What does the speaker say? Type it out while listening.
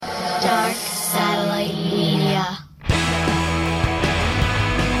Dark Satellite Media.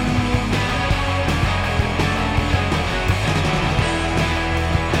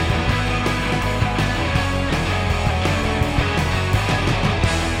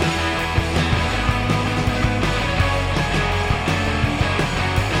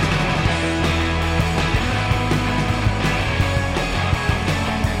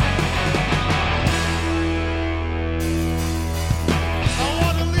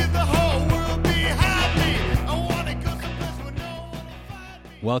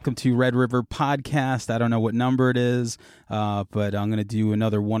 Welcome to Red River Podcast. I don't know what number it is, but I'm going to do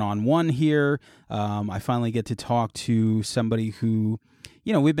another one-on-one here. I finally get to talk to somebody who,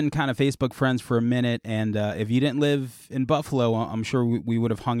 you know, we've been kind of Facebook friends for a minute, and if you didn't live in Buffalo, I'm sure we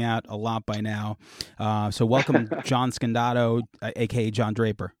would have hung out a lot by now. So welcome, John Scandato, a.k.a. John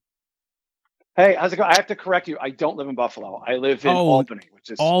Draper. Hey, how's it going? I have to correct you. I don't live in Buffalo. I live in Albany,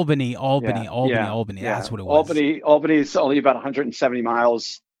 which is Albany. Yeah. That's what it was. Albany is only about 170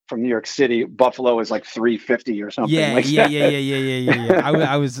 miles from New York City. Buffalo is like 350 or something. Yeah.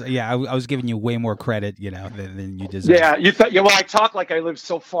 I was giving you way more credit, you know, than you deserve. Yeah, you thought. Yeah, well, I talk like I live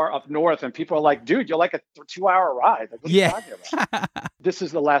so far up north, and people are like, "Dude, you're like a 2-hour ride." Like, what are you talking about? This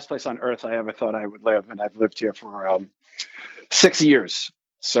is the last place on earth I ever thought I would live, and I've lived here for 6 years.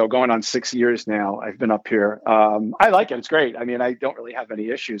 So going on 6 years now, I've been up here. I like it. It's great. I mean, I don't really have any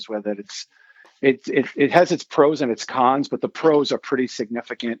issues with it. It has its pros and its cons, but the pros are pretty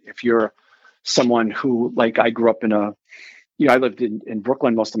significant if you're someone who, like, I grew up I lived in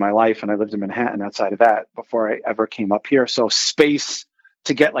Brooklyn most of my life, and I lived in Manhattan outside of that before I ever came up here. So space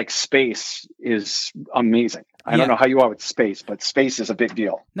is amazing. I don't know how you are with space, but space is a big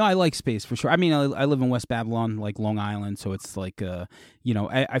deal. No, I like space for sure. I mean, I live in West Babylon, like Long Island, so it's like, I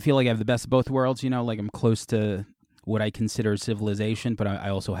feel like I have the best of both worlds, you know, like I'm close to what I consider civilization, but I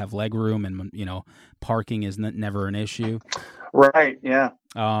also have leg room, and, you know, parking is never an issue. Right, yeah.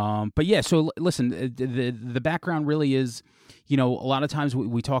 But yeah, so listen, the background really is, you know, a lot of times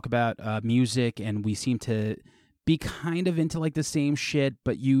we talk about music, and we seem to be kind of into like the same shit,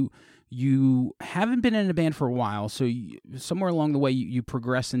 but you haven't been in a band for a while, so somewhere along the way you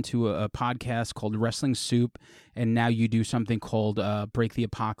progress into a podcast called Wrestling Soup, and now you do something called Break the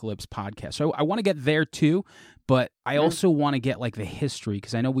Apocalypse podcast. So I want to get there too, but I also want to get like the history,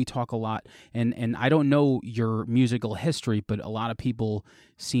 because I know we talk a lot, and I don't know your musical history, but a lot of people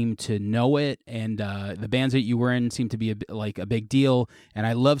seem to know it, and the bands that you were in seem to be a big deal, and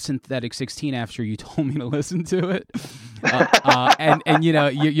I love Synthetic 16 after you told me to listen to it. And you know,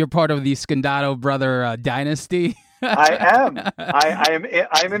 you're part of the Scandato brother dynasty. I am.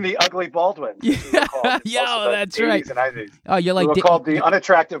 I'm in the Ugly Baldwin. Yeah, that's right. And 90s. Oh, you're like called the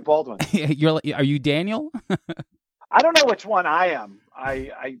unattractive Baldwin. Are you Daniel? I don't know which one I am.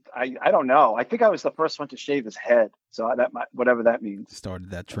 I don't know. I think I was the first one to shave his head, so whatever that means. Started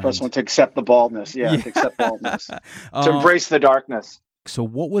that trend. First one to accept the baldness. Yeah. To accept baldness. To embrace the darkness. So,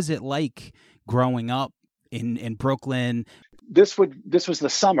 what was it like growing up in Brooklyn? This was the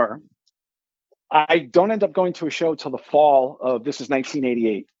summer. I don't end up going to a show till the fall of, this is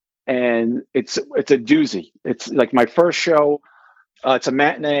 1988, and it's a doozy. It's like my first show. It's a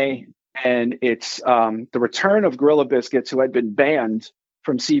matinee, and it's the return of Gorilla Biscuits, who had been banned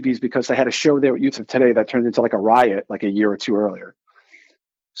from CB's because they had a show there at Youth of Today that turned into like a riot like a year or two earlier.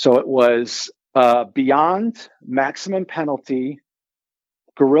 So it was Beyond, Maximum Penalty,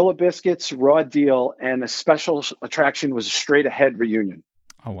 Gorilla Biscuits, Raw Deal, and a special attraction was a Straight Ahead reunion.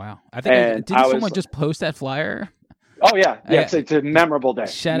 Oh, wow. I think didn't someone just post that flyer? Oh, yeah. Yeah, it's a memorable day.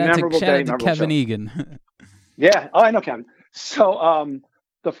 Shout out to Kevin Egan. Yeah. Oh, I know Kevin. So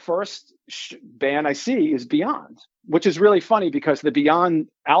the first band I see is Beyond, which is really funny because the Beyond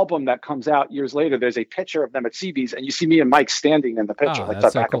album that comes out years later, there's a picture of them at CB's, and you see me and Mike standing in the picture, like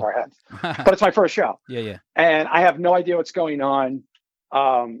the back of our heads. But it's my first show. Yeah. And I have no idea what's going on.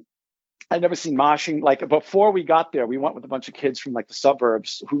 I'd never seen moshing. Like, before we got there, we went with a bunch of kids from like the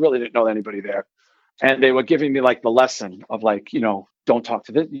suburbs who really didn't know anybody there. And they were giving me like the lesson of like, you know, don't talk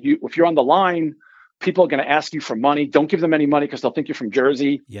to this. If you're on the line, people are going to ask you for money. Don't give them any money because they'll think you're from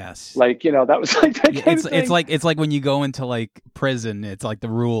Jersey. Yes. Like, you know, that was like, that kind of thing. It's like when you go into like prison, it's like the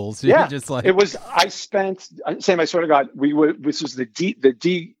rules. Yeah. You're just like, it was, I swear to God, this was the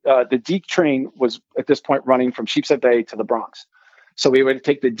D train was at this point running from Sheepshead Bay to the Bronx. So we would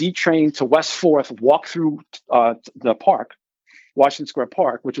take the D train to West 4th, walk through the park, Washington Square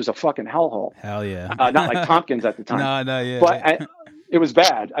Park, which was a fucking hellhole. Hell yeah. Not like Tompkins at the time. No, yeah. But it was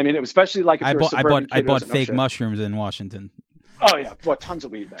bad. I mean, it was especially like if I bought fake mushrooms in Washington. Oh yeah, bought tons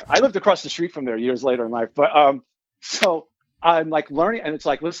of weed there. I lived across the street from there years later in life. But so I'm like learning, and it's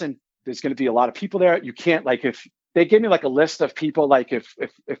like, listen, there's going to be a lot of people there. You can't like, if they gave me like a list of people, like if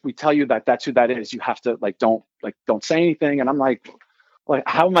we tell you that that's who that is, you have to don't say anything. And I'm like,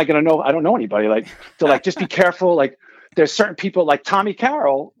 how am I going to know? I don't know anybody. Like, to like, just be careful. Like, there's certain people like Tommy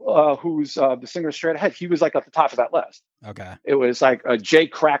Carroll, who's the singer of Straight Ahead. He was like at the top of that list. Okay. It was like Jay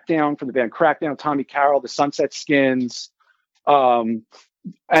Crackdown from the band Crackdown, Tommy Carroll, the Sunset Skins. Anybody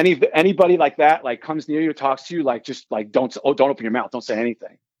like that, like comes near you, talks to you, like, just like, don't open your mouth. Don't say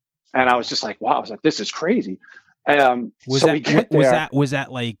anything. And I was just like, wow, I was like, this is crazy. Was that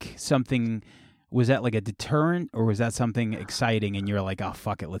like something, was that like a deterrent, or was that something exciting and you're like, oh,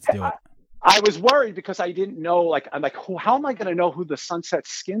 fuck it, let's do it? I was worried because I didn't know, like, I'm like, how am I going to know who the Sunset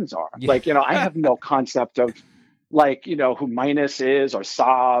Skins are? Yeah. Like, I have no concept of, like, who Minus is, or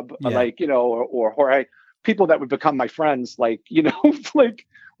Saab, like, or Jorge, people that would become my friends, like, like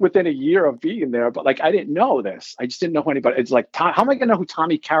within a year of being there. But like, I didn't know this. I just didn't know who anybody. It's like, how am I going to know who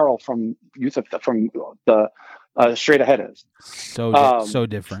Tommy Carroll from the Straight Ahead is? So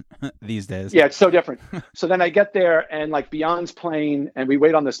different these days. Yeah, it's so different. So then I get there, and like Beyond's playing, and we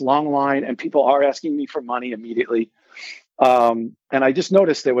wait on this long line, and people are asking me for money immediately. And I just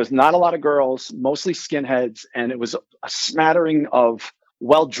noticed there was not a lot of girls, mostly skinheads, and it was a smattering of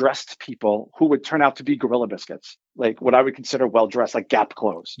well-dressed people who would turn out to be Gorilla Biscuits, like what I would consider well-dressed, like Gap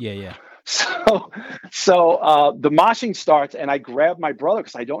clothes. Yeah. So the moshing starts, and I grab my brother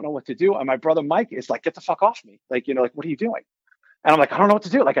because I don't know what to do. And my brother Mike is like, get the fuck off me. Like, like, what are you doing? And I'm like, I don't know what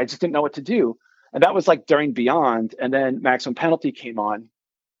to do. Like, I just didn't know what to do. And that was like during Beyond. And then Maximum Penalty came on,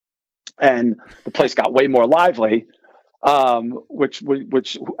 and the place got way more lively, which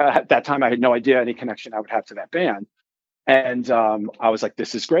at that time I had no idea any connection I would have to that band. And I was like,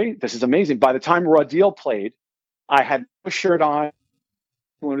 this is great. This is amazing. By the time Raw Deal played, I had a shirt on.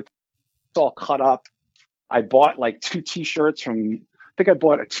 It's all cut up. I bought like 2 T-shirts I think I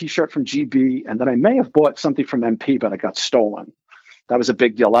bought a T-shirt from GB, and then I may have bought something from MP, but it got stolen. That was a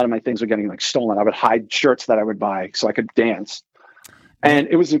big deal. A lot of my things were getting like stolen. I would hide shirts that I would buy so I could dance, and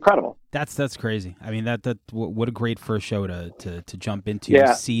it was incredible. That's crazy. I mean, that what a great first show to jump into.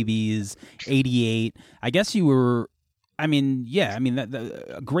 Yeah. CB's 88. I guess you were. I mean, yeah. I mean, that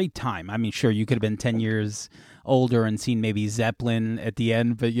a great time. I mean, sure, you could have been 10 years older and seen maybe Zeppelin at the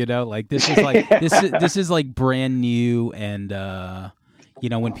end, but like this is like this is like brand new, and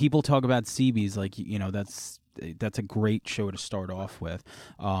when people talk about CB's, like that's a great show to start off with.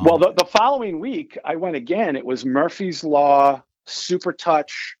 Well, the following week I went again. It was Murphy's Law, Super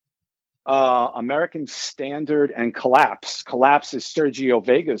Touch, American Standard, and Collapse. Collapse is Sergio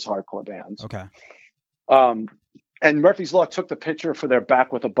Vega's hardcore band. Okay. And Murphy's Law took the picture for their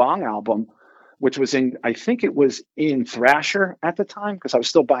Back with a Bong album, which was I think it was in Thrasher at the time, because I was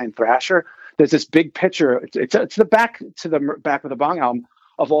still buying Thrasher. There's this big picture. It's the Back with a Bong album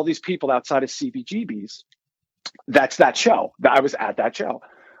of all these people outside of CBGB's. That's that show. I was at that show.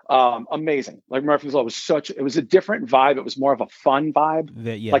 Amazing. Like Murphy's Law it was a different vibe. It was more of a fun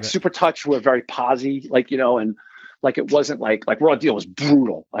vibe. Super Touch were very posy, and like it wasn't like Raw Deal was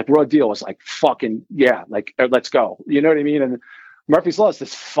brutal. Like Raw Deal was like fucking, yeah, like let's go. You know what I mean? And Murphy's Law is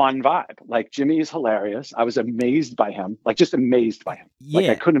this fun vibe. Like Jimmy is hilarious. I was amazed by him. Like just amazed by him. Like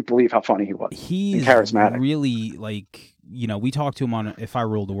I couldn't believe how funny he was. He's charismatic. Really, like, we talked to him on If I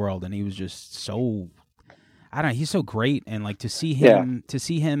Ruled the World, and he was just so, I don't know, he's so great. And like to see him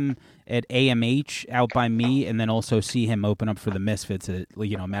at AMH out by me, and then also see him open up for the Misfits at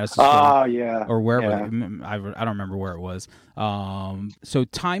Madison Square, or wherever. Yeah. I don't remember where it was. So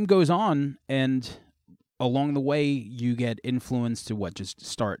time goes on, and along the way you get influenced to just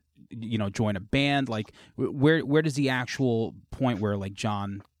start, join a band. Like where does the actual point where like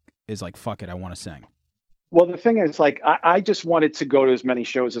John is like, fuck it, I want to sing? Well, the thing is, like, I just wanted to go to as many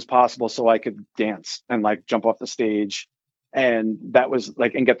shows as possible so I could dance and like jump off the stage. And that was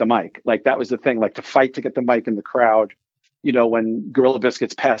like, and get the mic. Like, that was the thing, like to fight to get the mic in the crowd. When Gorilla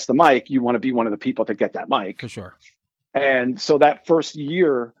Biscuits pass the mic, you want to be one of the people to get that mic. For sure. And so that first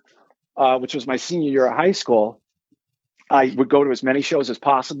year, which was my senior year of high school, I would go to as many shows as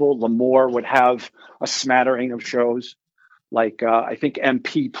possible. L'Amour would have a smattering of shows. Like, I think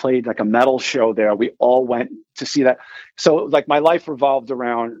MP played like a metal show there. We all went to see that. So like my life revolved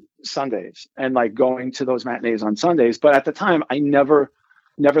around Sundays and like going to those matinees on Sundays. But at the time, I never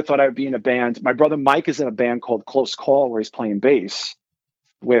thought I would be in a band. My brother Mike is in a band called Close Call, where he's playing bass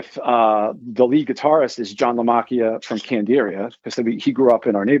with the lead guitarist is John LaMacchia from Candiria, because he grew up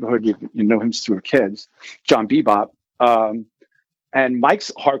in our neighborhood. You know him through kids, John Bebop. And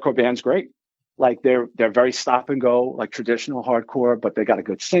Mike's hardcore band's great. Like they're very stop and go, like traditional hardcore, but they got a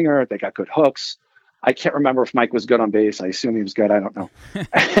good singer, they got good hooks. I can't remember if Mike was good on bass. I assume he was good. I don't know.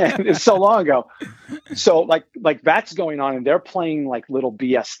 And it's so long ago. So like that's going on, and they're playing like little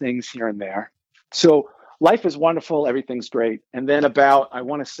BS things here and there. So life is wonderful. Everything's great. And then about, I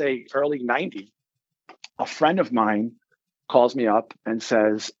want to say early 90, a friend of mine calls me up and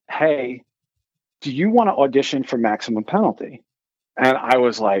says, hey, do you want to audition for Maximum Penalty? And I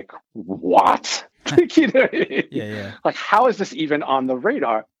was like, what? You know what I mean? Yeah. Like, how is this even on the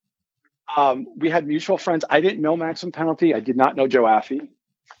radar? We had mutual friends. I didn't know Maximum Penalty. I did not know Joe Affey,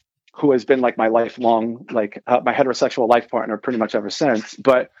 who has been like my lifelong, like my heterosexual life partner pretty much ever since.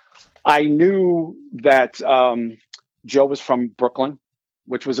 But I knew that Joe was from Brooklyn,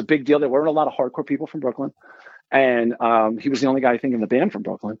 which was a big deal. There weren't a lot of hardcore people from Brooklyn. And he was the only guy, I think, in the band from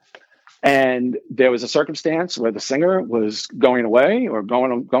Brooklyn. And there was a circumstance where the singer was going away or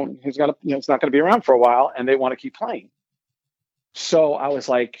going, he's got to, it's not going to be around for a while, and they want to keep playing. So I was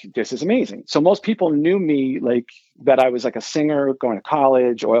like, this is amazing. So most people knew me like that I was like a singer going to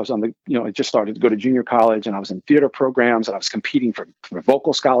college, or I was on the, I just started to go to junior college, and I was in theater programs, and I was competing for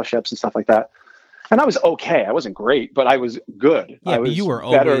vocal scholarships and stuff like that. And I was okay. I wasn't great, but I was good. Yeah, but you were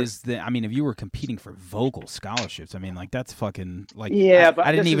better. Always if you were competing for vocal scholarships, I mean, like that's fucking like. Yeah, but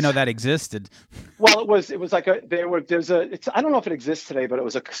I didn't even know that existed. Well, it was like I don't know if it exists today, but it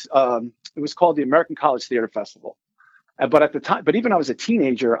was called the American College Theater Festival. But at the time, but even I was a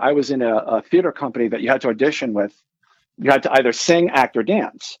teenager, I was in a theater company that you had to audition with. You had to either sing, act, or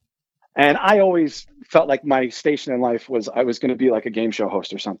dance. And I always felt like my station in life was I was going to be like a game show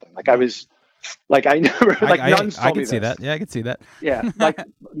host or something. Like I was. Like I never, like nuns told me I can see this. that. Yeah, I can see that. Yeah, like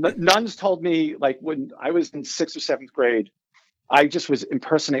nuns told me, like when I was in 6th or 7th grade, I just was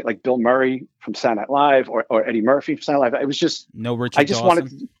impersonate like Bill Murray from Saturday Night Live or Eddie Murphy from Saturday Night Live. It was just no Richard. I just Dawson.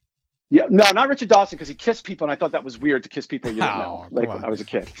 wanted. Yeah, no, not Richard Dawson, because he kissed people, and I thought that was weird to kiss people you didn't know, like when I was a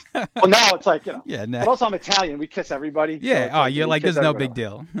kid. Well, now it's like Yeah, no. But also I'm Italian. We kiss everybody. Yeah. So You're like, there's no big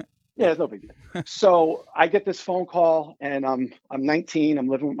deal. Yeah, it's no big deal. So I get this phone call, and I'm 19. I'm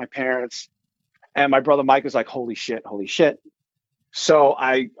living with my parents. And my brother Mike was like, holy shit. So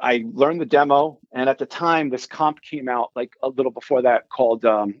I learned the demo. And at the time, this comp came out like a little before that called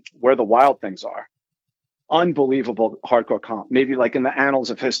Where the Wild Things Are. Unbelievable hardcore comp. Maybe like in the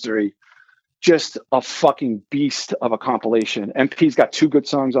annals of history. Just a fucking beast of a compilation. MP's got 2 good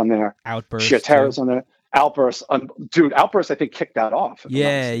songs on there. Outburst. Shitera's on there. Outburst. Dude, Outburst, I think, kicked that off.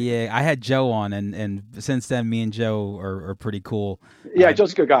 Yeah. I had Joe on, and since then, me and Joe are pretty cool. Yeah,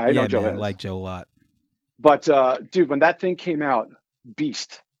 Joe's a good guy. I know Joe. Man, I like Joe a lot. But, dude, when that thing came out,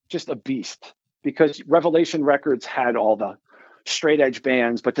 beast. Just a beast. Because Revelation Records had all the straight edge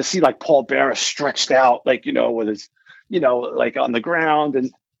bands, but to see, like, Paul Bearer stretched out, like, with his, like, on the ground,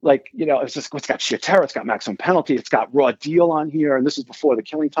 and, like, it's just, it's got Shitera, it's got Maximum Penalty, it's got Raw Deal on here, and this is before the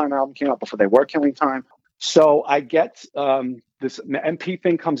Killing Time album came out, before they were Killing Time. So I get this MP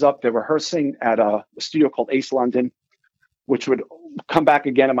thing comes up. They're rehearsing at a studio called Ace London, which would come back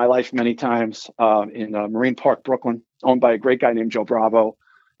again in my life many times in Marine Park, Brooklyn, owned by a great guy named Joe Bravo,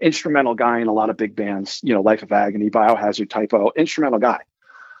 instrumental guy in a lot of big bands, Life of Agony, Biohazard, Typo, instrumental guy.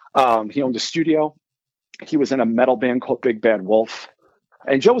 He owned a studio. He was in a metal band called Big Bad Wolf.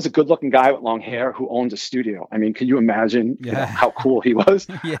 And Joe was a good-looking guy with long hair who owned a studio. I mean, can you imagine how cool he was?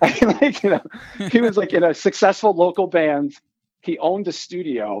 Yeah. I mean, like, he was like in a successful local band. He owned a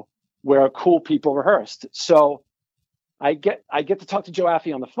studio where cool people rehearsed. So I get to talk to Joe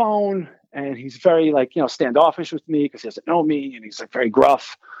Affey on the phone, and he's very like standoffish with me because he doesn't know me, and he's like very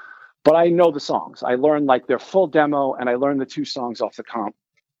gruff. But I know the songs. I learned like their full demo, and I learned the 2 songs off the comp.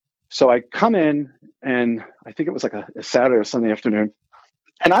 So I come in, and I think it was like a Saturday or Sunday afternoon.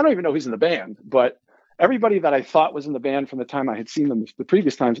 And I don't even know who's in the band, but everybody that I thought was in the band from the time I had seen them the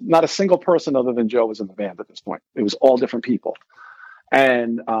previous times, not a single person other than Joe was in the band at this point. It was all different people.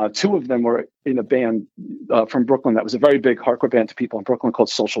 And 2 of them were in a band from Brooklyn that was a very big hardcore band to people in Brooklyn called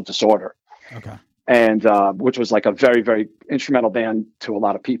Social Disorder. Okay. And which was like a very, very instrumental band to a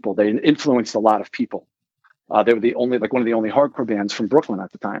lot of people. They influenced a lot of people. They were one of the only hardcore bands from Brooklyn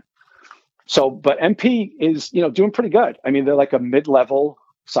at the time. So, but MP is, doing pretty good. I mean, they're like a mid-level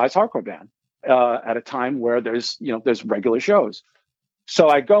size hardcore band at a time where there's regular shows. So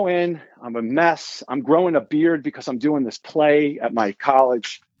I go in, I'm a mess. I'm growing a beard because I'm doing this play at my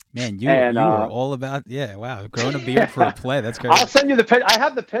college. Man, you were all about, wow, growing a beard for a play. That's great. I'll send you the picture. I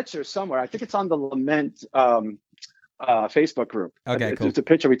have the picture somewhere. I think it's on the Lament Facebook group. Okay, cool. It's a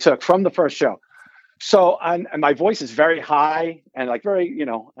picture we took from the first show. So and my voice is very high and like very,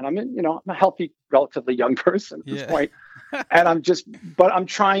 and I'm I'm a healthy, relatively young person at this point. And I'm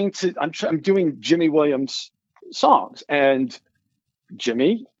doing Jimmy Williams songs. And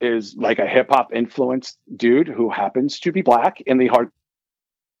Jimmy is like a hip hop influenced dude who happens to be black in the heart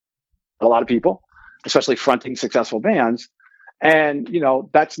of a lot of people, especially fronting successful bands. And,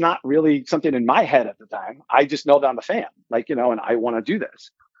 that's not really something in my head at the time. I just know that I'm a fan, and I want to do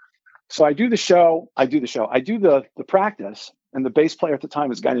this. So I do the show. I do the practice. And the bass player at the time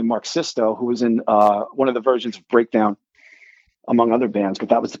was a guy named Mark Sisto, who was in one of the versions of Breakdown, among other bands. But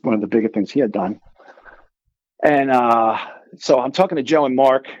that was one of the bigger things he had done. And so I'm talking to Joe and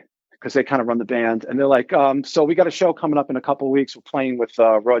Mark because they kind of run the band. And they're like, so we got a show coming up in a couple of weeks. We're playing with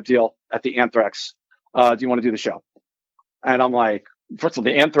Raw Deal at the Anthrax. Do you want to do the show? And I'm like, first of all,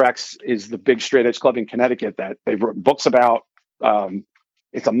 the Anthrax is the big straight edge club in Connecticut that they've written books about.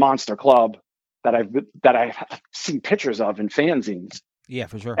 It's a monster club that I've seen pictures of in fanzines. Yeah,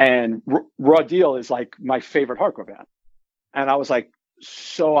 for sure. And Raw Deal is like my favorite hardcore band. And I was like,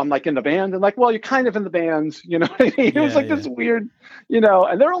 so I'm like in the band, and like, well, you're kind of in the band, you know what I mean? It was like this weird, and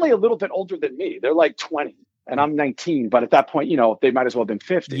they're only a little bit older than me. They're like 20 and I'm 19, but at that point, they might as well have been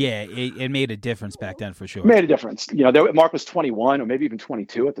 50. Yeah, it made a difference back then for sure. It made a difference. Mark was 21 or maybe even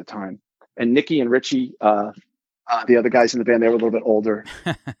 22 at the time. And Nikki and Richie, the other guys in the band, they were a little bit older.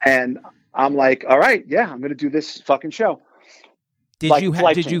 And I'm like, all right, yeah, I'm going to do this fucking show.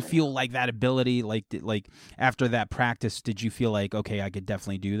 Did you feel like that ability, like after that practice, did you feel like, okay, I could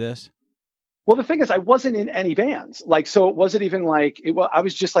definitely do this? Well, the thing is, I wasn't in any bands. So it wasn't even I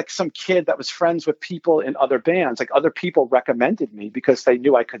was just like some kid that was friends with people in other bands. Like other people recommended me because they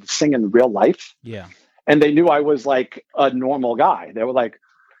knew I could sing in real life. Yeah. And they knew I was like a normal guy. They were like,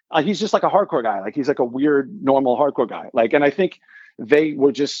 he's just like a hardcore guy. Like he's like a weird, normal hardcore guy. And I think they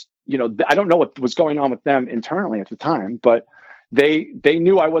were just, I don't know what was going on with them internally at the time, but they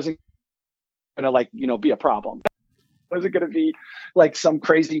knew I wasn't going to be a problem. I wasn't going to be like some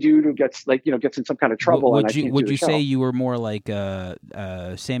crazy dude who gets gets in some kind of trouble. Would you say you were more like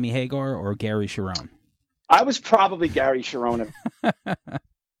Sammy Hagar or Gary Cherone? I was probably Gary Cherone.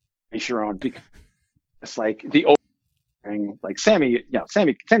 Because it's like the old thing. Like Sammy's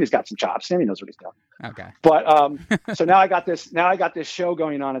got some chops. Sammy knows what he's doing. Okay. But so now I got this show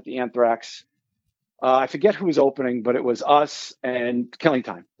going on at the Anthrax. I forget who was opening, but it was us and Killing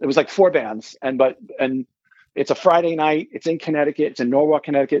Time. It was like 4 bands, and it's a Friday night. It's in Connecticut. It's in Norwalk,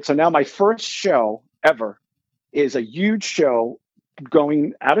 Connecticut. So now my first show ever is a huge show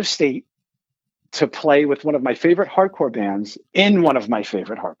going out of state to play with one of my favorite hardcore bands in one of my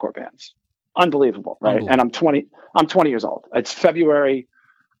favorite hardcore bands. Unbelievable, right? And I'm 20 years old. It's February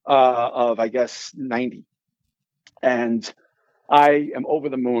of, I guess, 90. And I am over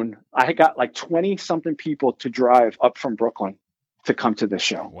the moon. I got like 20 something people to drive up from Brooklyn to come to this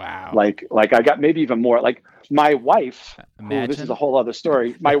show. Wow. Like I got maybe even more. Like my wife, this is a whole other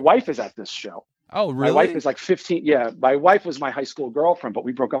story. My wife is at this show. Oh, really? My wife is like 15. Yeah. My wife was my high school girlfriend, but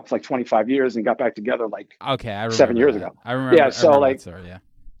we broke up for like 25 years and got back together I remember 7 years ago. I remember. Yeah. So that story, yeah.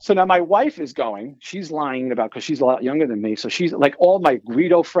 So now my wife is going. She's lying because she's a lot younger than me. So she's like, all my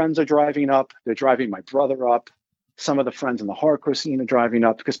Guido friends are driving up. They're driving my brother up. Some of the friends in the hardcore scene are driving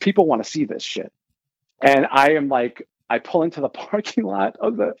up because people want to see this shit. And I am like, I pull into the parking lot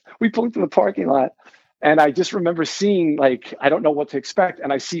we pull into the parking lot, and I just remember seeing I don't know what to expect.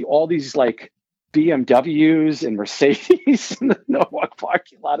 And I see all these BMWs and Mercedes in the Norwalk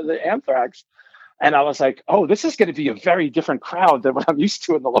parking lot of the Anthrax. And I was like, oh, this is going to be a very different crowd than what I'm used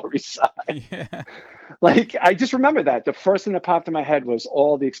to in the Lower East Side. Yeah. I just remember that. The first thing that popped in my head was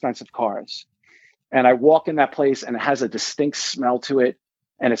all the expensive cars. And I walk in that place and it has a distinct smell to it.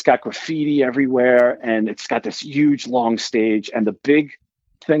 And it's got graffiti everywhere. And it's got this huge long stage. And the big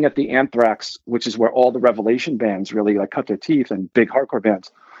thing at the Anthrax, which is where all the Revelation bands really cut their teeth, and big hardcore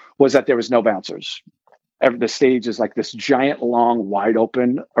bands, was that there was no bouncers. The stage is like this giant, long, wide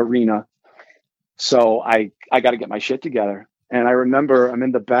open arena. So I got to get my shit together. And I remember I'm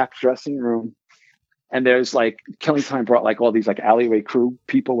in the back dressing room, and there's Killing Time brought all these alleyway crew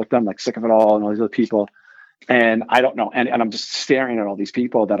people with them, Sick of It All and all these other people. And I don't know. And I'm just staring at all these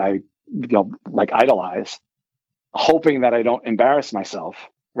people that I idolize, hoping that I don't embarrass myself.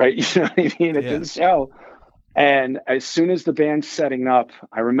 Right. You know what I mean? At this show. And as soon as the band's setting up,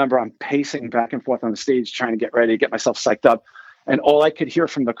 I remember I'm pacing back and forth on the stage, trying to get ready, get myself psyched up. And all I could hear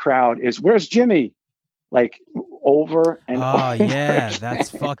from the crowd is, "Where's Jimmy?" Over and over. Oh, yeah.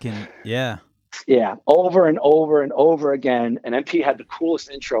 That's fucking, yeah. Yeah. Over and over and over again. And MP had the coolest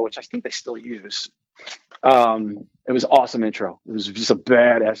intro, which I think they still use. It was awesome intro. It was just a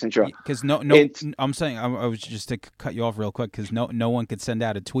badass intro. Because I'm saying, I was just to cut you off real quick, because no one could send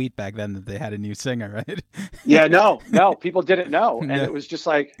out a tweet back then that they had a new singer, right? Yeah, no, people didn't know. And it was just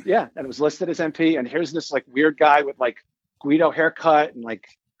and it was listed as MP. And here's this weird guy with Guido haircut and like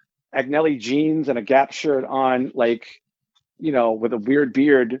Agnelli jeans and a Gap shirt on, like, you know, with a weird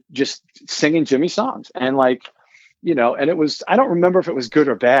beard, just singing Jimmy songs. And like, you know, and it was, I don't remember if it was good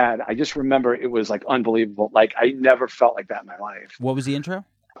or bad. I just remember it was like unbelievable. Like I never felt like that in my life. What was the intro?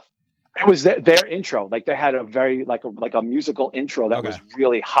 It was their intro. Like they had a very like a musical intro that was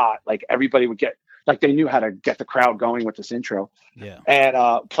really hot. Like everybody would get, like they knew how to get the crowd going with this intro. Yeah.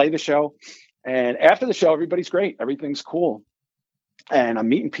 And play the show. And after the show, everybody's great. Everything's cool. And I'm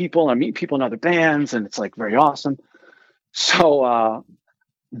meeting people in other bands, and it's like very awesome. So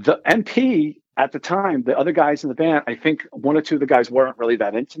the MP at the time, the other guys in the band, I think one or two of the guys weren't really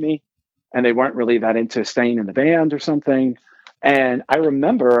that into me, and they weren't really that into staying in the band or something. And I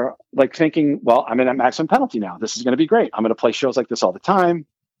remember like thinking, well, I'm in at Maximum Penalty now. This is going to be great. I'm going to play shows like this all the time.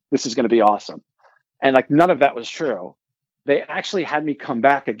 This is going to be awesome. And like none of that was true. They actually had me come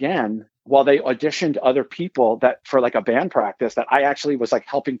back again while they auditioned other people that for like a band practice that I actually was like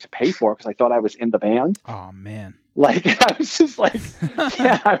helping to pay for because I thought I was in the band. Oh man. Like I was just like,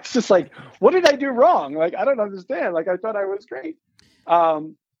 yeah, I was just like, what did I do wrong? Like, I don't understand. Like I thought I was great.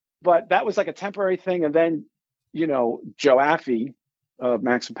 But that was like a temporary thing. And then, you know, Joe Affey of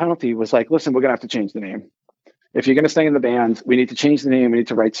Maximum Penalty was like, listen, we're going to have to change the name. If you're going to stay in the band, we need to change the name. We need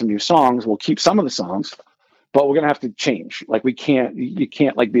to write some new songs. We'll keep some of the songs, but we're going to have to change. Like you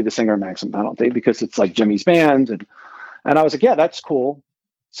can't like be the singer of Maximum Penalty because it's like Jimmy's band. And I was like, yeah, that's cool.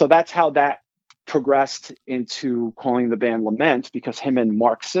 So that's how that progressed into calling the band Lament, because him and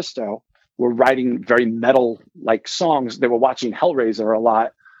Mark Sisto were writing very metal like songs. They were watching Hellraiser a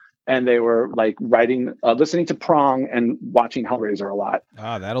lot. And they were like writing, listening to Prong and watching Hellraiser a lot.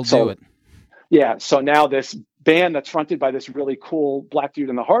 Ah, that'll do it. Yeah. So now this band that's fronted by this really cool black dude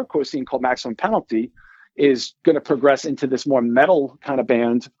in the hardcore scene called Maximum Penalty is going to progress into this more metal kind of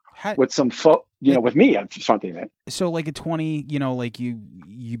band with some with me fronting it. So like at 20, you know, like you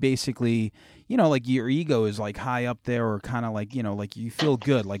basically, you know, like your ego is like high up there, or kind of like, you know, like you feel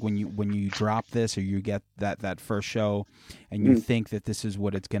good like when you drop this or you get that first show and you think that this is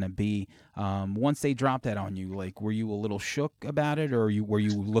what it's going to be. Once they drop that on you, like were you a little shook about it, or were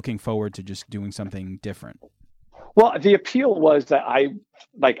you looking forward to just doing something different? Well, the appeal was that I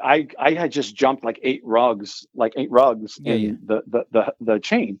had just jumped like eight rugs in the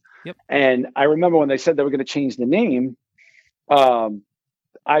chain. Yep. And I remember when they said they were going to change the name,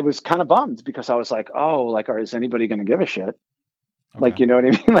 I was kind of bummed because I was like, oh, like, is anybody going to give a shit? Okay. Like, you know what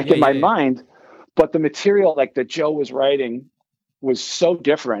I mean? Like in my mind, but the material like that Joe was writing was so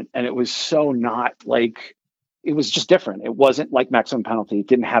different, and it was so not like, it was just different. It wasn't like Maximum Penalty. It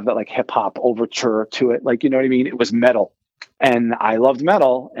didn't have that like hip hop overture to it. Like, you know what I mean? It was metal, and I loved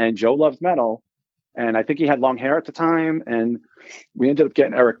metal, and Joe loved metal. And I think he had long hair at the time. And we ended up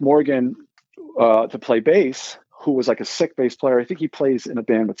getting Eric Morgan to play bass, who was like a sick bass player. I think he plays in a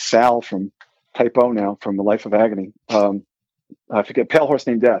band with Sal from Type O now, from The Life of Agony. I forget, Pale Horse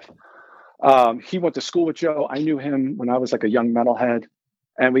Named Death. He went to school with Joe. I knew him when I was like a young metalhead.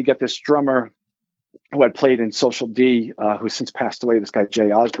 And we get this drummer who had played in Social D, who since passed away, this guy, Jay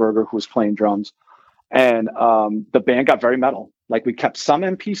Osberger, who was playing drums. And the band got very metal. Like we kept some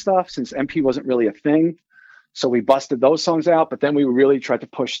MP stuff since MP wasn't really a thing. So we busted those songs out, but then we really tried to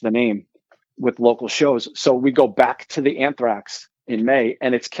push the name with local shows. So we go back to the Anthrax in May,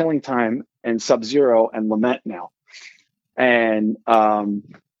 and it's Killing Time and Sub-Zero and Lament now. And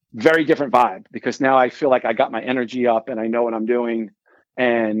very different vibe, because now I feel like I got my energy up and I know what I'm doing.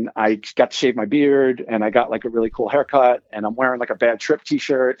 And I got to shave my beard, and I got like a really cool haircut, and I'm wearing like a Bad Trip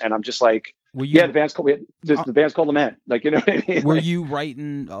t-shirt, and I'm just like, the band's called Lament. Like, you know what I mean? Were you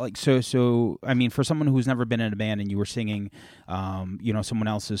writing like, so, I mean, for someone who's never been in a band and you were singing, you know, someone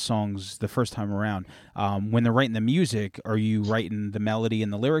else's songs the first time around, when they're writing the music, are you writing the melody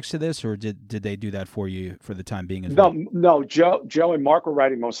and the lyrics to this, or did they do that for you for the time being as well? No, Joe and Mark were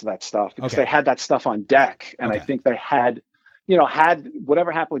writing most of that stuff because they had that stuff on deck. And I think they had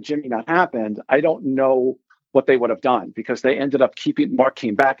whatever happened with Jimmy not happened, I don't know what they would have done, because they ended up Mark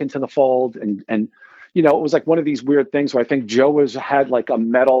came back into the fold, and you know, it was like one of these weird things where I think Joe had like a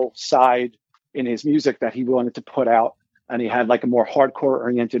metal side in his music that he wanted to put out, and he had like a more hardcore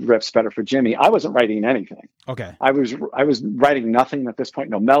oriented riffs better for Jimmy. I wasn't writing anything. Okay. I was writing nothing at this point,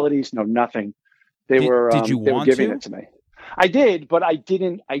 no melodies, no nothing. They were giving it to me. I did, but I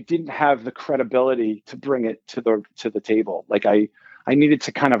didn't have the credibility to bring it to the table. Like I needed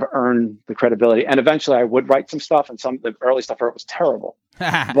to kind of earn the credibility, and eventually I would write some stuff, and some of the early stuff I wrote was terrible.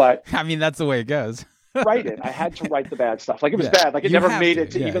 But I mean, that's the way it goes. Write it. I had to write the bad stuff. Like it was bad. Like it never made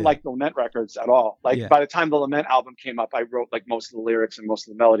it to like the Lament records at all. Like by the time the Lament album came up, I wrote like most of the lyrics and most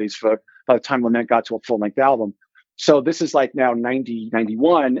of the melodies by the time Lament got to a full length album. So this is like now 90,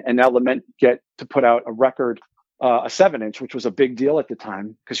 91, and now Lament get to put out a record, a 7-inch, which was a big deal at the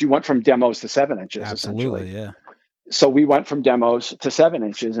time because you went from demos to 7 inches. Absolutely, yeah. So we went from demos to 7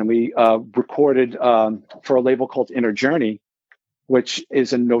 inches, and we recorded for a label called Inner Journey, which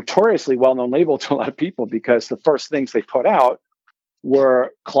is a notoriously well-known label to a lot of people because the first things they put out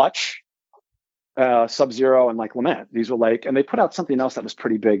were Clutch, Sub-Zero, and like Lament. These were like, and they put out something else that was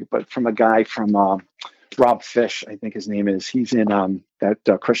pretty big, but from a guy from Rob Fish, I think his name is. He's in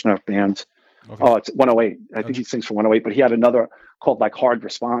that Krishna band. Okay. Oh, it's 108. I think he sings for 108, but he had another called like Hard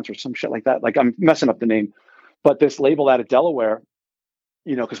Response or some shit like that. Like I'm messing up the name, but this label out of Delaware,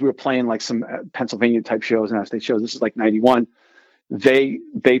 you know, because we were playing like some Pennsylvania type shows and out-of-state shows. This is like 91. They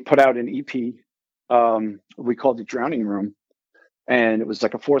put out an EP. We called it Drowning Room, and it was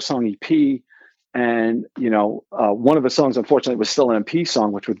like a 4-song EP. And, you know, one of the songs, unfortunately, was still an MP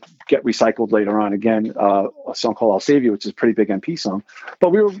song, which would get recycled later on. Again, a song called I'll Save You, which is a pretty big MP song. But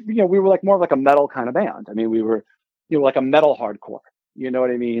we were like more of like a metal kind of band. I mean, we were, like a metal hardcore. You know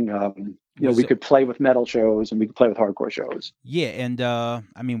what I mean? We could play with metal shows and we could play with hardcore shows. Yeah. And, I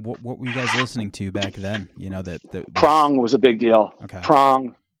mean, what were you guys listening to back then? You know, that Prong was a big deal. Okay.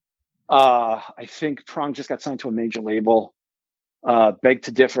 Prong. I think Prong just got signed to a major label. Beg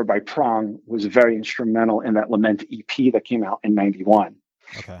to Differ by Prong was very instrumental in that Lament EP that came out in 91.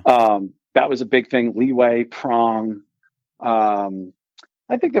 Okay. That was a big thing. Leeway, Prong. I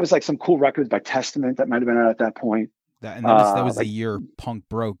think there was like some cool records by Testament that might have been out at that point. That was the year punk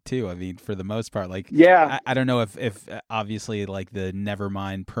broke too. I mean, for the most part, like, yeah, I don't know if obviously like the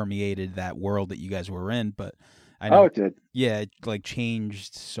Nevermind permeated that world that you guys were in, but I know it did. Yeah, it like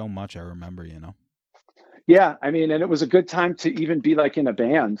changed so much. I remember, Yeah, I mean, and it was a good time to even be like in a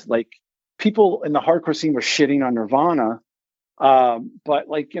band. Like people in the hardcore scene were shitting on Nirvana, but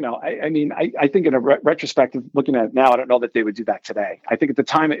like I think in a retrospective, looking at it now, I don't know that they would do that today. I think at the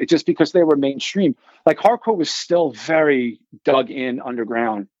time, it just because they were mainstream. Like hardcore was still very dug in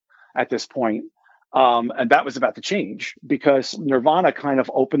underground at this point, and that was about to change because Nirvana kind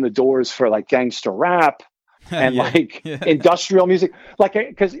of opened the doors for like gangster rap. And industrial music, like,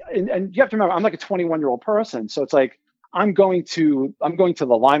 because and you have to remember, I'm like a 21-year-old person, so it's like I'm going to the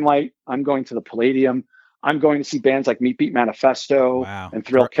Limelight, I'm going to the Palladium, I'm going to see bands like Meat Beat Manifesto and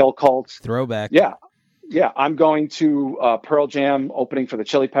Thrill Kill Cult. Throwback. Yeah. I'm going to Pearl Jam opening for the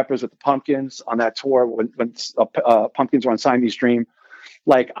Chili Peppers with the Pumpkins on that tour when Pumpkins were on Siamese Dream.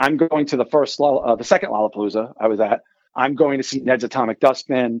 Like I'm going to the second Lollapalooza I was at. I'm going to see Ned's Atomic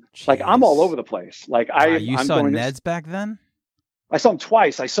Dustbin. Jeez. Like I'm all over the place. Like you saw Ned's back then? I saw them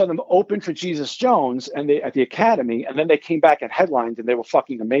twice. I saw them open for Jesus Jones and at the Academy, and then they came back at headlines and they were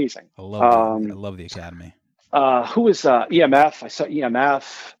fucking amazing. I love the Academy. Who was EMF? I saw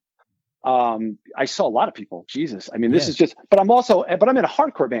EMF. I saw a lot of people. Jesus. I mean, this is just. But I'm in a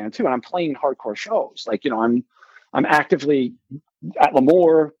hardcore band too, and I'm playing hardcore shows. Like I'm actively at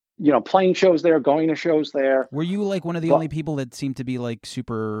L'Amour. Playing shows there, going to shows there. Were you like one of the only people that seemed to be like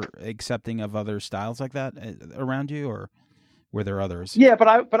super accepting of other styles like that around you, or were there others? Yeah, but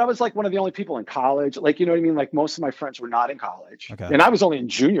I was like one of the only people in college. Like, you know what I mean? Like most of my friends were not in college. Okay. And I was only in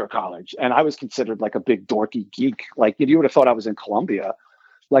junior college, and I was considered like a big dorky geek. Like you would have thought I was in Columbia.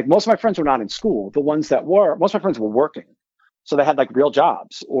 Like most of my friends were not in school. The ones that were, most of my friends were working. So they had like real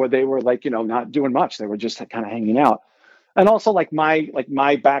jobs, or they were like, not doing much. They were just kind of hanging out. And also like my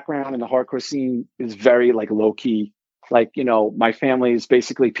background in the hardcore scene is very like low key. Like, my family is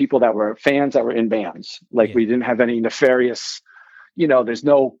basically people that were fans that were in bands. Like we didn't have any nefarious, there's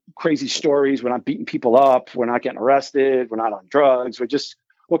no crazy stories. We're not beating people up. We're not getting arrested. We're not on drugs.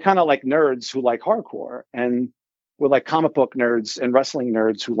 We're kind of like nerds who like hardcore, and we're like comic book nerds and wrestling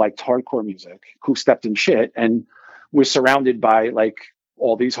nerds who liked hardcore music, who stepped in shit. And we're surrounded by like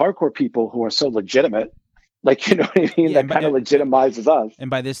all these hardcore people who are so legitimate. Like, you know what I mean? That kind of legitimizes us. And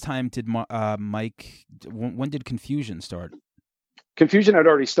by this time, did Mike, when did Confusion start? Confusion had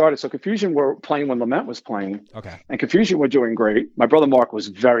already started. So Confusion were playing when Lament was playing. Okay. And Confusion were doing great. My brother Mark was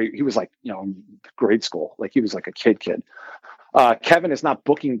he was like, in grade school. Like he was like a kid. Kevin is not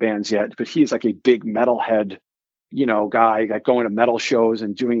booking bands yet, but he's like a big metalhead, guy like going to metal shows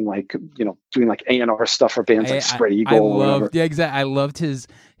and doing like A&R stuff for bands like Spread Eagle. I loved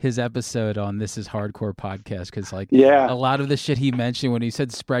his episode on This Is Hardcore podcast because a lot of the shit he mentioned when he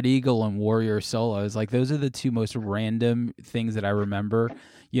said Spread Eagle and Warrior Soul, I was like, those are the two most random things that I remember.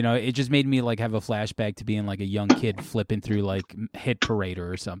 It just made me like have a flashback to being like a young kid flipping through like Hit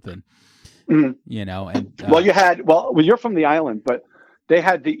Parader or something. Mm-hmm. And you're from the island, but they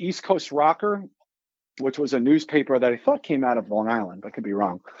had the East Coast Rocker, which was a newspaper that I thought came out of Long Island. I could be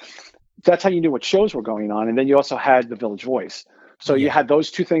wrong. that's how you knew what shows were going on. And then you also had the Village Voice. So you had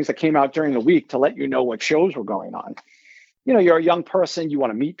those two things that came out during the week to let you know what shows were going on. You know, you're a young person, you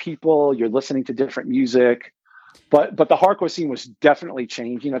want to meet people, you're listening to different music. But the hardcore scene was definitely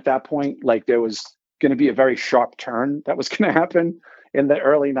changing at that point. Like there was going to be a very sharp turn that was going to happen in the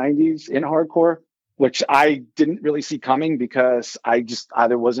early 90s in hardcore, which I didn't really see coming because I just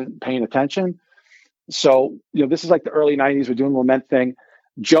either wasn't paying attention. So, you know, this is like the early 90s. We're doing the Lament thing.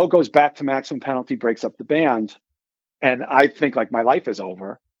 Joe goes back to Maximum Penalty, breaks up the band. And I think like my life is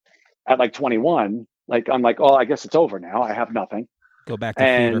over at like 21. Like, I'm like, oh, I guess it's over now. I have nothing. Go back to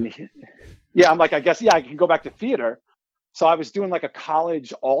theater. Yeah, I'm like, I guess, yeah, I can go back to theater. So I was doing like a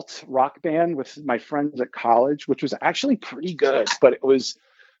college alt rock band with my friends at college, which was actually pretty good, but it was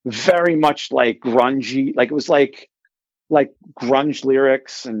very much like grungy. Like it was like grunge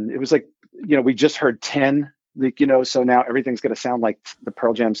lyrics. And it was like, you know, we just heard 10, like, you know, so now everything's going to sound like the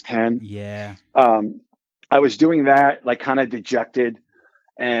Pearl Jam's 10. Yeah. I was doing that, like kind of dejected.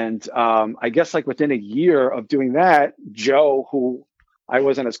 And I guess like within a year of doing that, Joe, who I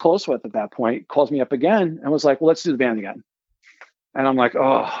wasn't as close with at that point, calls me up again and was like, well, let's do the band again. And I'm like,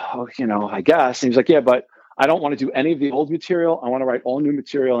 oh, you know, I guess. And he's like, yeah, but I don't want to do any of the old material. I want to write all new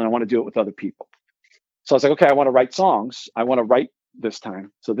material and I want to do it with other people. So I was like, okay, I want to write songs. I want to write this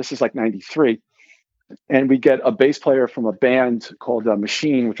time. So this is like 93. And we get a bass player from a band called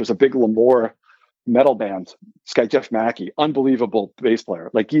Machine, which was a big L'Amour metal band. This guy, Jeff Mackey, unbelievable bass player,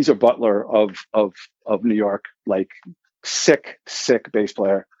 like Geezer Butler of New York, like sick bass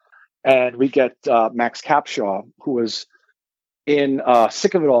player. And we get Max Capshaw, who was in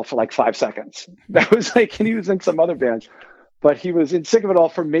Sick of It All for like 5 seconds. That was like, and he was in some other bands, but he was in Sick of It All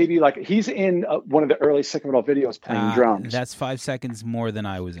for maybe like, he's in one of the early Sick of It All videos playing drums. That's 5 seconds more than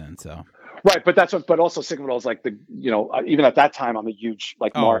I was in, so. Right, but that's what. But also, Sick of It All is like the, you know, even at that time, I'm a huge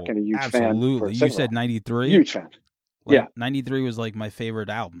like Mark and a huge fan. Absolutely, you said 93. Huge fan. Like, yeah, 93 was like my favorite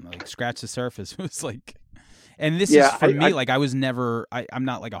album. Like Scratch the Surface was like, and this is for me. Like I was never. I'm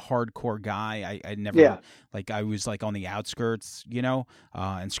not like a hardcore guy. I never like I was like on the outskirts, you know,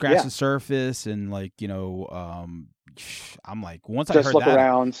 and Scratch the Surface and like, you know, I'm like once just I heard look that,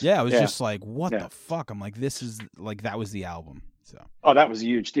 around. I was just like, what the fuck? I'm like, this is like that was the album. So. Oh, that was a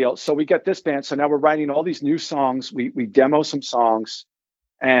huge deal. So we get this band. So now we're writing all these new songs. We demo some songs,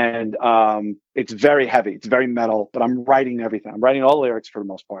 and it's very heavy. It's very metal. But I'm writing everything. I'm writing all the lyrics for the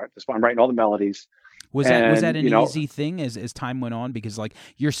most part. This one, I'm writing all the melodies. Was that an easy thing as time went on? Because like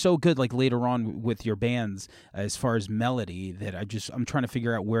you're so good like later on with your bands as far as melody that I'm trying to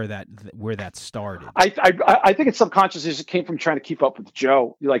figure out where that started. I think it's subconscious. It came from trying to keep up with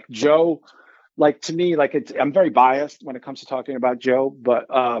Joe. Like Joe. Like to me, like I'm very biased when it comes to talking about Joe, but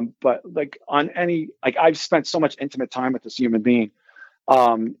like on any, like I've spent so much intimate time with this human being,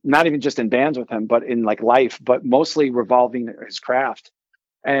 not even just in bands with him, but in like life, but mostly revolving his craft.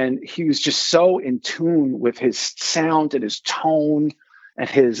 And he was just so in tune with his sound and his tone and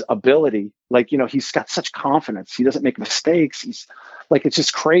his ability. Like, you know, he's got such confidence. He doesn't make mistakes. He's like, it's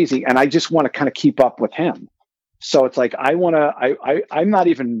just crazy. And I just want to kind of keep up with him. So it's like, I'm not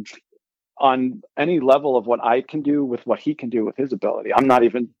even on any level of what I can do with what he can do with his ability. I don't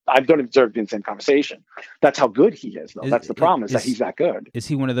even deserve to be in the same conversation. That's how good he is, though. That's the problem, is that he's that good. Is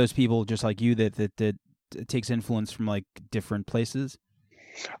he one of those people just like you that takes influence from like different places?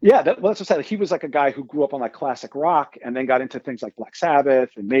 Yeah, that's what I said. He was like a guy who grew up on like classic rock and then got into things like Black Sabbath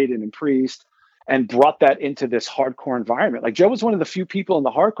and Maiden and Priest and brought that into this hardcore environment. Like Joe was one of the few people in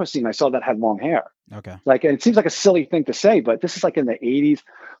the hardcore scene I saw that had long hair. Okay. Like, and it seems like a silly thing to say, but this is like in the 80s.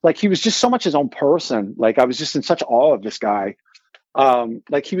 Like he was just so much his own person. Like I was just in such awe of this guy.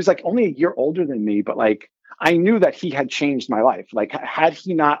 Like he was like only a year older than me, but like I knew that he had changed my life. Like had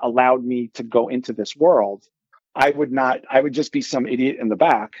he not allowed me to go into this world, I would just be some idiot in the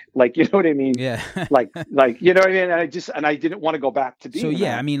back. Like, you know what I mean? Yeah. like, you know what I mean? And I didn't want to go back to being. So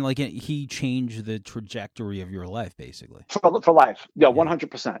yeah, that. I mean, like he changed the trajectory of your life basically. For life. Yeah,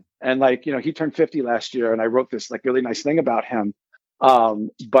 100%. And like, you know, he turned 50 last year and I wrote this like really nice thing about him.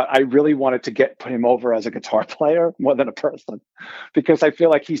 But I really wanted to put him over as a guitar player more than a person, because I feel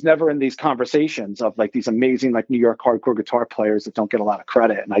like he's never in these conversations of like these amazing, like New York hardcore guitar players that don't get a lot of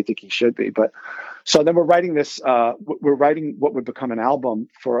credit. And I think he should be, but so then we're writing this, we're writing what would become an album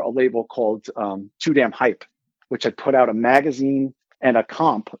for a label called Too Damn Hype, which had put out a magazine and a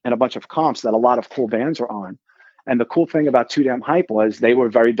comp and a bunch of comps that a lot of cool bands were on. And the cool thing about Too Damn Hype was they were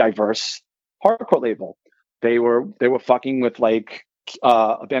a very diverse hardcore label. They were fucking with like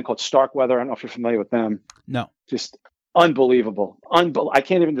a band called Starkweather. I don't know if you're familiar with them. No. Just unbelievable. I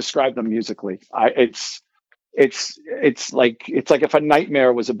can't even describe them musically. It's it's like if a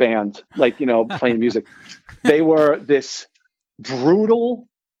Nightmare was a band, like, playing music. They were this brutal,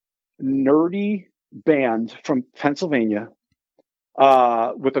 nerdy band from Pennsylvania,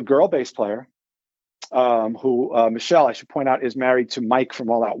 with a girl bass player, who Michelle, I should point out, is married to Mike from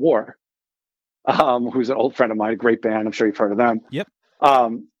All Out War, who's an old friend of mine, a great band. I'm sure you've heard of them. Yep.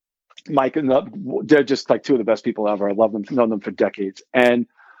 Mike they're just like two of the best people ever. I love them, known them for decades. And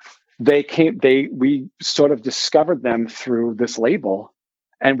we sort of discovered them through this label,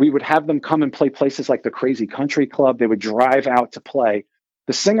 and we would have them come and play places like the Crazy Country Club. They would drive out to play.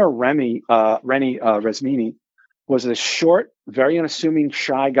 The singer Rennie Resmini was a short, very unassuming,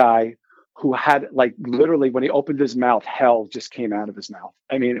 shy guy who had, like, literally when he opened his mouth, hell just came out of his mouth.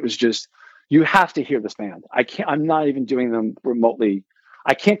 I mean, it was just, you have to hear this band. I'm not even doing them remotely.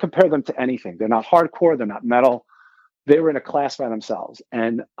 I can't compare them to anything. They're not hardcore. They're not metal. They were in a class by themselves.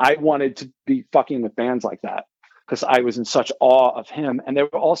 And I wanted to be fucking with bands like that because I was in such awe of him. And they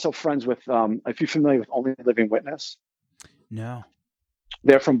were also friends with, if you're familiar with Only Living Witness. No.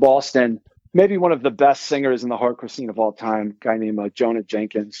 They're from Boston. Maybe one of the best singers in the hardcore scene of all time, a guy named Jonah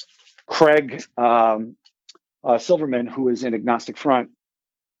Jenkins. Craig Silverman, who is in Agnostic Front,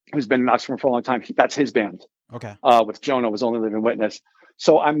 who's been in Agnostic Front for a long time. That's his band. Okay. With Jonah was Only Living Witness.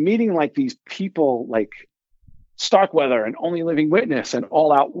 So I'm meeting like these people like Starkweather and Only Living Witness and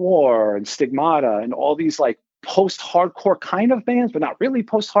All Out War and Stigmata and all these like post-hardcore kind of bands, but not really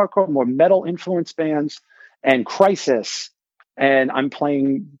post-hardcore, more metal influenced bands, and Crisis. And I'm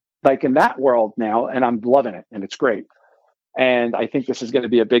playing like in that world now, and I'm loving it, and it's great. And I think this is going to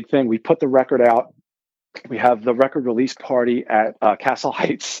be a big thing. We put the record out. We have the record release party at Castle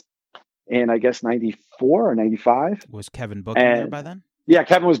Heights in, I guess, 94 or 95. Was Kevin booking there by then? Yeah,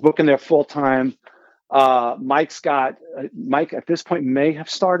 Kevin was booking there full time. Mike at this point may have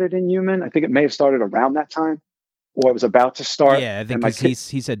started in Human. I think it may have started around that time, or it was about to start. Yeah, I think he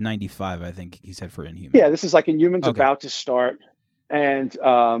said 95. I think he said for Inhuman. Yeah, this is like Inhuman's about to start. And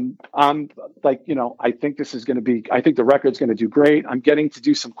I'm like, I think this is going to be, I think the record's going to do great. I'm getting to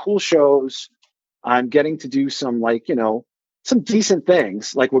do some cool shows. I'm getting to do some like, some decent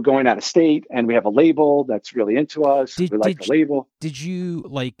things. Like we're going out of state and we have a label that's really into us. We like the label. Did you,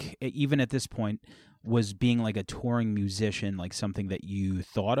 like, even at this point, was being like a touring musician like something that you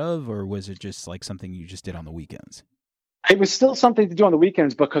thought of, or was it just like something you just did on the weekends? It was still something to do on the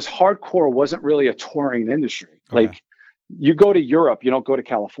weekends because hardcore wasn't really a touring industry. Okay. Like, you go to Europe, you don't go to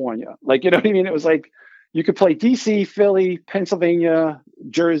California. Like, you know what I mean? It was like you could play DC, Philly, Pennsylvania,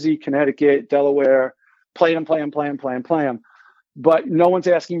 Jersey, Connecticut, Delaware, play them. But no one's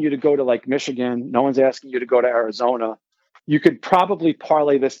asking you to go to like Michigan. No one's asking you to go to Arizona. You could probably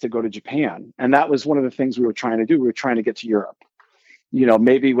parlay this to go to Japan. And that was one of the things we were trying to do. We were trying to get to Europe,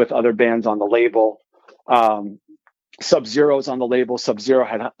 maybe with other bands on the label. Sub-Zero's on the label.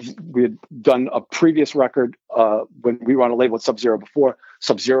 Sub-Zero we had done a previous record when we were on a label with Sub-Zero before.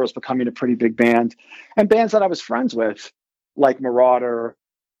 Sub-Zero's becoming a pretty big band, and bands that I was friends with, like Marauder,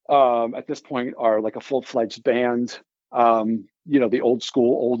 at this point are like a full-fledged band. The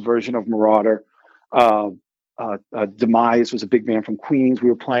old version of Marauder. Demise was a big band from Queens we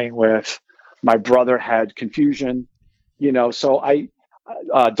were playing with. My brother had Confusion, so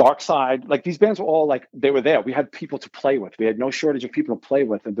Dark Side, like these bands were all like, they were there. We had people to play with. We had no shortage of people to play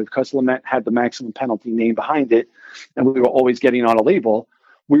with. And because Lament had the Maximum Penalty name behind it, and we were always getting on a label,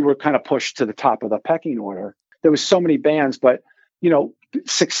 we were kind of pushed to the top of the pecking order. There was so many bands, but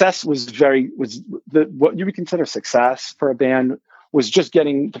success was what you would consider success for a band was just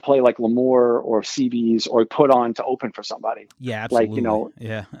getting to play like L'Amour or CB's or put on to open for somebody. Yeah, absolutely. Like,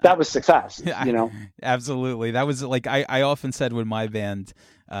 yeah, that was success, Absolutely. That was like, I often said with my band,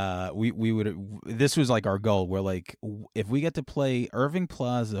 we would, this was like our goal. We're like, if we get to play Irving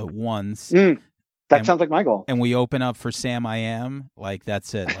Plaza once, that sounds like my goal. And we open up for Sam I Am, like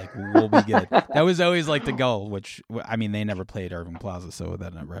that's it. Like we'll be good. That was always like the goal, which, I mean, they never played Irving Plaza, so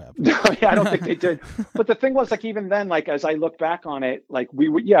that never happened. Yeah, I don't think they did. But the thing was, like, even then, like, as I look back on it, like we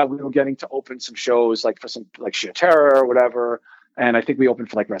were getting to open some shows, like for some, like Sheer Terror or whatever. And I think we opened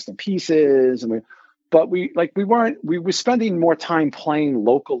for like Rest in Pieces. And we were spending more time playing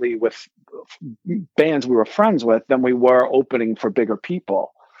locally with bands we were friends with than we were opening for bigger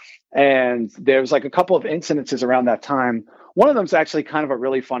people. And there was like a couple of incidences around that time. One of them is actually kind of a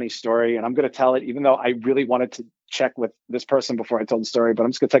really funny story, and I'm going to tell it, even though I really wanted to check with this person before I told the story, but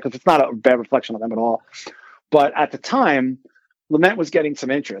I'm just going to tell it because it's not a bad reflection on them at all. But at the time, Lament was getting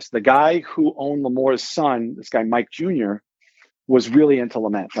some interest. The guy who owned L'Amour's son, this guy Mike Jr., was really into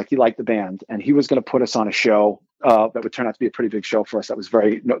Lament. Like, he liked the band, and he was going to put us on a show that would turn out to be a pretty big show for us. That was a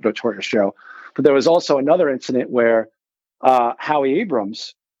very notorious show. But there was also another incident where Howie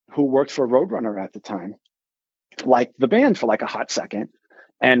Abrams, who worked for Roadrunner at the time, liked the band for like a hot second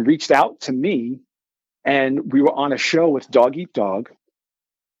and reached out to me. And we were on a show with Dog Eat Dog.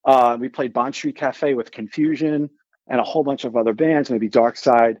 We played Bond Street Cafe with Confusion and a whole bunch of other bands, maybe Dark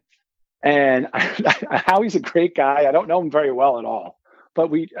Side. And Howie's a great guy. I don't know him very well at all,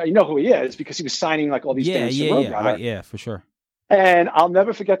 but you know who he is because he was signing like all these bands to Roadrunner. Yeah, for sure. And I'll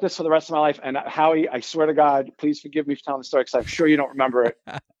never forget this for the rest of my life. And Howie, I swear to God, please forgive me for telling the story because I'm sure you don't remember it.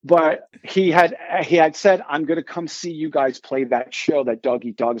 But he had said, "I'm going to come see you guys play that show that Dog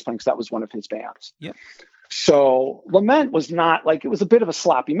Eat Dog is playing," because that was one of his bands. Yep. So Lament was not like, it was a bit of a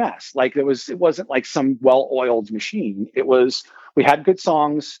sloppy mess. Like it wasn't like some well-oiled machine. We had good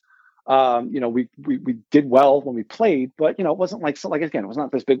songs. We did well when we played, but it wasn't like again, it was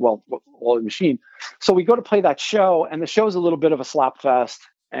not this big well-oiled machine. So we go to play that show, and the show's a little bit of a slop fest.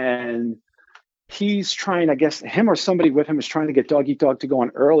 And he's trying, I guess, him or somebody with him is trying to get Dog Eat Dog to go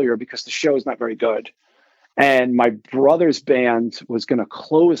on earlier because the show is not very good. And my brother's band was going to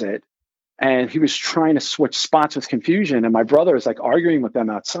close it. And he was trying to switch spots with Confusion, and my brother is like arguing with them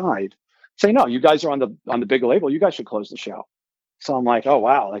outside, saying, "No, you guys are on the big label. You guys should close the show." So I'm like, "Oh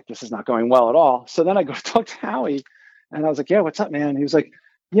wow, like this is not going well at all." So then I go to talk to Howie, and I was like, "Yeah, what's up, man?" He was like,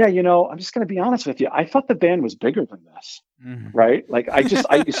 "Yeah, I'm just going to be honest with you. I thought the band was bigger than this, right? Like I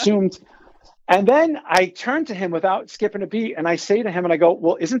assumed." And then I turn to him without skipping a beat, and I say to him, and I go,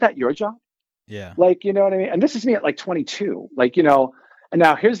 "Well, isn't that your job?" Yeah. Like, you know what I mean? And this is me at like 22, like, and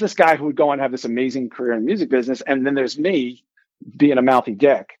now here's this guy who would go and have this amazing career in the music business. And then there's me being a mouthy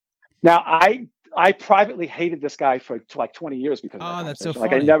dick. Now, I privately hated this guy for like 20 years because of that that's so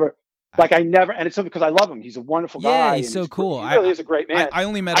conversation. funny. I never, and it's because I love him. He's a wonderful guy. Yeah, he's so cool. He really is a great man. I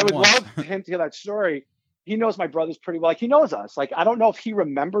only met him once. I would once. love him to hear that story. He knows my brothers pretty well. Like he knows us. Like, I don't know if he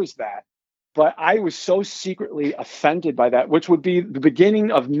remembers that, but I was so secretly offended by that, which would be the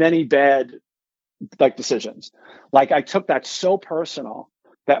beginning of many bad like decisions. Like I took that so personal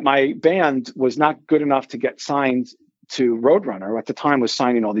that my band was not good enough to get signed to Roadrunner. At the time was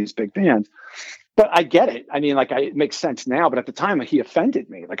signing all these big bands. But I get it. I mean, like it makes sense now, but at the time he offended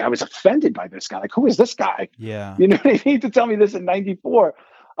me. Like I was offended by this guy. Like, who is this guy? Yeah. You know what I mean? To tell me this in 94.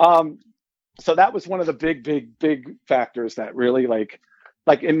 So that was one of the big factors that really like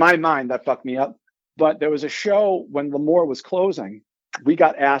in my mind that fucked me up. But there was a show when L'Amour was closing. We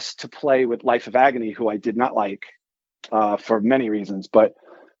got asked to play with Life of Agony, who I did not like for many reasons. But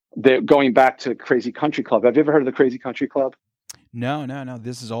they're going back to Crazy Country Club. Have you ever heard of the Crazy Country Club? No.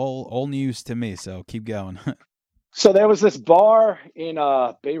 This is all news to me. So keep going. So there was this bar in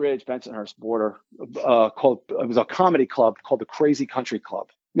Bay Ridge, Bensonhurst border it was a comedy club called the Crazy Country Club.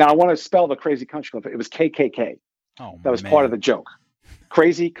 Now I want to spell the Crazy Country Club. It was KKK. Oh, that was part of the joke.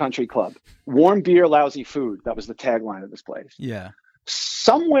 Crazy Country Club. Warm beer, lousy food. That was the tagline of this place. Yeah.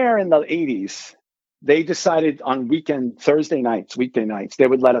 Somewhere in the 80s, they decided on weekday nights, they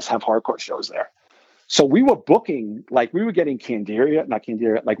would let us have hardcore shows there. So we were booking, like we were getting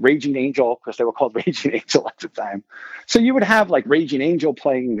like Raging Angel, because they were called Raging Angel at the time. So you would have like Raging Angel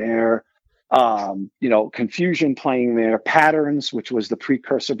playing there, Confusion playing there, Patterns, which was the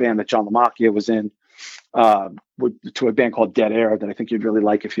precursor band that John LaMacchia was in, to a band called Dead Air that I think you'd really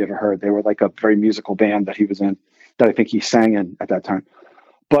like if you ever heard. They were like a very musical band that he was in, that I think he sang in at that time.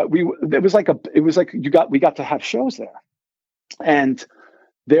 But we got to have shows there. And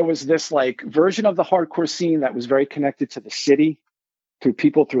there was this like version of the hardcore scene that was very connected to the city through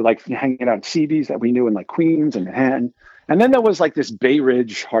people through like hanging out at CB's that we knew in like Queens and Manhattan. And then there was like this Bay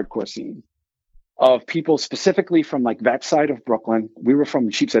Ridge hardcore scene of people specifically from like that side of Brooklyn. We were from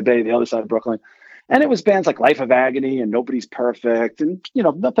Sheepshead Bay, the other side of Brooklyn. And it was bands like Life of Agony and Nobody's Perfect. And,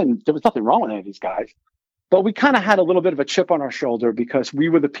 there was nothing wrong with any of these guys. But we kind of had a little bit of a chip on our shoulder because we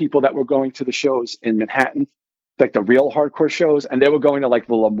were the people that were going to the shows in Manhattan, like the real hardcore shows. And they were going to like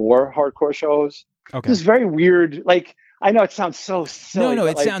the L'Amour hardcore shows. Okay. It was very weird. Like, I know it sounds so silly. No,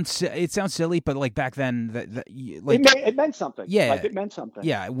 it sounds silly, but like back then, it meant something. Yeah, like it meant something.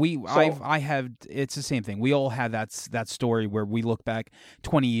 Yeah, it's the same thing. We all had that story where we look back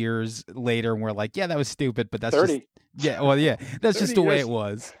 20 years later and we're like, yeah, that was stupid, but that's 30. That's just the way it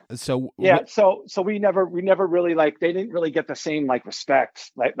was. So so we never really like, they didn't really get the same like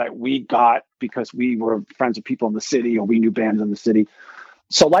respect that we got because we were friends with people in the city or we knew bands in the city.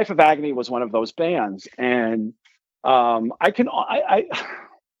 So Life of Agony was one of those bands, and it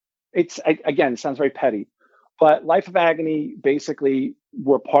sounds very petty, but Life of Agony basically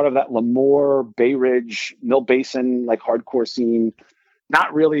were part of that L'Amour, Bay Ridge, Mill Basin, like hardcore scene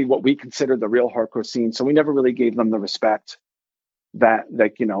not really what we considered the real hardcore scene. So we never really gave them the respect that,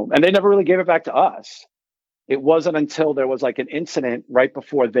 like, you know, and they never really gave it back to us. It wasn't until there was like an incident right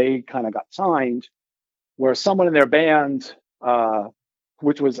before they kind of got signed where someone in their band,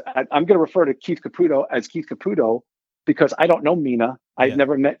 which was, I'm going to refer to Keith Caputo as Keith Caputo because I don't know Mina. I've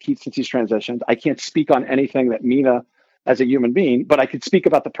never met Keith since he's transitioned. I can't speak on anything that Mina as a human being, but I could speak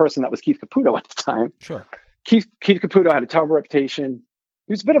about the person that was Keith Caputo at the time. Sure. Keith Caputo had a terrible reputation.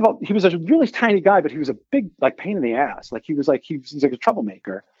 He was a really tiny guy, but he was a big, like, pain in the ass. Like, he's like a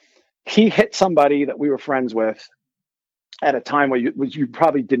troublemaker. He hit somebody that we were friends with at a time where you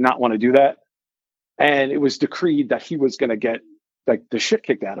probably did not want to do that. And it was decreed that he was going to get like the shit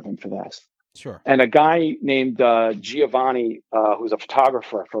kicked out of him for this. Sure. And a guy named Giovanni, who's a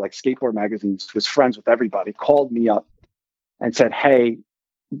photographer for like skateboard magazines, who was friends with everybody, called me up and said, "Hey,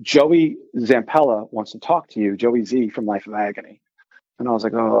 Joey Zampella wants to talk to you, Joey Z from Life of Agony." And I was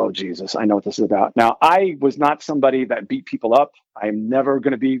like, "Oh, Jesus, I know what this is about." Now, I was not somebody that beat people up. I'm never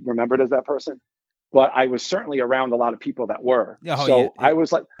going to be remembered as that person. But I was certainly around a lot of people that were. Oh, so yeah. I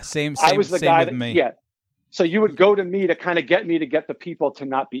was like, I was the guy that, me. yeah. So you would go to me to kind of get the people to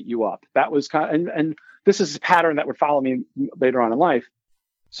not beat you up. That was kind of, and this is a pattern that would follow me later on in life.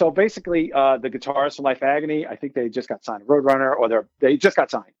 So basically, the guitarist for Life Agony, I think they just got signed to Roadrunner, or they just got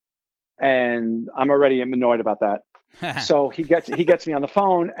signed, and I'm already annoyed about that. So he gets me on the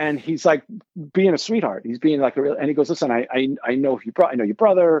phone, and he's like being a sweetheart. He's being like a real, and he goes, "Listen, I know I know your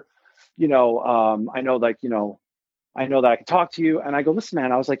brother, you know, I know, like, you know, I know that I can talk to you." And I go, "Listen,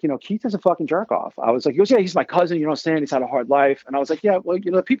 man," I was like, "You know, Keith is a fucking jerk off." I was like, he goes, "Yeah, he's my cousin. You don't understand. He's had a hard life." And I was like, "Yeah, well,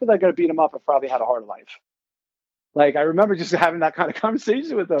 you know, the people that are going to beat him up have probably had a hard life." Like, I remember just having that kind of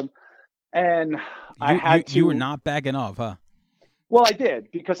conversation with them. And you were not backing off, huh? Well, I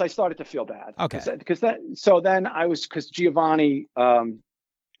did, because I started to feel bad. Okay. Because Giovanni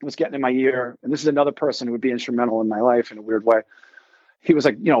was getting in my ear, and this is another person who would be instrumental in my life in a weird way. He was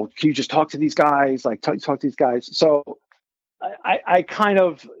like, "You know, can you just talk to these guys? Like, talk to these guys." So I kind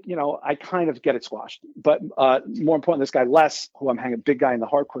of get it squashed. But more important, this guy Les, who I'm hanging, big guy in the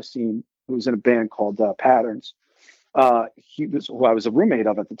hardcore scene, who was in a band called Patterns. Who I was a roommate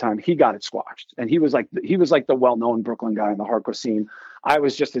of at the time. He got it squashed, and he was like the well-known Brooklyn guy in the hardcore scene. I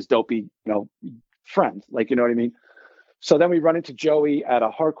was just his dopey, you know, friend, like, you know what I mean? So then we run into Joey at a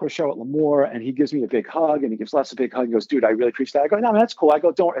hardcore show at Lemoore, and he gives me a big hug, and he gives Les a big hug. He goes, "Dude, I really appreciate that." I go, "No, man, that's cool." I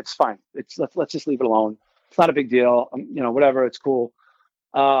go, "Don't, it's fine. Let's just leave it alone. It's not a big deal. You know, whatever, it's cool."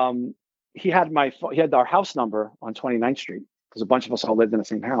 He had our house number on 29th Street, because a bunch of us all lived in the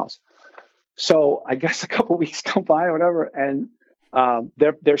same house. So I guess a couple weeks go by or whatever, and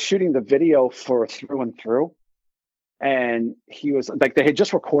they're shooting the video for Through and Through. And he was like, they had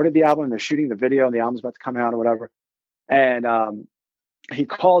just recorded the album, and they're shooting the video, and the album's about to come out or whatever. And he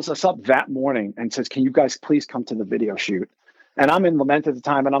calls us up that morning and says, "Can you guys please come to the video shoot?" And I'm in Lament at the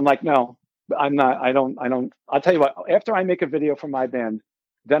time, and I'm like, "No, I'm not. I don't. I'll tell you what, after I make a video for my band,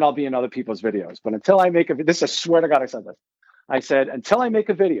 then I'll be in other people's videos. But until I make I swear to God, I said this. I said, until I make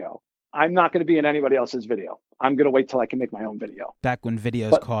a video, I'm not going to be in anybody else's video. I'm going to wait till I can make my own video." Back when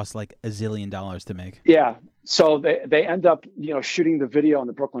videos cost like $1 zillion to make. Yeah. So they end up, you know, shooting the video on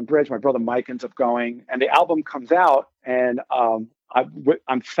the Brooklyn Bridge. My brother Mike ends up going, and the album comes out, and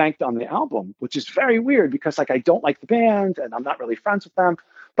I'm thanked on the album, which is very weird, because like, I don't like the band, and I'm not really friends with them,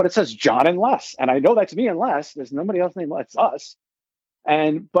 but it says John and Les, and I know that's me and Les. There's nobody else named Les. It's us.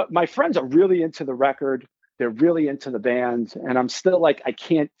 But my friends are really into the record. They're really into the band, and I'm still like, I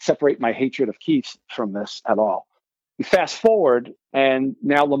can't separate my hatred of Keith from this at all. You fast forward, and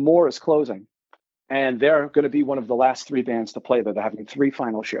now Lemoore is closing, and they're going to be one of the last 3 bands to play there. They're having 3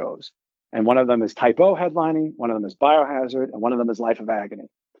 final shows, and one of them is Type O headlining, one of them is Biohazard, and one of them is Life of Agony.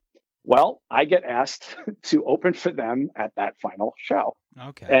 Well, I get asked to open for them at that final show.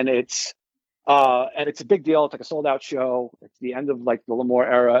 Okay. And it's a big deal. It's like a sold out show. It's the end of like the Lemoore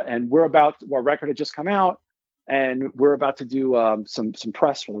era, and our record had just come out. And we're about to do some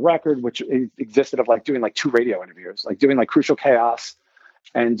press for the record, which existed of like doing like 2 radio interviews, like doing like Crucial Chaos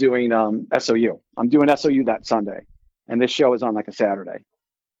and doing SOU. I'm doing SOU that Sunday, and this show is on like a Saturday.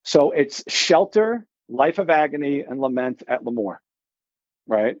 So it's Shelter, Life of Agony, and Lament at Lemoore,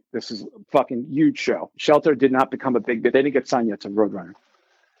 right? This is a fucking huge show. Shelter did not become a big bit. They didn't get signed yet to Roadrunner.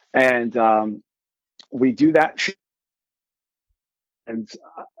 And we do that. And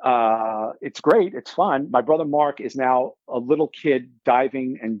it's great. It's fun. My brother Mark is now a little kid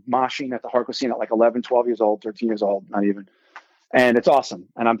diving and moshing at the hardcore scene at like 11, 12 years old, 13 years old, not even. And it's awesome.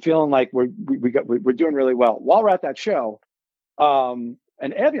 And I'm feeling like we're doing really well. While we're at that show, an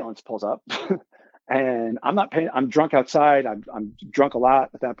ambulance pulls up and I'm not paying. I'm drunk outside. I'm drunk a lot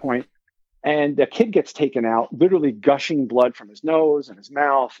at that point. And the kid gets taken out, literally gushing blood from his nose and his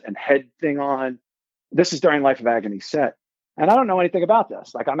mouth and head thing on. This is during Life of Agony set. And I don't know anything about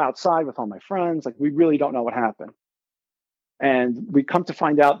this. Like, I'm outside with all my friends. Like, we really don't know what happened. And we come to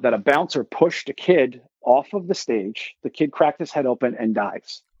find out that a bouncer pushed a kid off of the stage. The kid cracked his head open and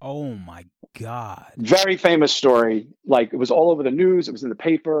dies. Oh, my God. Very famous story. Like, it was all over the news. It was in the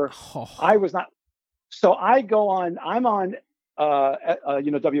paper. Oh. I was not. So I go on, I'm on,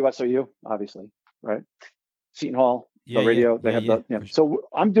 WSOU, obviously, right? Seton Hall, the radio. They have the. Sure. So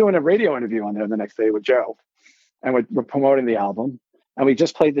I'm doing a radio interview on there the next day with Joe, and we're promoting the album. And we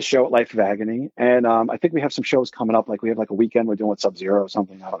just played the show at Life of Agony, and I think we have some shows coming up. Like, we have like a weekend we're doing Sub-Zero or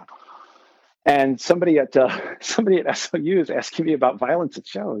something. I don't know. And somebody at SOU is asking me about violence at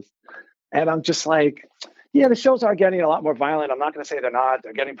shows, and I'm just like, yeah, the shows are getting a lot more violent. I'm not going to say they're not.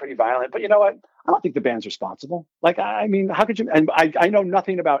 They're getting pretty violent. But you know what? I don't think the band's responsible. Like, I mean, how could you? And I know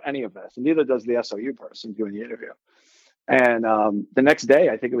nothing about any of this, and neither does the SOU person doing the interview. And the next day,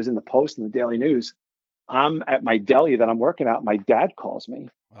 I think it was in the Post and the Daily News, I'm at my deli that I'm working at. My dad calls me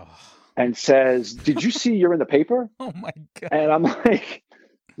and says, "Did you see you're in the paper?" Oh, my God. And I'm like,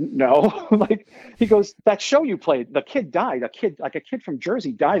 no. Like, he goes, "That show you played, the kid died. A kid from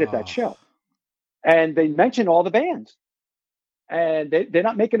Jersey died at that show." And they mentioned all the bands. And they're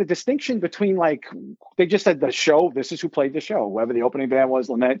not making a distinction between, like, they just said the show, this is who played the show, whoever the opening band was,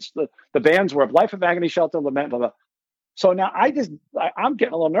 Lament. The bands were Life of Agony, Shelter, Lament, blah, blah. So now I'm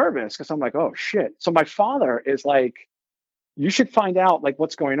getting a little nervous because I'm like, oh, shit. So my father is like, you should find out, like,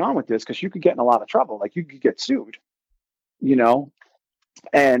 what's going on with this, because you could get in a lot of trouble. Like, you could get sued, you know?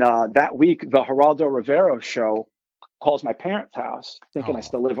 And that week, the Geraldo Rivero show calls my parents' house, thinking I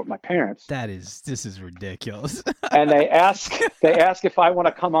still live with my parents. This is ridiculous. And they ask if I want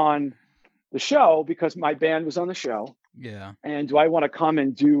to come on the show because my band was on the show. Yeah. And do I want to come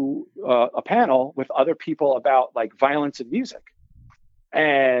and do a panel with other people about, like, violence in music?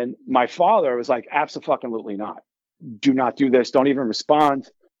 And my father was like, absolutely not. Do not do this. Don't even respond.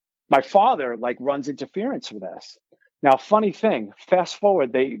 My father, like, runs interference for this. Now, funny thing, fast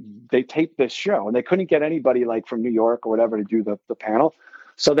forward, they taped this show and they couldn't get anybody, like, from New York or whatever to do the panel.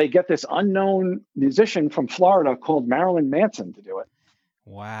 So they get this unknown musician from Florida called Marilyn Manson to do it.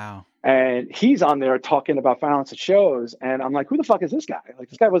 Wow. And he's on there talking about violence at shows. And I'm like, who the fuck is this guy? Like,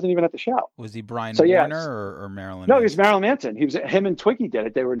 this guy wasn't even at the show. Was he Brian Warner or Marilyn No, Manson? he was Marilyn Manson. Him and Twiggy did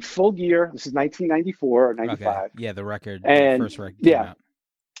it. They were in Full Gear. This is 1994 or 95. Okay. Yeah, the record, and the first record came out.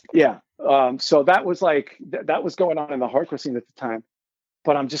 Yeah. So that was like, that was going on in the hardcore scene at the time.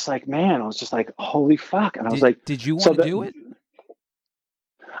 But I'm just like, man, I was just like, holy fuck. And I was like, did you want to do it?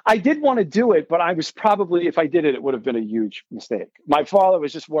 I did want to do it, but I was probably, if I did it, it would have been a huge mistake. My father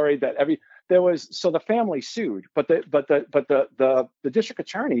was just worried that so the family sued, but the district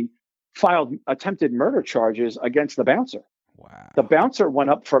attorney filed attempted murder charges against the bouncer. Wow. The bouncer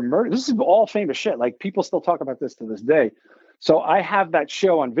went up for murder. This is all famous shit. Like, people still talk about this to this day. So I have that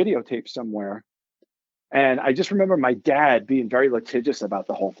show on videotape somewhere. And I just remember my dad being very litigious about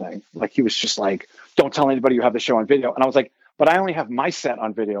the whole thing. Like, he was just like, don't tell anybody you have the show on video. And I was like, but I only have my set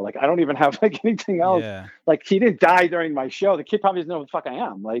on video. Like, I don't even have, like, anything else. Yeah. Like, he didn't die during my show. The kid probably doesn't know who the fuck I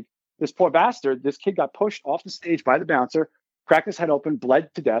am. Like, this poor bastard, this kid got pushed off the stage by the bouncer, cracked his head open,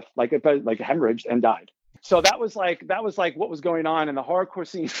 bled to death, like hemorrhaged, and died. So that was like what was going on in the hardcore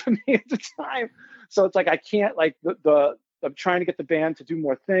scene for me at the time. So it's like, I can't, like, I'm trying to get the band to do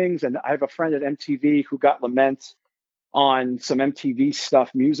more things. And I have a friend at MTV who got Lament on some MTV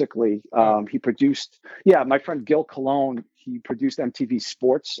stuff musically. He produced, my friend Gil Colon, he produced MTV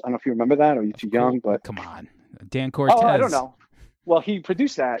Sports. I don't know if you remember that, or you're too young, but come on. Dan Cortez. Oh, I don't know. Well, he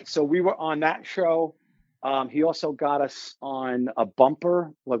produced that. So we were on that show. He also got us on a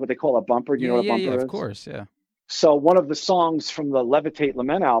bumper, like what they call a bumper. Do you know what a bumper is? Of course, yeah. So one of the songs from the Levitate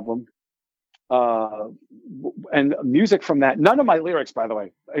Lament album, and music from that, none of my lyrics, by the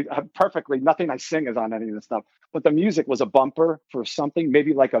way, perfectly, nothing I sing is on any of this stuff, but the music was a bumper for something,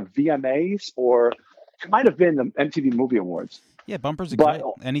 maybe like a VMAs, or it might have been the MTV Movie Awards. Yeah, bumpers are great.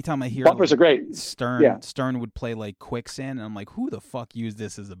 Anytime I hear bumpers, like, are great. Stern would play, like, Quicksand, and I'm like, who the fuck used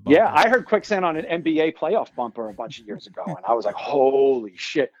this as a bumper? Yeah, I heard Quicksand on an NBA playoff bumper a bunch of years ago, and I was like, holy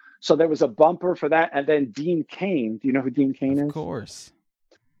shit. So there was a bumper for that, and then Dean Cain. Do you know who Dean Cain is? Of course.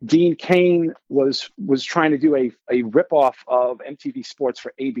 Dean Cain was trying to do a ripoff of MTV Sports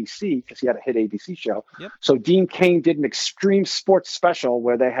for ABC because he had a hit ABC show. Yep. So Dean Cain did an Extreme Sports special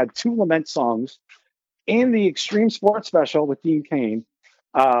where they had 2 Lament songs in the Extreme Sports special with Dean Cain,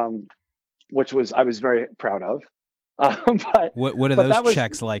 which I was very proud of. But what are those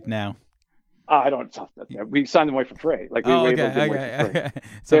checks like now? I don't. We signed them away for free. Like we Oh, were okay, able to give them away for free. okay.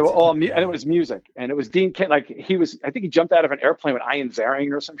 They were all, and it was music, and it was Dean King. Like he was, I think he jumped out of an airplane with Ian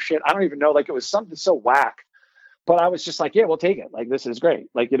Ziering or some shit. I don't even know. Like it was something so whack. But I was just like, yeah, we'll take it. Like this is great.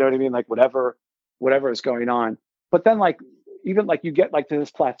 Like you know what I mean? Like whatever is going on. But then like even like you get like to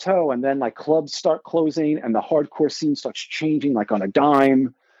this plateau, and then like clubs start closing, and the hardcore scene starts changing like on a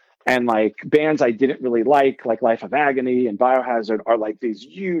dime. And like bands I didn't really like Life of Agony and Biohazard, are like these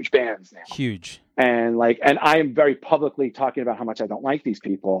huge bands now. Huge. And I am very publicly talking about how much I don't like these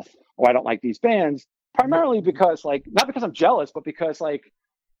people, or I don't like these bands, primarily because like, not because I'm jealous, but because like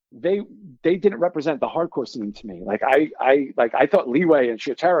they didn't represent the hardcore scene to me. Like I thought Leeway and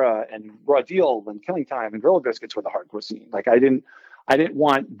Shitera and Raw Deal and Killing Time and Gorilla Biscuits were the hardcore scene. Like I didn't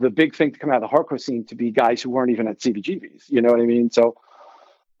want the big thing to come out of the hardcore scene to be guys who weren't even at CBGBs. You know what I mean? So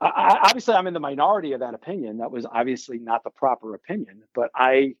obviously I'm in the minority of that opinion. That was obviously not the proper opinion, but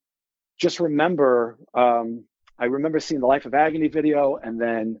I just remember, I remember seeing the Life of Agony video and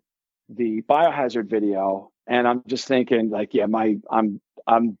then the Biohazard video. And I'm just thinking like, yeah,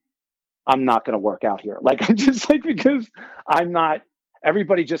 I'm not going to work out here. Like, I'm just like, because I'm not,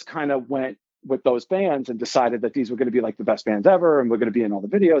 everybody just kind of went with those bands and decided that these were going to be like the best bands ever, and we're going to be in all the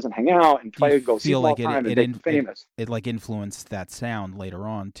videos and hang out and play, go see them all the time and get famous. It like influenced that sound later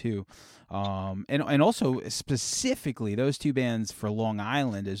on too, and also specifically those two bands for Long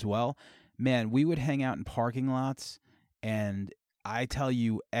Island as well. Man, we would hang out in parking lots, and I tell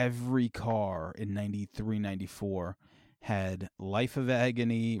you, every car in 93, 94 had Life of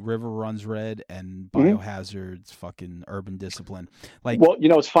Agony, River Runs Red, and Biohazard's fucking Urban Discipline. Like, well, you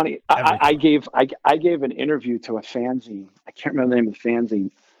know, it's funny. I gave an interview to a fanzine. I can't remember the name of the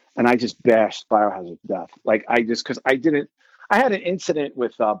fanzine, and I just bashed Biohazard to death. Like because I had an incident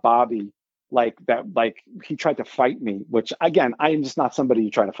with Bobby, like that. Like he tried to fight me, which again, I am just not somebody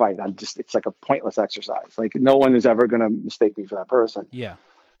you try to fight. It's like a pointless exercise. Like no one is ever going to mistake me for that person. Yeah.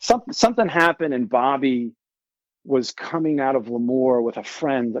 Something happened, and Bobby was coming out of Lemoore with a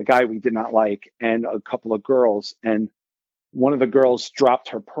friend, a guy we did not like, and a couple of girls. And one of the girls dropped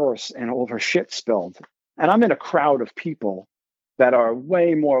her purse and all of her shit spilled. And I'm in a crowd of people that are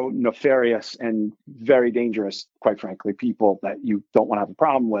way more nefarious and very dangerous, quite frankly, people that you don't want to have a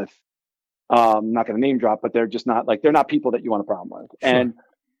problem with. I'm not going to name drop, but they're just not like, they're not people that you want a problem with. Sure. And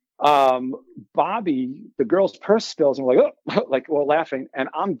Bobby, the girl's purse spills, and we're like, oh, like we're laughing, and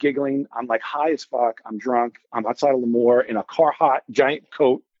I'm giggling. I'm like high as fuck. I'm drunk. I'm outside of Lemoore in a Carhartt giant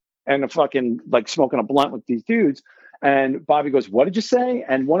coat and a fucking like smoking a blunt with these dudes. And Bobby goes, "What did you say?"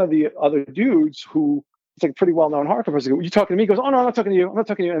 And one of the other dudes, who is like a pretty well-known hardcore person, goes, "Are you talking to me?" He goes, "Oh no, I'm not talking to you. I'm not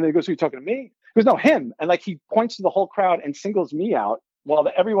talking to you." And then he goes, "Are you talking to me?" He goes, "No, him." And like he points to the whole crowd and singles me out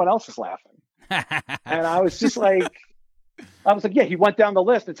while everyone else is laughing. And I was just like. I was like, yeah, he went down the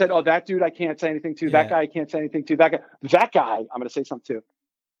list and said, oh, that dude I can't say anything to. That guy I can't say anything to. That guy I'm going to say something to.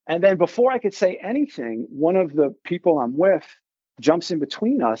 And then before I could say anything, one of the people I'm with jumps in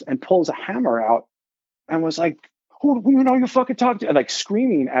between us and pulls a hammer out and was like, who you know you're fucking talking to? And like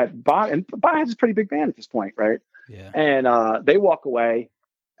screaming at Bob. And Bob has a pretty big band at this point, right? Yeah. And they walk away.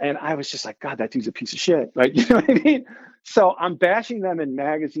 And I was just like, God, that dude's a piece of shit. Right? You know what I mean? So I'm bashing them in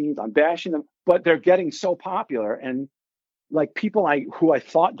magazines. I'm bashing them, but they're getting so popular. And like people who I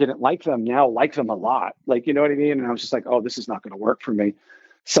thought didn't like them now like them a lot. Like, you know what I mean? And I was just like, oh, this is not going to work for me.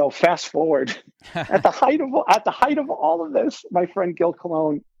 So fast forward at the height of all of this, my friend Gil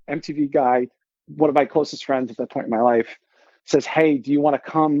Colon, MTV guy, one of my closest friends at that point in my life, says, hey, do you want to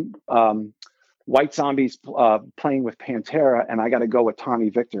come? White Zombie's playing with Pantera, and I got to go with Tommy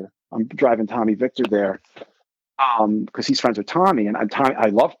Victor. I'm driving Tommy Victor there because he's friends with Tommy, and I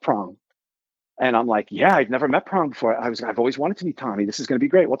love Prong. And I'm like, yeah, I've never met Prong before. I've always wanted to meet Tommy. This is going to be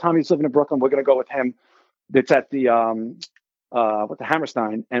great. Well, Tommy's living in Brooklyn. We're going to go with him. It's at the the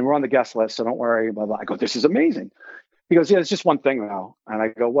Hammerstein, and we're on the guest list, so don't worry. Blah blah. I go, this is amazing. He goes, yeah, it's just one thing though. And I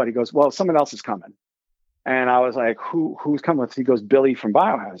go, what? He goes, well, someone else is coming. And I was like, who's coming with? He goes, Billy from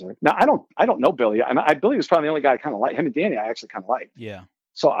Biohazard. Now I don't know Billy. And Billy was probably the only guy I kind of like. Him and Danny, I actually kind of liked. Yeah.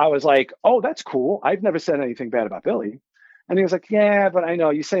 So I was like, oh, that's cool. I've never said anything bad about Billy. And he was like, yeah, but I know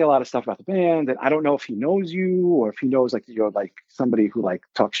you say a lot of stuff about the band, and I don't know if he knows you or if he knows like you're like somebody who like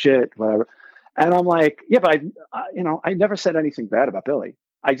talks shit, whatever. And I'm like, yeah, but I never said anything bad about Billy.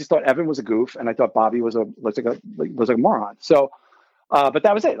 I just thought Evan was a goof, and I thought Bobby was a moron. So, but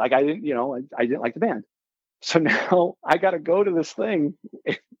that was it. Like I didn't like the band. So now I got to go to this thing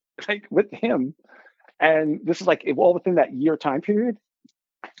like with him, and this is like all within that year time period.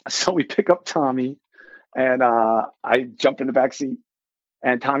 So we pick up Tommy. And I jump in the back seat,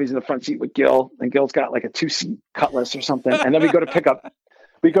 and Tommy's in the front seat with Gil, and Gil's got like a 2-seat Cutlass or something. And then we go to pick up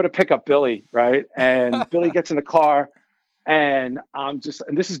we go to pick up Billy, right? And Billy gets in the car, and and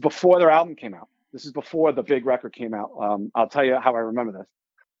this is before their album came out. This is before the big record came out. I'll tell you how I remember this.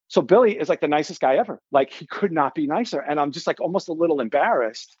 So Billy is like the nicest guy ever. Like, he could not be nicer. And I'm just like almost a little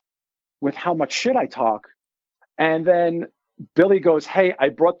embarrassed with how much shit I talk. And then Billy goes, "Hey, I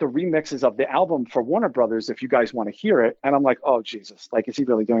brought the remixes of the album for Warner Brothers if you guys want to hear it." And I'm like, "Oh, Jesus, like, is he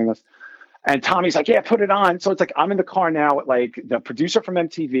really doing this?" And Tommy's like, "Yeah, put it on." So it's like I'm in the car now with like the producer from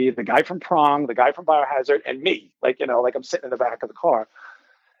MTV, the guy from Prong, the guy from Biohazard, and me. Like, like I'm sitting in the back of the car.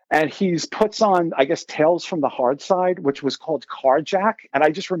 And he puts on, I guess, Tales from the Hard Side, which was called Carjack. And I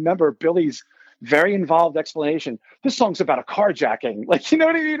just remember Billy's very involved explanation. This song's about a carjacking. Like, you know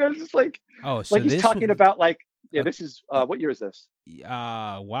what I mean? I was just like, oh, so like he's talking about like, yeah, this is, what year is this?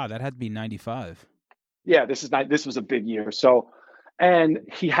 Wow, that had to be 95. Yeah, this was a big year. So, and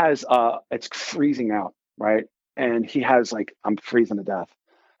he has, it's freezing out, right? And he has like, I'm freezing to death.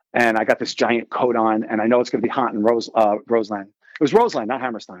 And I got this giant coat on, and I know it's going to be hot in Roseland. It was Roseland, not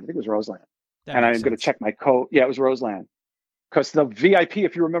Hammerstein. I think it was Roseland. And I'm going to check my coat. Yeah, it was Roseland. Because the VIP,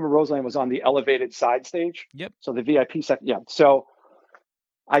 if you remember, Roseland was on the elevated side stage. Yep. So the VIP set, yeah. So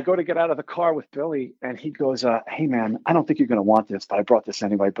I go to get out of the car with Billy, and he goes, "Hey, man, I don't think you're going to want this, but I brought this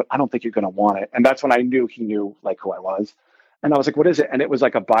anyway, but I don't think you're going to want it." And that's when I knew he knew, like, who I was. And I was like, "What is it?" And it was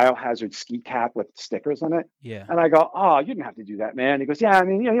like a Biohazard ski cap with stickers on it. Yeah. And I go, "Oh, you didn't have to do that, man." He goes, "Yeah, I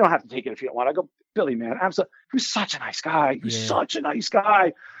mean, you don't have to take it if you don't want." I go, "Billy, man, absolutely. He was such a nice guy. He was such a nice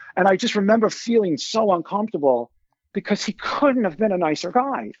guy." And I just remember feeling so uncomfortable because he couldn't have been a nicer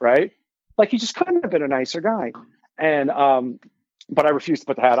guy, right? Like, he just couldn't have been a nicer guy. And, but I refused to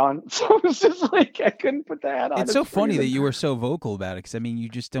put the hat on. So it was just like, I couldn't put the hat on. It's so funny that you were so vocal about it. Because, I mean, you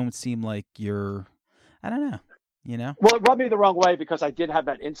just don't seem like you're, I don't know. Well, it rubbed me the wrong way because I did have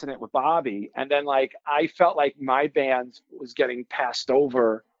that incident with Bobby. And then, like, I felt like my band was getting passed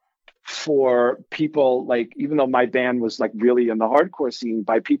over for people, like, even though my band was like really in the hardcore scene,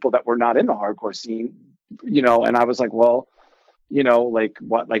 by people that were not in the hardcore scene, and I was like, well, like,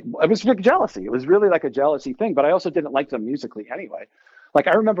 what, like, it was like jealousy. It was really like a jealousy thing, but I also didn't like them musically anyway. Like,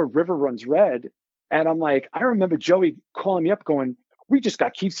 I remember River Runs Red, and I'm like, I remember Joey calling me up going, "We just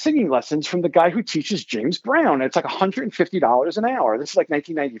got Keith singing lessons from the guy who teaches James Brown. And it's like $150 an hour." This is like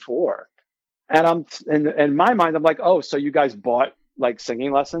 1994. And in my mind, I'm like, "Oh, so you guys bought like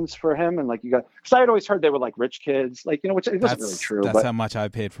singing lessons for him?" And like, you got, because I had always heard they were like rich kids, like, which it wasn't really true. That's but how much I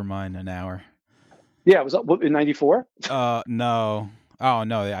paid for mine an hour. Yeah, it was in 94. No. Oh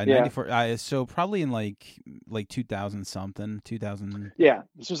no, yeah, 94. So probably in like 2000 something, 2000. Yeah,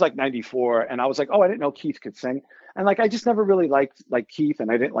 this was like 94, and I was like, "Oh, I didn't know Keith could sing." And like, I just never really liked like Keith,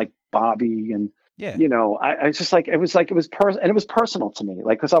 and I didn't like Bobby, and yeah, I just like, it was personal to me,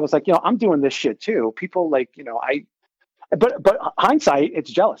 like, because I was like, I'm doing this shit too. People like, but hindsight,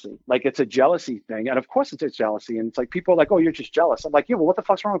 it's jealousy. Like, it's a jealousy thing, and of course it's jealousy. And it's like, people are like, "Oh, you're just jealous." I'm like, "Yeah, well, what the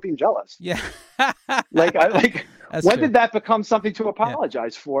fuck's wrong with being jealous?" Yeah. Like, when true. did that become something to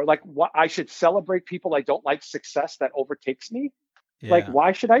apologize for? Like, what, I should celebrate people I don't like success that overtakes me? Yeah. Like,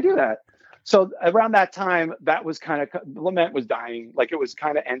 why should I do that? So around that time, that was kind of, Lament was dying. Like, it was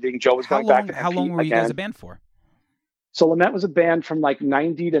kind of ending. Joe was going back to MP How long were you guys a band for? So Lament was a band from like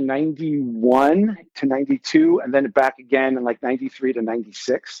 90 to 91 to 92, and then back again in like 93 to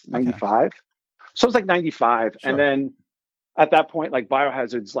 96, 95. Okay. So it was like 95. Sure. And then at that point, like,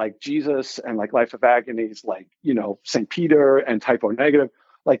 Biohazard's like Jesus, and like Life of Agony's like, St. Peter and Typo Negative.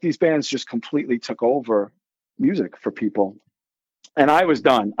 Like, these bands just completely took over music for people. And I was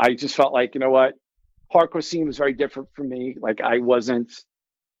done. I just felt like, you know what? Hardcore scene was very different for me. Like, I wasn't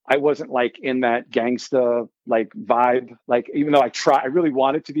like in that gangsta like vibe. Like, even though I really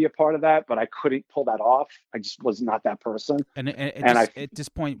wanted to be a part of that, but I couldn't pull that off. I just was not that person. And at this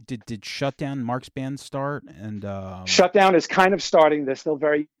point, did Shutdown, Mark's band, start? And Shutdown is kind of starting. They're still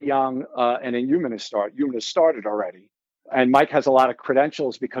very young, and then Humanist started already. And Mike has a lot of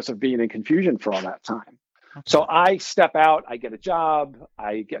credentials because of being in Confusion for all that time. Okay. So I step out, I get a job,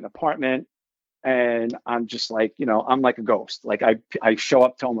 I get an apartment. And I'm just like, I'm like a ghost. Like, I show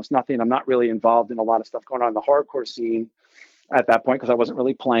up to almost nothing. I'm not really involved in a lot of stuff going on in the hardcore scene at that point because I wasn't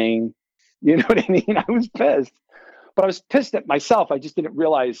really playing. You know what I mean? I was pissed. But I was pissed at myself. I just didn't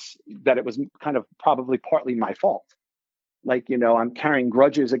realize that it was kind of probably partly my fault. Like, I'm carrying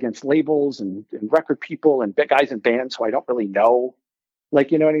grudges against labels and record people and guys in bands who I don't really know.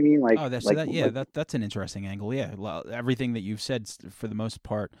 Like, you know what I mean? Like, that's an interesting angle. Yeah, everything that you've said for the most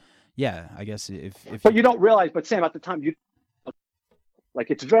part. Yeah, I guess if but you don't realize, but Sam, at the time,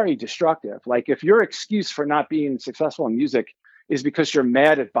 it's very destructive. Like, if your excuse for not being successful in music is because you're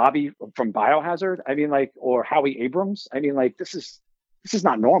mad at Bobby from Biohazard, I mean, like, or Howie Abrams, I mean, like, this is this is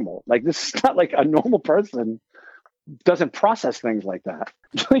not normal. Like, this is not like a normal person doesn't process things like that.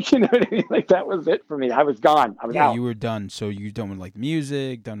 Like, you know what I mean? Like, that was it for me. I was gone. I was out. You were done. So you're done with like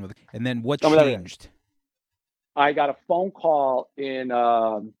music, done with, and then what Done with changed? I got a phone call in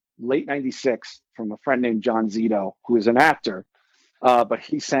late '96 from a friend named John Zito, who is an actor, but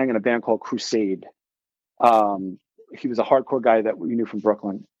he sang in a band called Crusade. He was a hardcore guy that we knew from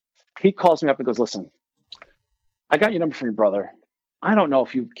Brooklyn. He calls me up and goes, "Listen, I got your number from your brother. I don't know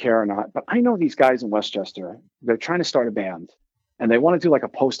if you care or not, but I know these guys in Westchester. They're trying to start a band, and they want to do like a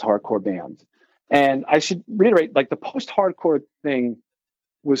post-hardcore band. And I should reiterate, like, the post-hardcore thing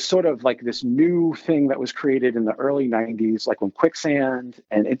was sort of like this new thing that was created in the early '90s, like when Quicksand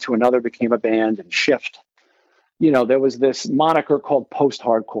and Into Another became a band, and Shift. You know, there was this moniker called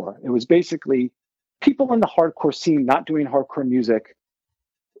post-hardcore. It was basically people in the hardcore scene not doing hardcore music,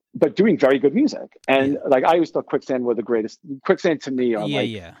 but doing very good music. And like, I always thought Quicksand were the greatest. Quicksand to me are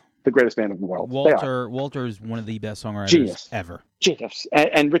the greatest band in the world. Walter is one of the best songwriters ever. Genius.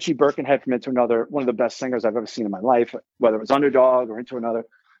 And Richie Birkenhead from Into Another, one of the best singers I've ever seen in my life, whether it was Underdog or Into Another.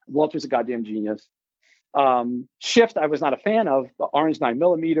 Walter's a goddamn genius. Shift, I was not a fan of, but Orange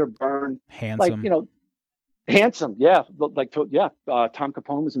 9mm, Burn. Handsome. Like, you know, Handsome, yeah. Like, yeah. Tom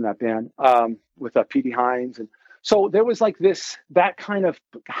Capone was in that band with Petey Hines. And so there was like that kind of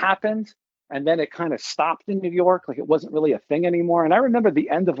happened, and then it kind of stopped in New York. Like, it wasn't really a thing anymore. And I remember the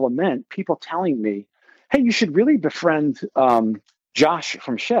end of Lament, people telling me, "Hey, you should really befriend Josh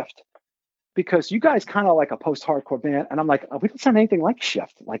from Shift, because you guys kind of like a post-hardcore band." And I'm like, "We don't sound anything like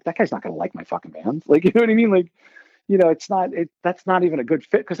Shift. Like, that guy's not going to like my fucking band." Like, you know what I mean? Like, you know, that's not even a good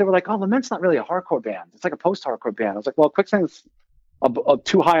fit, because they were like, "Oh, Lament's not really a hardcore band. It's like a post-hardcore band." I was like, "Well, Quicksand's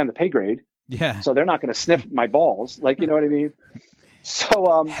too high on the pay grade. Yeah. So they're not going to sniff my balls." Like, you know what I mean?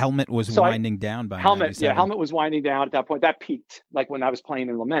 So Helmet was winding down by Helmet was winding down at that point. That peaked. Like, when I was playing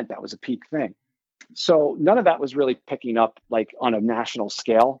in Lament, that was a peak thing. So none of that was really picking up like on a national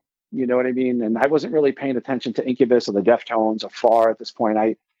scale. You know what I mean? And I wasn't really paying attention to Incubus or the Deftones or Far at this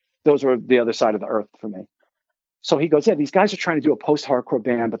point. Those were the other side of the earth for me. So he goes, "Yeah, these guys are trying to do a post-hardcore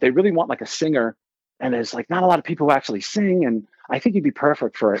band, but they really want like a singer. And there's like not a lot of people who actually sing. And I think you'd be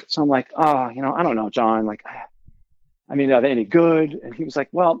perfect for it." So I'm like, "Oh, you know, I don't know, John. Like, I mean, are they any good?" And he was like,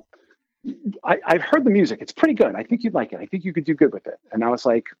 "Well, I've heard the music. It's pretty good. I think you'd like it. I think you could do good with it." And I was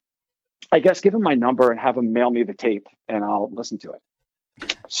like, "I guess give him my number and have him mail me the tape, and I'll listen to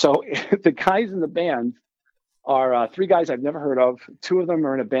it." So the guys in the band are three guys I've never heard of. Two of them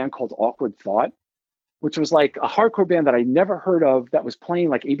are in a band called Awkward Thought, which was like a hardcore band that I never heard of, that was playing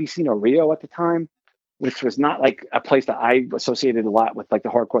like ABC No Rio at the time, which was not like a place that I associated a lot with, like the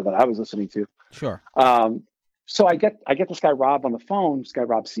hardcore that I was listening to. Sure. So I get this guy Rob on the phone, this guy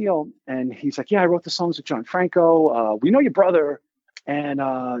Rob Seal, and he's like, "Yeah, I wrote the songs with John Franco. We know your brother, and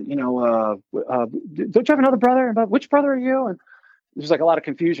don't you have another brother? About which brother are you?" And there's like a lot of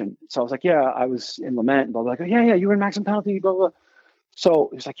confusion. So I was like, "Yeah, I was in Lament." And blah, blah, blah. "Yeah, you were in Maximum Penalty, blah, blah." So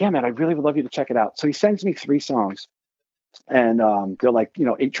he's like, "Yeah, man, I really would love you to check it out." So he sends me 3 songs, and they're like,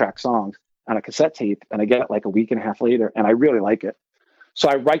 8-track songs on a cassette tape, and I get it like a week and a half later, and I really like it. So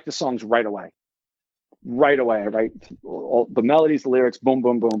I write the songs right away. I write all the melodies, the lyrics, boom,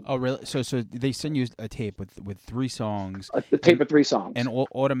 boom, boom. Oh, really? So they send you a tape with 3 songs. A tape with 3 songs. And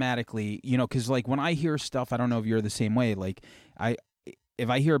automatically, because like when I hear stuff, I don't know if you're the same way. Like if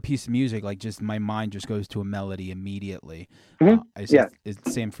I hear a piece of music, like just my mind just goes to a melody immediately. Mm-hmm. Is it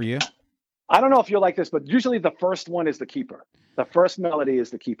the same for you? I don't know if you're like this, but usually the first one is the keeper. The first melody is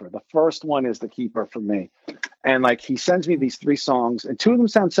the keeper. The first one is the keeper for me. And like, he sends me these 3 songs, and 2 of them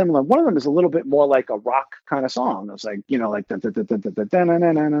sound similar. One of them is a little bit more like a rock kind of song. It's like, like, and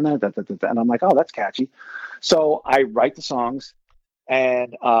I'm like, "Oh, that's catchy." So I write the songs.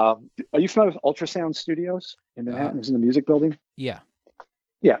 And are you familiar with Ultrasound Studios in Manhattan? It was in the music building. Yeah.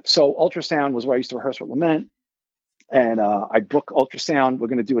 Yeah. So Ultrasound was where I used to rehearse with Lament. And I book Ultrasound. We're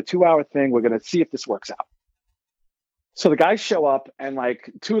going to do a 2-hour thing. We're going to see if this works out. So the guys show up, and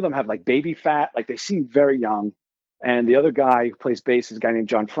like 2 of them have like baby fat, like they seem very young. And the other guy who plays bass is a guy named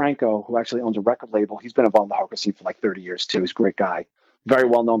John Franco, who actually owns a record label. He's been involved in the hardcore scene for like 30 years too. He's a great guy, very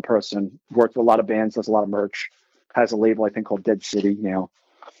well-known person, worked with a lot of bands, does a lot of merch, has a label, I think, called Dead City now.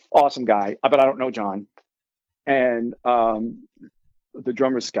 Awesome guy, but I don't know John. And the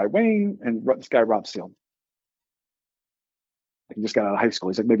drummer is this guy Wayne, and this guy Rob Seal. He just got out of high school.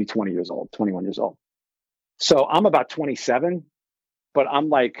 He's like maybe 20 years old, 21 years old. So I'm about 27, but I'm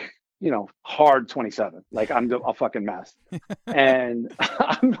like, hard 27. Like, I'm a fucking mess. And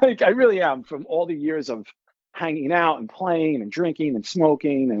I'm like, I really am, from all the years of hanging out and playing and drinking and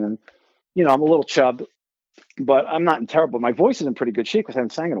smoking. And, I'm a little chub, but I'm not in terrible. My voice is in pretty good shape because I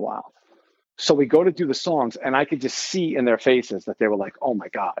haven't sang in a while. So we go to do the songs, and I could just see in their faces that they were like, "Oh my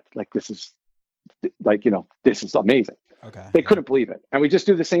God, like this is like, this is amazing." Okay. They couldn't believe it. And we just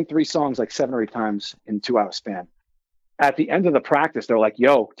do the same 3 songs like 7 or 8 times in 2-hour span. At the end of the practice, they're like,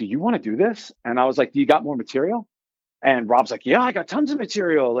 "Yo, do you want to do this?" And I was like, "Do you got more material?" And Rob's like, "Yeah, I got tons of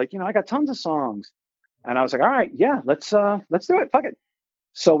material. Like, I got tons of songs." And I was like, "All right, yeah, let's do it. Fuck it."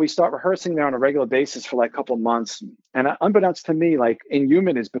 So we start rehearsing there on a regular basis for like a couple of months. And unbeknownst to me, like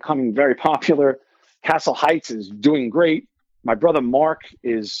Inhuman is becoming very popular. Castle Heights is doing great. My brother Mark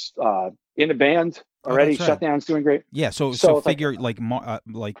is in a band already. That's right. Shutdown's doing great. Yeah. So figure like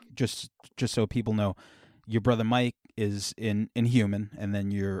just so people know, your brother Mike is in Inhuman, and then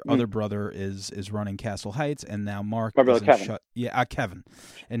your other brother is running Castle Heights, and now Mark. My brother Kevin. Kevin,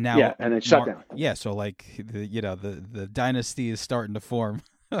 and now and then Shutdown. Yeah. So like the dynasty is starting to form.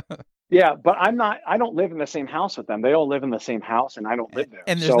 Yeah, but I don't live in the same house with them. They all live in the same house, and I don't live there.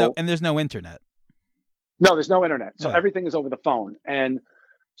 And there's no internet. No, there's no internet. So everything is over the phone. And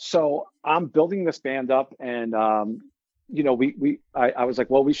so I'm building this band up, and I was like,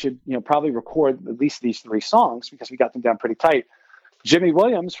 well, we should, probably record at least these 3 songs because we got them down pretty tight. Jimmy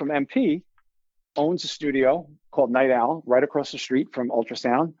Williams from MP owns a studio called Night Owl right across the street from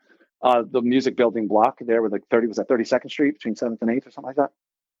Ultrasound, the music building block there with like 32nd Street between 7th and 8th or something like that.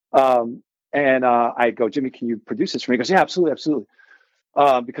 And I go, "Jimmy, can you produce this for me?" He goes, "Yeah, absolutely, absolutely."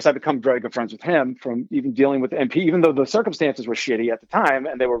 Because I've become very good friends with him from even dealing with MP, even though the circumstances were shitty at the time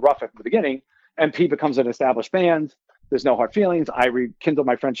and they were rough at the beginning. MP becomes an established band. There's no hard feelings. I rekindle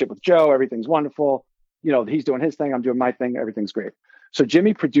my friendship with Joe. Everything's wonderful. He's doing his thing. I'm doing my thing. Everything's great. So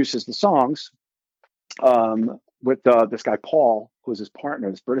Jimmy produces the songs with this guy, Paul, who's his partner,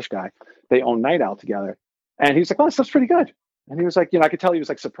 this British guy. They own Night Owl together. And he was like, "Oh, this stuff's pretty good." And he was like, I could tell he was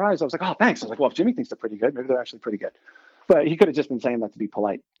like surprised. I was like, "Oh, thanks." I was like, "Well, if Jimmy thinks they're pretty good, maybe they're actually pretty good." But he could have just been saying that to be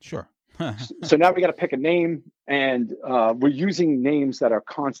polite. Sure. So now we got to pick a name, and we're using names that are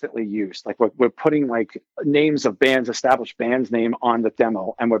constantly used. Like we're putting like names of bands, established bands name on the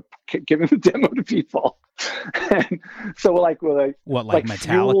demo, and we're giving the demo to people. And so we're like what, like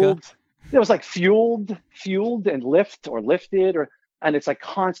Metallica? Fueled. It was like fueled and lift or lifted, and it's like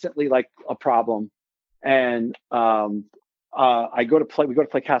constantly like a problem. And we go to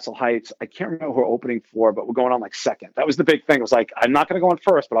play Castle Heights. I can't remember who we're opening for, but we're going on like second. That was the big thing. It was like, I'm not going to go on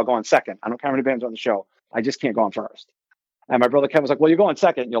first, but I'll go on second. I don't care how many bands are on the show. I just can't go on first. And my brother Kevin was like, "Well, you go on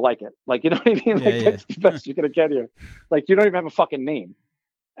second and you'll like it." Like, you know what I mean? Like, that's the best you're going to get here. Like, you don't even have a fucking name.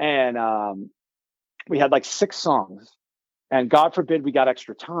 And we had like 6 songs, and God forbid we got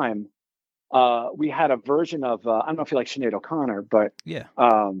extra time. We had a version of, I don't know if you like Sinead O'Connor, but yeah.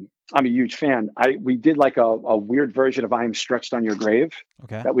 I'm a huge fan. We did like a weird version of "I Am Stretched on Your Grave"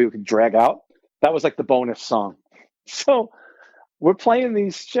 that we could drag out. That was like the bonus song. So we're playing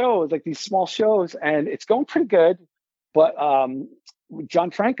these shows, like these small shows, and it's going pretty good. But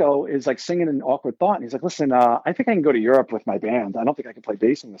John Franco is like singing an Awkward Thought, and he's like, "Listen, I think I can go to Europe with my band. I don't think I can play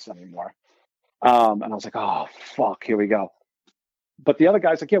bass in this anymore." And I was like, "Oh, fuck, here we go." But the other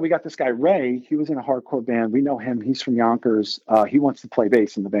guy's like, "Yeah, we got this guy, Ray. He was in a hardcore band. We know him. He's from Yonkers. He wants to play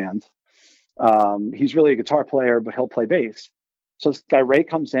bass in the band. He's really a guitar player, but he'll play bass." So this guy, Ray,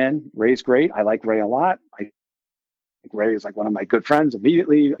 comes in. Ray's great. I like Ray a lot. I think Ray is like one of my good friends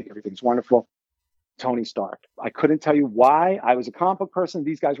immediately. Like, everything's wonderful. Tony Stark. I couldn't tell you why. I was a comic book person.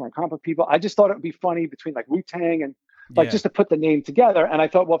 These guys weren't comic book people. I just thought it would be funny between like Wu-Tang and just to put the name together. And I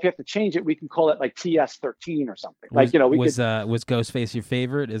thought, well, if you have to change it, we can call it like TS13 or something. Was Ghostface your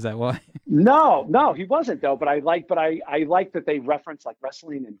favorite? Is that why? No, he wasn't though. But I like that they reference like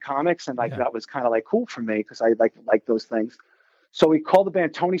wrestling and comics, and that was kind of like cool for me because I like those things. So we called the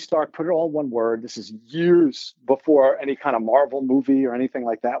band Tony Stark, put it all in one word. This is years before any kind of Marvel movie or anything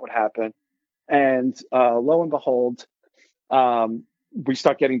like that would happen. And lo and behold, we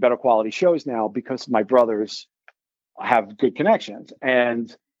start getting better quality shows now because my brothers have good connections.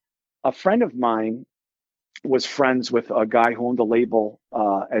 And a friend of mine was friends with a guy who owned a label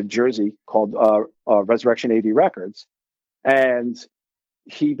at Jersey called Resurrection AD Records. And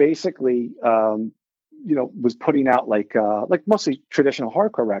he basically, was putting out like mostly traditional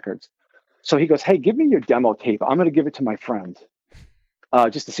hardcore records. So he goes, "Hey, give me your demo tape. I'm going to give it to my friend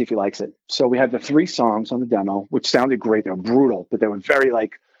just to see if he likes it." So we had the 3 songs on the demo, which sounded great. They were brutal, but they were very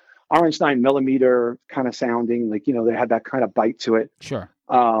like Orange 9mm kind of sounding, like, they had that kind of bite to it. Sure.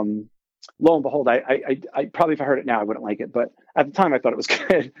 Lo and behold, I probably if I heard it now, I wouldn't like it, but at the time I thought it was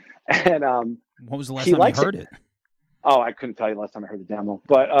good. And what was the last time you heard it? Oh, I couldn't tell you the last time I heard the demo,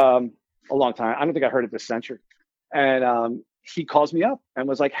 but a long time. I don't think I heard it this century. And he calls me up and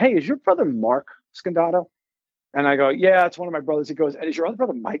was like, "Hey, is your brother Mark Scandato?" And I go, yeah, it's one of my brothers. He goes, and is your other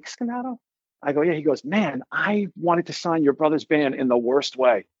brother Mike Scanato? I go, yeah. He goes, man, I wanted to sign your brother's band in the worst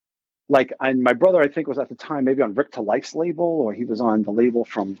way. Like, and my brother, I think, was at the time maybe on Rick to Life's label, or he was on the label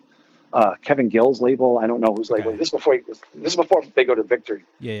from Kevin Gill's label. I don't know whose label. This is before they go to Victory.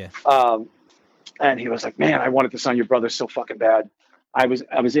 Yeah. And he was like, man, I wanted to sign your brother so fucking bad. I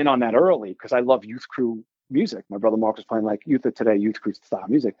was in on that early because I love Youth Crew music. My brother Mark was playing like Youth of Today, Youth Crew style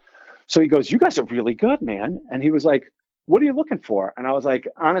music. So he goes, you guys are really good, man. And he was like, what are you looking for? And I was like,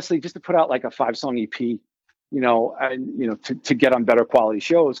 honestly, just to put out like a 5-song EP, to get on better quality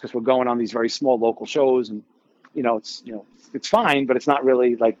shows, because we're going on these very small local shows, and it's fine, but it's not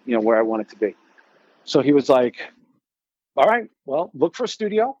really like where I want it to be. So he was like, all right, well, look for a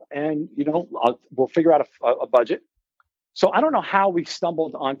studio, and we'll figure out a budget. So I don't know how we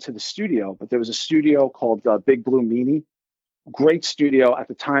stumbled onto the studio, but there was a studio called Big Blue Meanie. Great studio at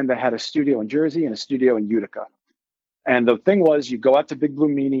the time. They had a studio in Jersey and a studio in Utica. And the thing was, you go out to Big Blue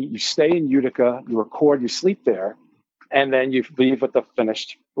Meanie, you stay in Utica, you record, you sleep there, and then you leave with the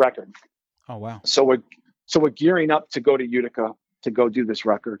finished record. Oh, wow. So we're gearing up to go to Utica to go do this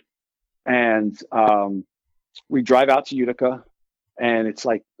record. And we drive out to Utica, and it's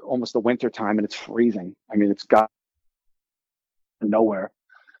like almost the winter time, and it's freezing. I mean, it's got nowhere.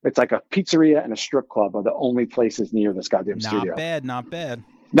 It's like a pizzeria and a strip club are the only places near this goddamn studio. Not bad.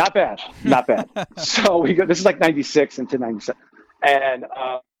 So we go. This is like 96 into 97, and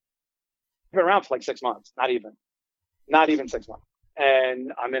we've been around for like 6 months. Not even 6 months.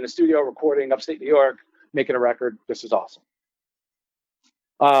 And I'm in a studio recording upstate New York, making a record. This is awesome.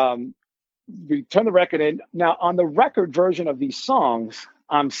 We turn the record in. Now on the record version of these songs,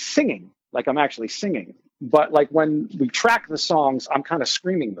 I'm singing, like I'm actually singing. But like when we track the songs, I'm kind of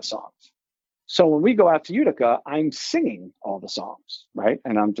screaming the songs. So when we go out to Utica, I'm singing all the songs, right?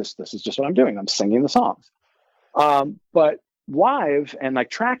 And this is just what I'm doing. I'm singing the songs. But live and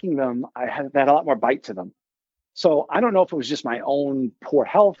like tracking them, I had a lot more bite to them. So I don't know if it was just my own poor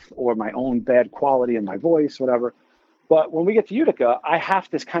health or my own bad quality in my voice, whatever. But when we get to Utica, I have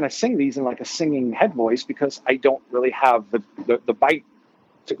to kind of sing these in like a singing head voice because I don't really have the bite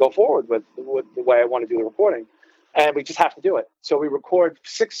to go forward with the way I want to do the recording. And we just have to do it. So we record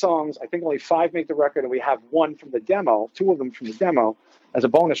 6 songs. I think only 5 make the record, and we have 1 from the demo, 2 of them from the demo as a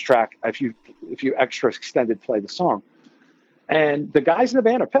bonus track if you extra extended play the song. And the guys in the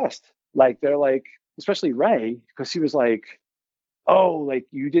band are pissed. Like, they're like, especially Ray, because he was like, oh, like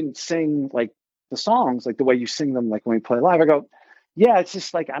you didn't sing like the songs like the way you sing them like when we play live. I go, yeah, it's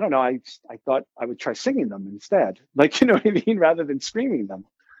just like, I don't know. I thought I would try singing them instead. Like, you know what I mean? Rather than screaming them.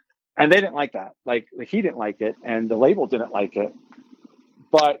 And they didn't like that. Like he didn't like it, and the label didn't like it.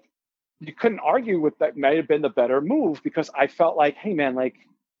 But you couldn't argue with that. May have been the better move, because I felt like, hey man, like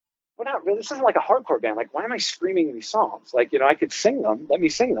we're not really. This isn't like a hardcore band. Like, why am I screaming these songs? Like, I could sing them. Let me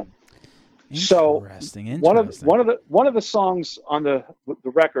sing them. So one of the songs on the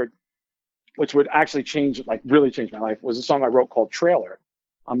record, which would actually really change my life, was a song I wrote called Trailer.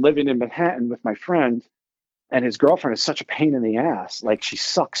 I'm living in Manhattan with my friend, and his girlfriend is such a pain in the ass. Like, she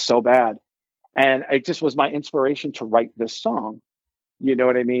sucks so bad. And it just was my inspiration to write this song. You know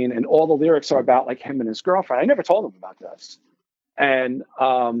what I mean? And all the lyrics are about like him and his girlfriend. I never told him about this. And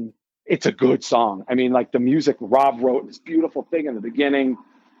it's a good song. I mean, like the music, Rob wrote this beautiful thing in the beginning,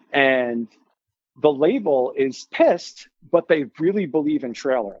 and the label is pissed, but they really believe in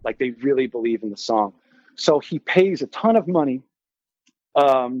Trailer. Like, they really believe in the song. So he pays a ton of money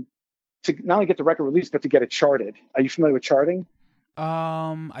to not only get the record released, but to get it charted. Are you familiar with charting?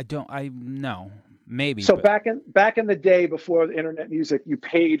 No, maybe. So back in the day, before the internet music, you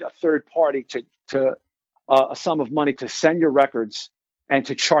paid a third party to a sum of money to send your records and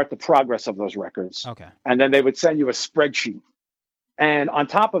to chart the progress of those records. Okay. And then they would send you a spreadsheet. And on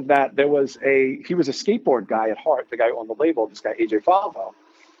top of that, he was a skateboard guy at heart, the guy on the label, this guy, AJ Falvo.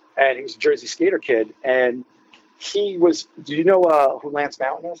 And he was a Jersey skater kid. And do you know who Lance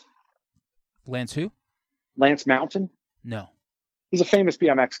Mountain is? Lance who? Lance Mountain? No. He's a famous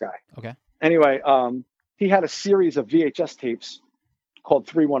BMX guy. Okay. Anyway, he had a series of VHS tapes called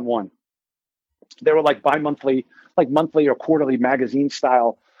 311. They were like bi-monthly, like monthly or quarterly magazine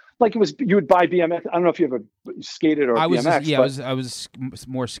style. Like, you would buy BMX. I don't know if you ever skated or BMX. I was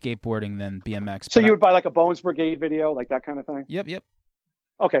more skateboarding than BMX. So you would buy like a Bones Brigade video, like that kind of thing? Yep.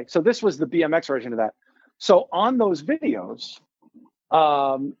 Okay, so this was the BMX version of that. So on those videos,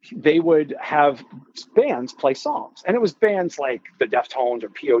 they would have bands play songs. And it was bands like the Deftones or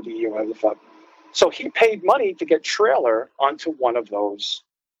POD or whatever the fuck. So he paid money to get Trailer onto one of those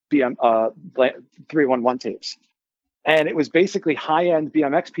 311 tapes. And it was basically high-end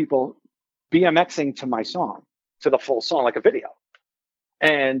BMX people BMXing to my song. to the full song, like a video.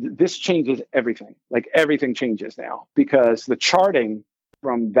 And this changes everything. Like everything changes now because the charting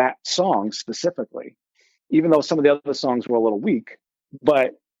from that song specifically, even though some of the other songs were a little weak,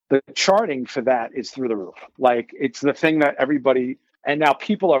 but the charting for that is through the roof. Like it's the thing that everybody, and now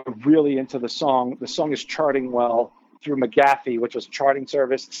people are really into the song. The song is charting well through McGathy, which was a charting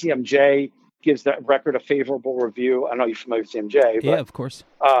service. CMJ gives that record a favorable review. I know you're familiar with CMJ. But, yeah, of course.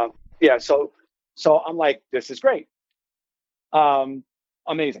 Yeah, so I'm like, this is great.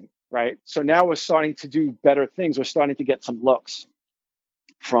 Amazing, right? So now we're starting to do better things. We're starting to get some looks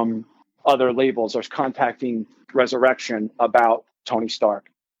from other labels or contacting Resurrection about Tony Stark.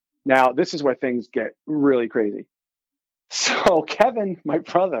 Now, this is where things get really crazy. So Kevin, my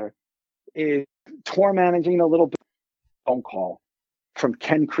brother, is tour managing a little bit. Phone call from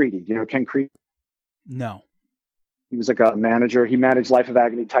Ken Creedy. Do you know Ken Creedy? No. He was like a manager. He managed Life of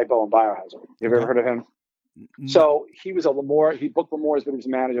Agony, Typo, and Biohazard. You ever heard of him? No. So he was he booked L'Amour's, but he was a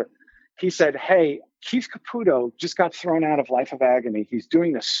manager. He said, hey, Keith Caputo just got thrown out of Life of Agony. He's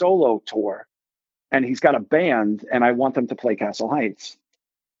doing a solo tour, and he's got a band, and I want them to play Castle Heights.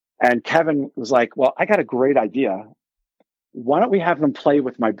 And Kevin was like, well, I got a great idea. Why don't we have them play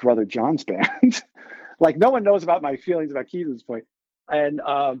with my brother John's band? Like, no one knows about my feelings about Keith at this point. And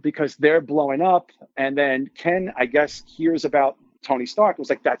because they're blowing up. And then Ken, I guess, hears about Tony Stark. It was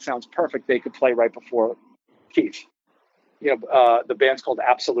like, that sounds perfect. They could play right before Keith. You know, the band's called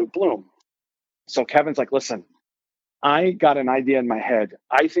Absolute Bloom. So Kevin's like, listen, I got an idea in my head.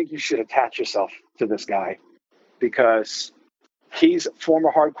 I think you should attach yourself to this guy because he's a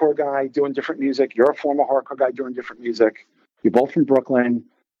former hardcore guy doing different music. You're a former hardcore guy doing different music. You're both from Brooklyn.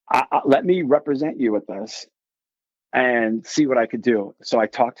 Let me represent you with this and see what I could do. So I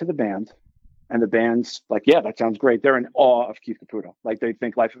talked to the band, and the band's like, yeah, that sounds great. They're in awe of Keith Caputo. Like, they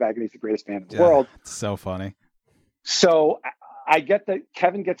think Life of Agony is the greatest band in the world. It's so funny. So I get that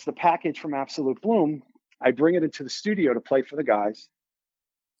Kevin gets the package from Absolute Bloom. I bring it into the studio to play for the guys.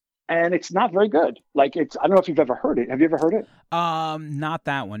 And it's not very good. Like, I don't know if you've ever heard it. Have you ever heard it? Not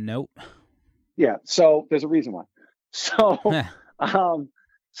that one. Nope. Yeah. So there's a reason why. So,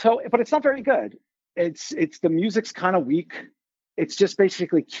 but it's not very good. It's the music's kind of weak. It's just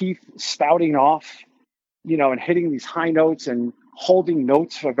basically Keith spouting off, and hitting these high notes and holding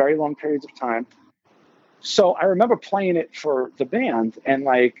notes for very long periods of time. So I remember playing it for the band, and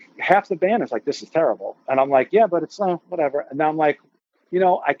like half the band is like, this is terrible. And I'm like, yeah, but it's whatever. And now I'm like,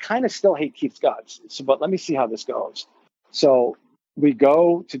 I kind of still hate Keith's guts. But let me see how this goes. So we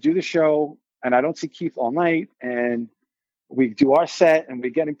go to do the show, and I don't see Keith all night. And we do our set, and we're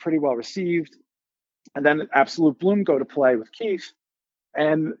getting pretty well received. And then Absolute Bloom go to play with Keith.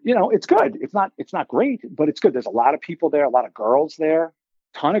 And, it's good. It's not great, but it's good. There's a lot of people there, a lot of girls there,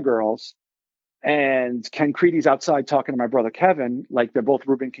 ton of girls. And Ken Creedy's outside talking to my brother Kevin, like they're both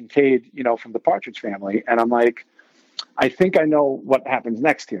Reuben Kincaid, from the Partridge Family. And I'm like, I think I know what happens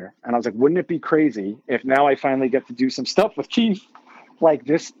next here. And I was like, wouldn't it be crazy if now I finally get to do some stuff with Keith like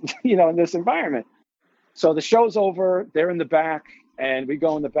this, in this environment? So the show's over, they're in the back, and we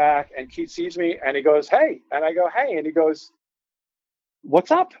go in the back, and Keith sees me, and he goes, hey. And I go, hey. And he goes,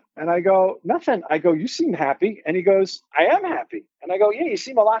 what's up? And I go, nothing. I go, you seem happy. And he goes, I am happy. And I go, yeah, you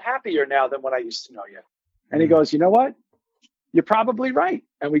seem a lot happier now than when I used to know you. And he goes, you know what? You're probably right.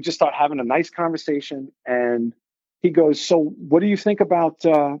 And we just start having a nice conversation. And he goes, so what do you think about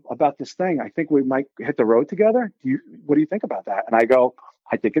this thing? I think we might hit the road together. What do you think about that? And I go,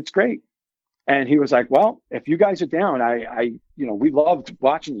 I think it's great. And he was like, well, if you guys are down, we loved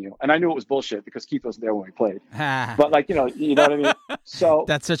watching you. And I knew it was bullshit because Keith wasn't there when we played. But like, you know what I mean? So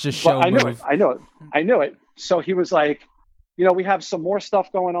that's such a show move. I knew it. So he was like, we have some more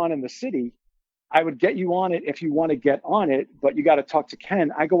stuff going on in the city. I would get you on it if you want to get on it, but you got to talk to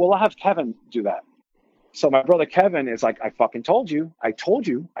Ken. I go, well, I'll have Kevin do that. So my brother Kevin is like, I fucking told you. I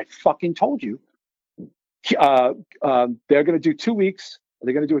fucking told you. They're going to do 2 weeks.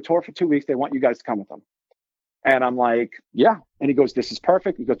 They're going to do a tour for 2 weeks. They want you guys to come with them. And I'm like, yeah. And he goes, this is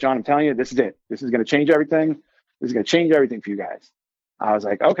perfect. He goes, John, I'm telling you, this is it. This is going to change everything. This is going to change everything for you guys. I was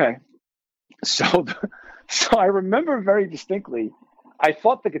like, okay. So I remember very distinctly, I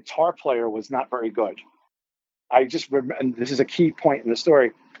thought the guitar player was not very good. I just remember, and this is a key point in the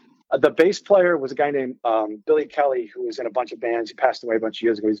story. The bass player was a guy named Billy Kelly, who was in a bunch of bands. He passed away a bunch of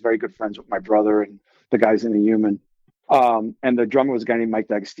years ago. He's very good friends with my brother and the guys in the Human. And the drummer was a guy named Mike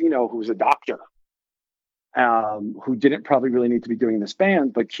D'Agostino, who was a doctor, who didn't probably really need to be doing this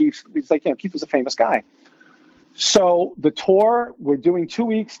band. But Keith, Keith was a famous guy. So the tour, we're doing 2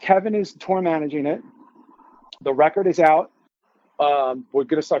 weeks. Kevin is tour managing it. The record is out. we're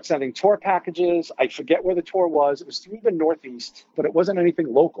going to start sending tour packages. I forget where the tour was. It was through the Northeast, but it wasn't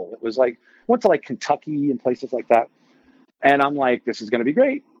anything local. It was like, went to like Kentucky and places like that. And I'm like, this is going to be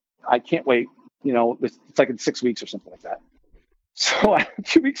great. I can't wait. You know, it's like in 6 weeks or something like that. So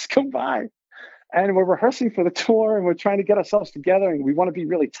 2 weeks come by and we're rehearsing for the tour and we're trying to get ourselves together and we want to be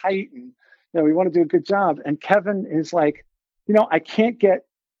really tight and, you know, we want to do a good job. And Kevin is like, you know, I can't get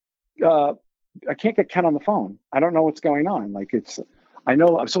Ken on the phone. I don't know what's going on. Like I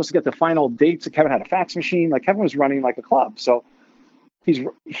know I'm supposed to get the final dates. Kevin had a fax machine. Like Kevin was running like a club. So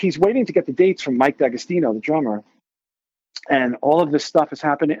he's waiting to get the dates from Mike D'Agostino, the drummer. And all of this stuff is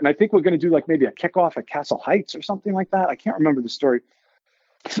happening. And I think we're going to do like maybe a kickoff at Castle Heights or something like that. I can't remember the story.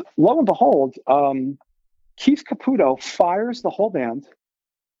 Lo and behold, Keith Caputo fires the whole band,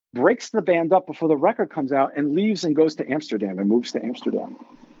 breaks the band up before the record comes out, and leaves and goes to Amsterdam and moves to Amsterdam.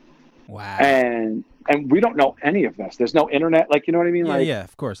 Wow. And we don't know any of this. There's no internet. Like, you know what I mean? Yeah, like, yeah,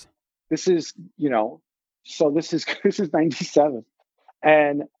 of course. This is, you know, so this is 97.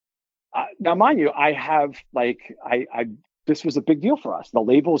 And now, mind you, I have like, this was a big deal for us. The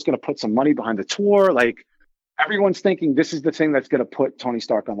label is going to put some money behind the tour. Like everyone's thinking this is the thing that's going to put Tony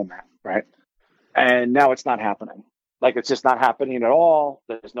Stark on the map. Right. And now it's not happening. Like, it's just not happening at all.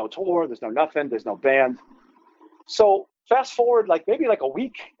 There's no tour. There's no nothing. There's no band. So fast forward, like maybe like a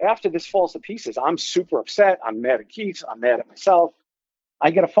week after this falls to pieces, I'm super upset. I'm mad at Keith. I'm mad at myself. I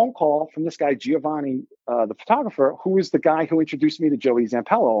get a phone call from this guy, Giovanni, the photographer, who is the guy who introduced me to Joey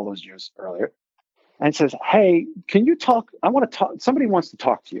Zampella all those years earlier, and says, hey, can you talk? I want to talk. Somebody wants to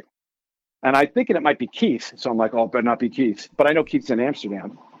talk to you. And I'm thinking it might be Keith. So I'm like, oh, it better not be Keith. But I know Keith's in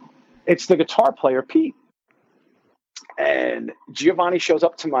Amsterdam. It's the guitar player, Pete. And Giovanni shows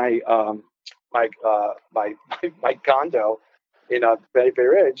up to my condo in Bay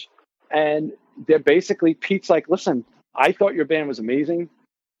Ridge. And they're basically, Pete's like, listen, I thought your band was amazing.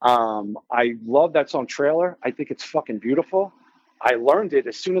 I love that song Trailer. I think it's fucking beautiful. I learned it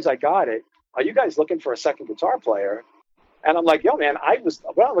as soon as I got it. Are you guys looking for a second guitar player? And I'm like, yo, man, I'm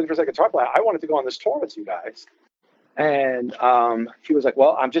looking for a second guitar player. I wanted to go on this tour with you guys. And he was like,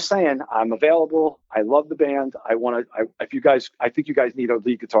 well, I'm just saying, I'm available. I love the band. I think you guys need a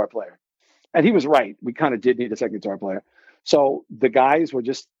lead guitar player. And he was right. We kind of did need a second guitar player. So the guys were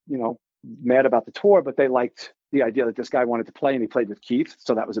just, you know, mad about the tour, but they liked the idea that this guy wanted to play, and he played with Keith.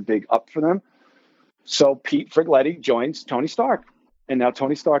 So that was a big up for them. So Pete Frigletti joins Tony Stark. And now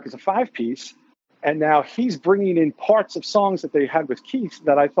Tony Stark is a 5-piece. And now he's bringing in parts of songs that they had with Keith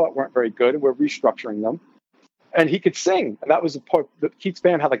that I thought weren't very good, and we're restructuring them. And he could sing. And that was the part that Keith's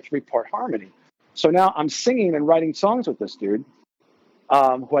band had like 3-part harmony. So now I'm singing and writing songs with this dude,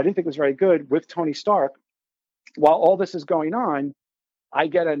 who I didn't think was very good, with Tony Stark. While all this is going on, I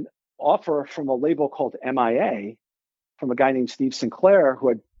get an offer from a label called MIA from a guy named Steve Sinclair,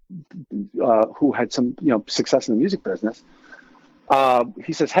 who had some, you know, success in the music business.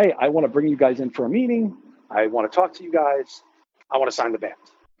 He says, hey, I want to bring you guys in for a meeting. I want to talk to you guys. I want to sign the band.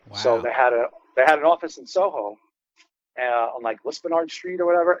 Wow. So they had an office in Soho on like Lispenard Street or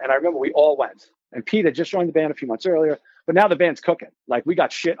whatever. And I remember we all went. And Pete had just joined the band a few months earlier, but now the band's cooking. Like, we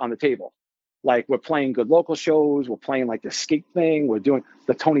got shit on the table. Like, we're playing good local shows. We're playing like the skate thing. We're doing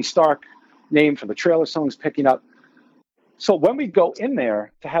the Tony Stark name for the Trailer songs picking up. So when we go in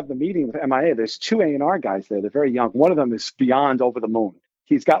there to have the meeting with MIA, there's 2 A&R guys there. They're very young. One of them is beyond over the moon.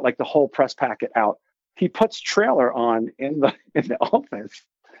 He's got like the whole press packet out. He puts Trailer on in the office.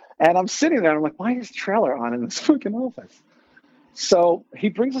 And I'm sitting there and I'm like, why is Trailer on in this fucking office? So he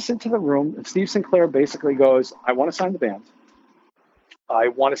brings us into the room, and Steve Sinclair basically goes, I want to sign the band. I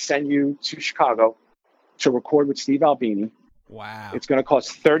want to send you to Chicago to record with Steve Albini. Wow. It's going to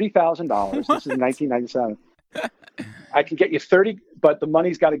cost $30,000. This is 1997. I can get you 30, but the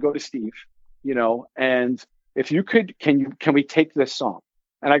money's got to go to Steve, you know, and if you could, can we take this song?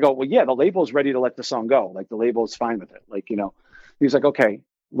 And I go, well, yeah, the label's ready to let the song go. Like, the label's fine with it. Like, you know, he's like, okay,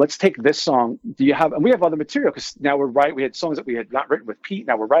 let's take this song. And we have other material, because now we had songs that we had not written with Pete.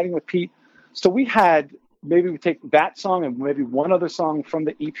 Now we're writing with Pete. So we take that song and maybe one other song from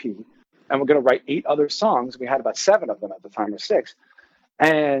the EP, and we're going to write 8 other songs. We had about 7 of them at the time, or 6.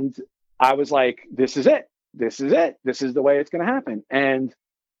 And I was like, this is it. This is it. This is the way it's going to happen. And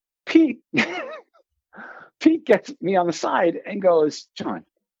Pete gets me on the side and goes, John,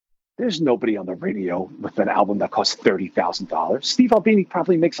 there's nobody on the radio with an album that costs $30,000. Steve Albini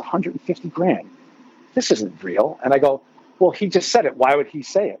probably makes $150,000. This isn't real. And I go, well, he just said it. Why would he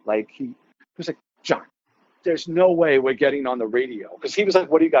say it? Like, he was like, John, there's no way we're getting on the radio. Because he was like,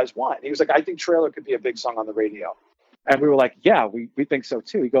 what do you guys want? And he was like, I think Trailer could be a big song on the radio. And we were like, yeah, we think so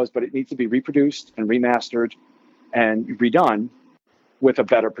too. He goes, but it needs to be reproduced and remastered and redone. with a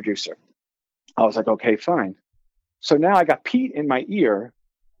better producer. I was like, okay, fine. So now I got Pete in my ear,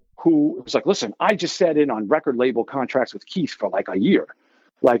 who was like, listen, I just sat in on record label contracts with Keith for like a year.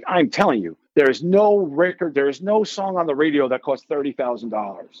 Like, I'm telling you, there is no song on the radio that costs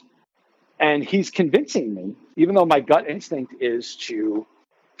 $30,000. And he's convincing me, even though my gut instinct is to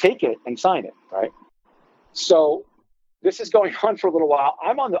take it and sign it, right? So this is going on for a little while.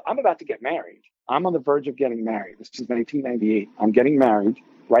 I'm about to get married. I'm on the verge of getting married. This is 1998. I'm getting married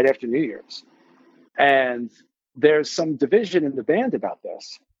right after New Year's. And there's some division in the band about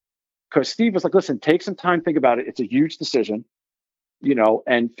this. Because Steve was like, listen, take some time, think about it. It's a huge decision,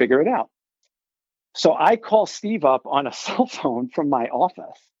 and figure it out. So I call Steve up on a cell phone from my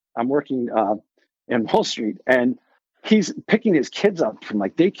office. I'm working in Wall Street, and he's picking his kids up from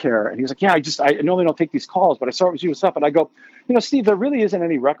like daycare. And he's like, yeah, I normally don't take these calls, but I saw it was you and stuff. And I go, Steve, there really isn't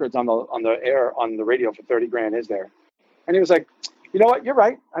any records on the air, on the radio for $30,000, is there? And he was like, you know what? You're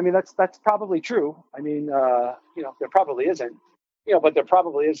right. I mean, that's probably true. I mean, there probably isn't, but there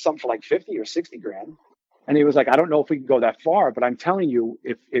probably is some for like 50 or 60 grand. And he was like, I don't know if we can go that far, but I'm telling you,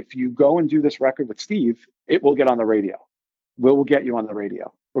 if you go and do this record with Steve, it will get on the radio. We'll get you on the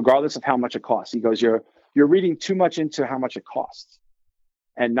radio, regardless of how much it costs. He goes, you're reading too much into how much it costs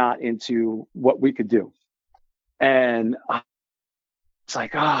and not into what we could do. And it's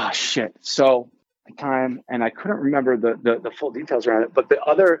like, shit. So time, and I couldn't remember the full details around it, but the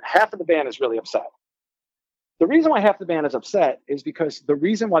other half of the band is really upset. The reason why half the band is upset is because the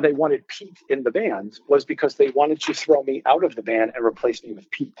reason why they wanted Pete in the band was because they wanted to throw me out of the band and replace me with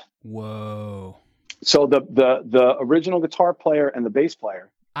Pete. Whoa. So the original guitar player and the bass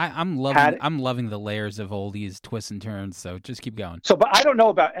player. I'm loving the layers of all these twists and turns. So just keep going. So, but I don't know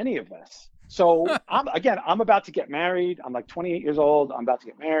about any of this. So I'm about to get married. I'm like 28 years old. I'm about to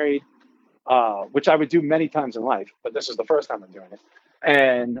get married, which I would do many times in life, but this is the first time I'm doing it.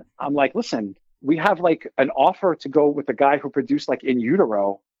 And I'm like, listen, we have like an offer to go with the guy who produced like In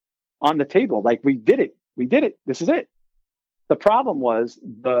Utero on the table. Like we did it. This is it. The problem was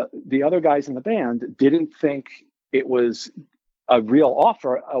the other guys in the band didn't think it was a real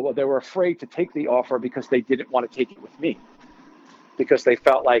offer. Well, they were afraid to take the offer because they didn't want to take it with me, because they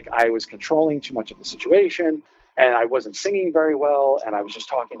felt like I was controlling too much of the situation and I wasn't singing very well and I was just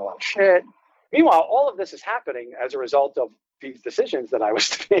talking a lot of shit. Meanwhile, all of this is happening as a result of these decisions that I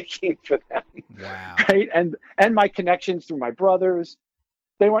was making for them. Wow. Right. And my connections through my brothers,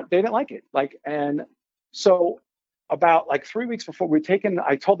 they didn't like it. And so about like 3 weeks before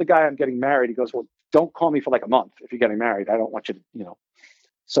I told the guy I'm getting married. He goes, well, don't call me for like a month if you're getting married. I don't want you to,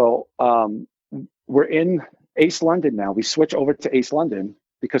 So we're in Ace London now. We switch over to Ace London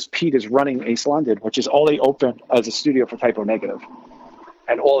because Pete is running Ace London, which is only open as a studio for Typo Negative.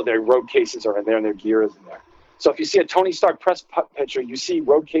 And all of their road cases are in there and their gear is in there. So if you see a Tony Stark press picture, you see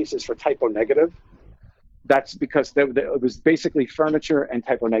road cases for Typo Negative. That's because it was basically furniture and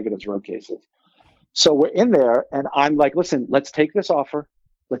Typo Negative's road cases. So we're in there and I'm like, listen, let's take this offer.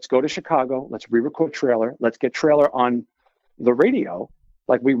 Let's go to Chicago. Let's re-record Trailer. Let's get Trailer on the radio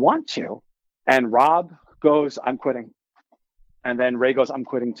like we want to. And Rob goes, I'm quitting. And then Ray goes, I'm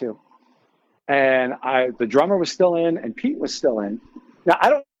quitting too. And the drummer was still in and Pete was still in. Now,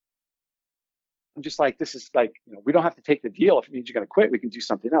 I'm just like, this is like, we don't have to take the deal. If it means you're going to quit, we can do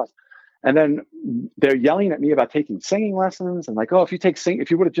something else. And then they're yelling at me about taking singing lessons and like, oh, if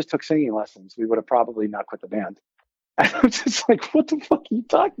you would have just took singing lessons, we would have probably not quit the band. And I'm just like, what the fuck are you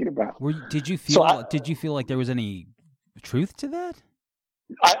talking about? Did you feel like there was any truth to that?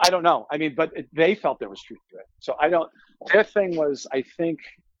 I don't know. I mean, but they felt there was truth to it. So their thing was, I think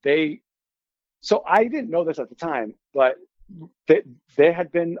so I didn't know this at the time, but there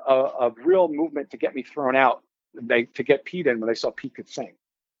had been a real movement to get me thrown out, to get Pete in when they saw Pete could sing.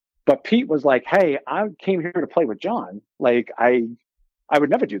 But Pete was like, hey, I came here to play with John. Like, I would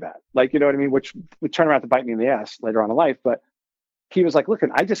never do that. Like, you know what I mean? Which would turn around to bite me in the ass later on in life. But he was like, look,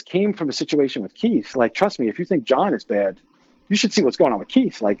 I just came from a situation with Keith. Like, trust me, if you think John is bad, you should see what's going on with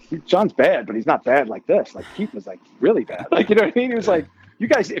Keith. Like, John's bad, but he's not bad like this. Like, Keith was like really bad. Like, you know what I mean? He was like,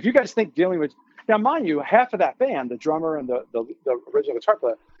 if you guys think dealing with, now mind you, half of that band, the drummer and the original guitar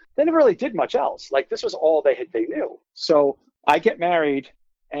player, they never really did much else. Like, this was all they knew. So I get married.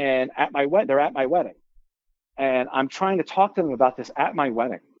 And they're at my wedding, and I'm trying to talk to them about this at my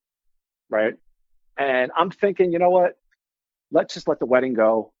wedding, right? And I'm thinking, you know what? Let's just let the wedding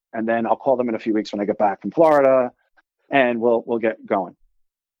go, and then I'll call them in a few weeks when I get back from Florida, and we'll get going.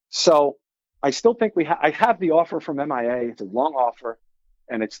 So I still think I have the offer from MIA. It's a long offer,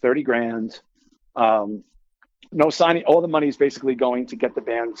 and it's $30,000. No signing. All the money is basically going to get the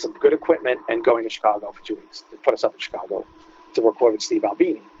band some good equipment and going to Chicago for 2 weeks to put us up in Chicago. to record with Steve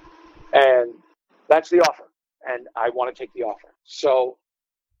Albini. And that's the offer. And I want to take the offer. So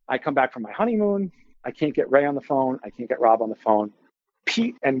I come back from my honeymoon. I can't get Ray on the phone. I can't get Rob on the phone.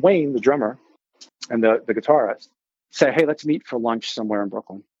 Pete and Wayne, the drummer and the guitarist, say, hey, let's meet for lunch somewhere in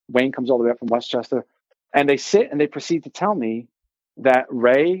Brooklyn. Wayne comes all the way up from Westchester. And they sit and they proceed to tell me that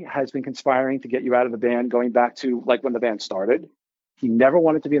Ray has been conspiring to get you out of the band going back to like when the band started. He never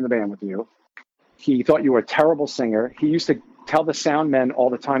wanted to be in the band with you. He thought you were a terrible singer. He used to tell the sound men all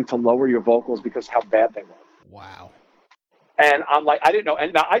the time to lower your vocals because how bad they were. Wow. And I'm like, I didn't know.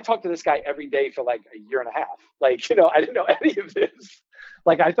 And now I talked to this guy every day for like a year and a half. Like, you know, I didn't know any of this.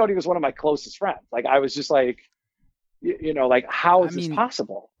 Like, I thought he was one of my closest friends. Like, I was just like, you know, like, how is this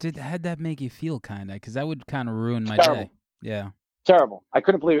possible? How'd that make you feel, kind of? Because that would kind of ruin my Terrible. day. Yeah. Terrible. I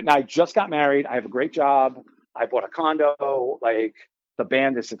couldn't believe it. Now, I just got married. I have a great job. I bought a condo. Like, the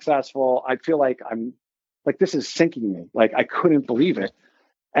band is successful. I feel like I'm, like, this is sinking me. Like, I couldn't believe it.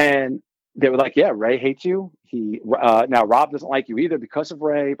 And they were like, yeah, Ray hates you. Now Rob doesn't like you either because of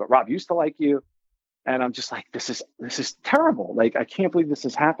Ray, but Rob used to like you. And I'm just like, this is terrible. Like, I can't believe this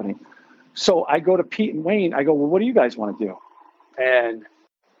is happening. So I go to Pete and Wayne. I go, well, what do you guys want to do? And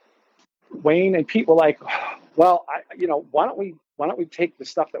Wayne and Pete were like, well, why don't we take the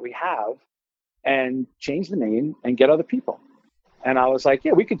stuff that we have and change the name and get other people? And I was like,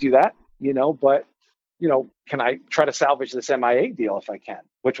 yeah, we could do that, but can I try to salvage this MIA deal if I can?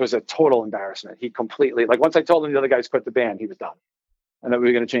 Which was a total embarrassment. He completely, like, once I told him the other guys quit the band, he was done. And that we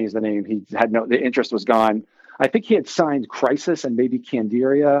were going to change the name. He had the interest was gone. I think he had signed Crisis and maybe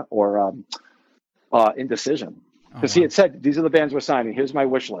Candiria or Indecision. Because he had said, these are the bands we're signing. Here's my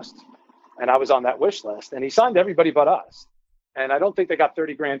wish list. And I was on that wish list. And he signed everybody but us. And I don't think they got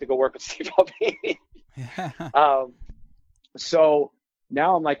 $30,000 to go work with Steve Albini. So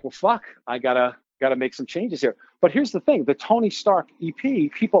now I'm like, well, fuck, I gotta make some changes here. But here's the thing, the Tony Stark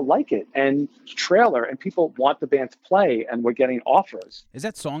EP, people like it, and trailer, and people want the band to play, and we're getting offers. Is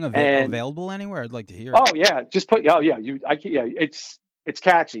that song available anywhere? I'd like to hear it. Oh yeah, just put, it's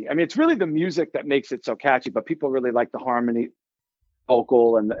catchy. I mean, it's really the music that makes it so catchy, but people really like the harmony,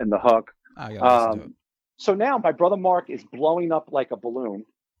 vocal, and the hook. So now my brother Mark is blowing up like a balloon,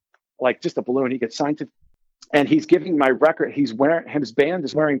 like just a balloon. He gets signed to, and he's giving my record. His band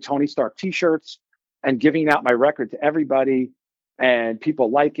is wearing Tony Stark T-shirts and giving out my record to everybody, and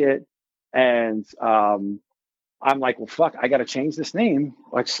people like it. And I'm like, well, fuck, I got to change this name.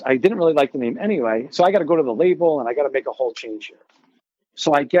 Which I didn't really like the name anyway. So I got to go to the label and I got to make a whole change here.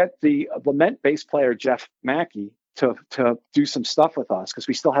 So I get the Lament bass player, Jeff Mackey, to do some stuff with us because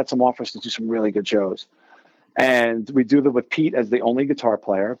we still had some offers to do some really good shows. And we do that with Pete as the only guitar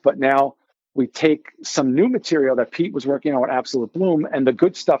player. But now we take some new material that Pete was working on with Absolute Bloom and the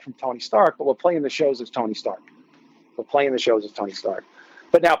good stuff from Tony Stark, but we're playing the shows as Tony Stark.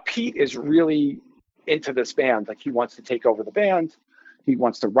 But now Pete is really into this band. Like, he wants to take over the band. He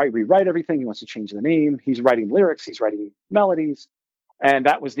wants to rewrite everything. He wants to change the name. He's writing lyrics. He's writing melodies. And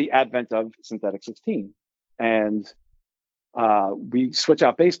that was the advent of Synthetic 16. And we switch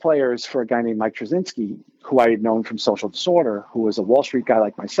out bass players for a guy named Mike Trzynski, who I had known from Social Disorder, who was a Wall Street guy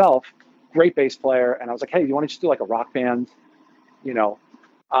like myself, great bass player. And I was like, hey, you want to just do like a rock band?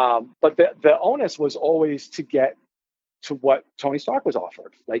 But the onus was always to get to what Tony Stark was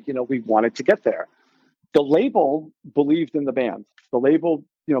offered. Like, we wanted to get there. The label believed in the band. The label,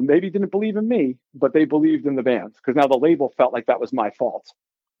 maybe didn't believe in me, but they believed in the band because now the label felt like that was my fault.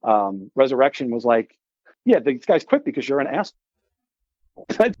 Resurrection was like, yeah, these guys quit because you're an asshole.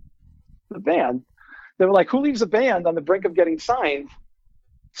 The band, they were like, who leaves a band on the brink of getting signed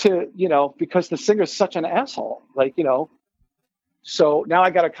to, because the singer's such an asshole, so now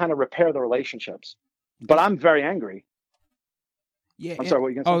I got to kind of repair the relationships, but I'm very angry. Yeah. I'm sorry, what were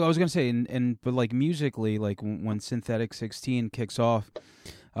you going to say? I was going to say, but like musically, like when Synthetic 16 kicks off,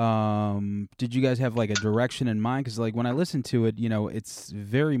 did you guys have like a direction in mind? Because like when I listen to it, it's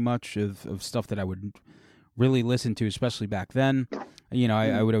very much of stuff that I would really listen to, especially back then.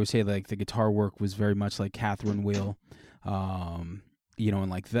 I would always say like the guitar work was very much like Catherine Wheel, and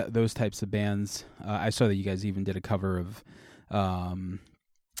like those types of bands. I saw that you guys even did a cover of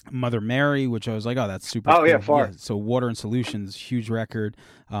Mother Mary, which I was like, oh, that's super cool. Yeah, far. Yeah, so Water and Solutions, huge record.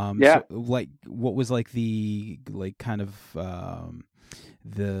 So, like, what was like the kind of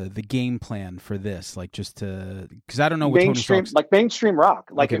the game plan for this? Like, just to, because I don't know what mainstream rock.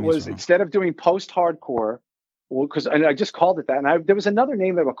 Like, okay, it was, instead of doing post-hardcore, because I just called it that, and there was another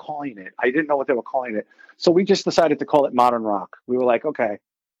name they were calling it. I didn't know what they were calling it, so we just decided to call it modern rock. We were like, okay,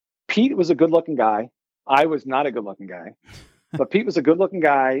 Pete was a good-looking guy. I was not a good-looking guy. But Pete was a good-looking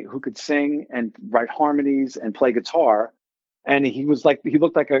guy who could sing and write harmonies and play guitar. And he looked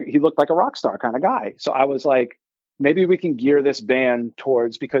like a rock star kind of guy. So I was like, maybe we can gear this band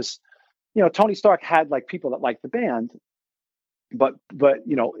towards, because, Tony Stark had like people that liked the band, but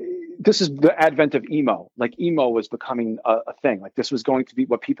this is the advent of emo. Like emo was becoming a thing. Like this was going to be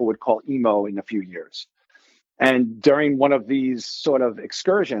what people would call emo in a few years. And during one of these sort of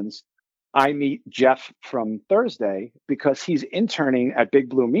excursions, I meet Jeff from Thursday because he's interning at Big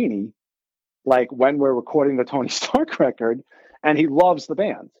Blue Meanie, like when we're recording the Tony Stark record, and he loves the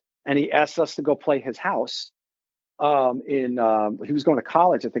band. And he asked us to go play his house. He was going to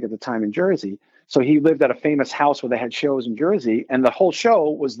college, I think, at the time in Jersey. So he lived at a famous house where they had shows in Jersey, and the whole show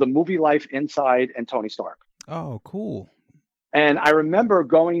was the movie life inside and Tony Stark. Oh, cool. And I remember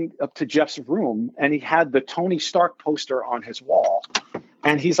going up to Jeff's room, and he had the Tony Stark poster on his wall.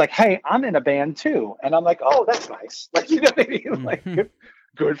 And he's like, "Hey, I'm in a band too." And I'm like, "Oh, that's nice." Like, you know what I mean? Mm-hmm. Like,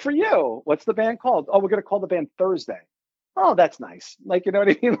 good for you. What's the band called? "Oh, we're going to call the band Thursday." Oh, that's nice. Like, you know what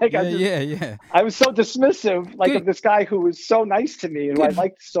I mean? Like, yeah. I was so dismissive, like, of this guy who was so nice to me and who I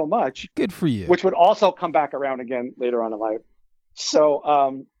liked so much. Good for you. Which would also come back around again later on in life.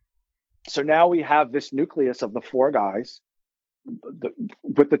 So, so now we have this nucleus of the four guys.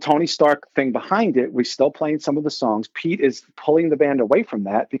 With the Tony Stark thing behind it, we're still playing some of the songs. Pete is pulling the band away from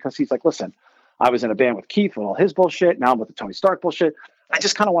that because he's like, "Listen, I was in a band with Keith with all his bullshit. Now I'm with the Tony Stark bullshit. I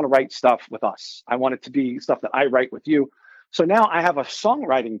just kind of want to write stuff with us. I want it to be stuff that I write with you." So now I have a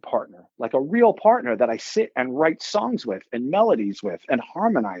songwriting partner, like a real partner that I sit and write songs with and melodies with and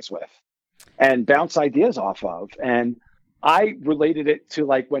harmonize with and bounce ideas off of. And I related it to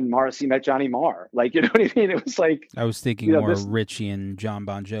like when Morrissey met Johnny Marr. Like, you know what I mean? It was like, I was thinking more Richie and John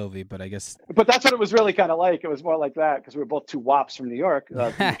Bon Jovi, but I guess. But that's what it was really kind of like. It was more like that because we were both two wops from New York, from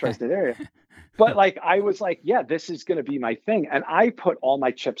the tri-state area. But like, I was like, yeah, this is going to be my thing. And I put all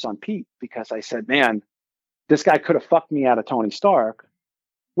my chips on Pete because I said, man, this guy could have fucked me out of Tony Stark,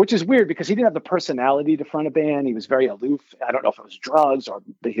 which is weird because he didn't have the personality to front a band. He was very aloof. I don't know if it was drugs or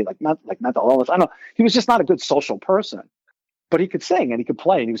he mental illness. I don't know. He was just not a good social person, but he could sing and he could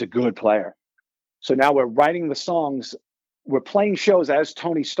play and he was a good player. So now we're writing the songs. We're playing shows as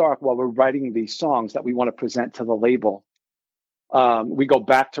Tony Stark while we're writing these songs that we want to present to the label. We go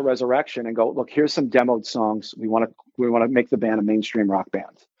back to Resurrection and go, look, here's some demoed songs. We want to make the band a mainstream rock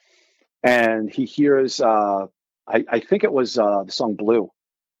band. And he hears, I think it was the song Blue,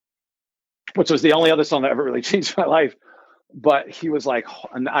 which was the only other song that ever really changed my life. But he was like,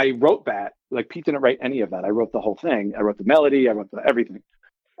 and I wrote that, like Pete didn't write any of that. I wrote the whole thing. I wrote the melody, I wrote everything.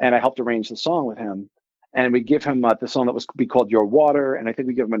 And I helped arrange the song with him. And we give him the song that was be called Your Water. And I think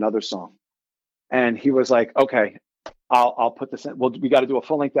we give him another song. And he was like, okay, I'll put this in. Well, we got to do a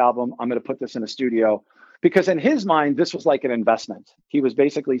full length album. I'm going to put this in a studio. Because in his mind, this was like an investment. He was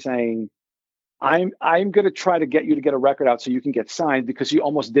basically saying, I'm going to try to get you to get a record out so you can get signed because you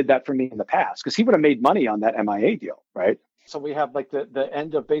almost did that for me in the past. Because he would have made money on that MIA deal, right? So we have like the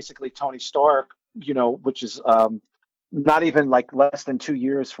end of basically Tony Stark, which is not even like less than 2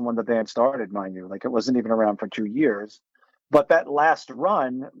 years from when the band started, mind you. Like it wasn't even around for 2 years. But that last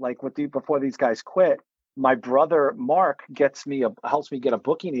run, like before these guys quit, my brother Mark helps me get a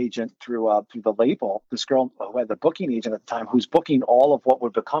booking agent through the label. This girl who had the booking agent at the time, who's booking all of what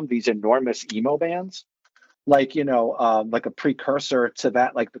would become these enormous emo bands, like like a precursor to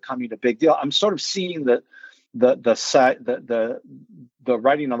that, like becoming a big deal. I'm sort of seeing the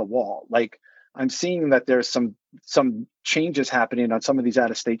writing on the wall. Like I'm seeing that there's some changes happening on some of these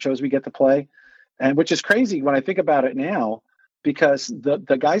out of state shows we get to play, and which is crazy when I think about it now. Because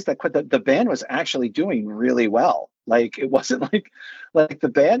the guys that quit, the band was actually doing really well. Like it wasn't like the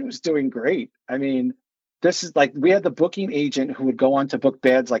band was doing great. I mean, this is like we had the booking agent who would go on to book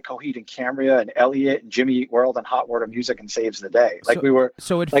bands like Coheed and Cambria and Elliott and Jimmy Eat World and Hot Water Music and Saves the Day. Like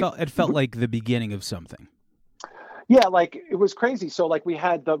So it felt like the beginning of something. Yeah, like it was crazy. So like we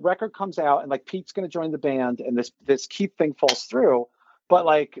had the record comes out and like Pete's going to join the band and this Keith thing falls through. But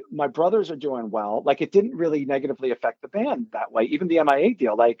like my brothers are doing well. Like it didn't really negatively affect the band that way. Even the MIA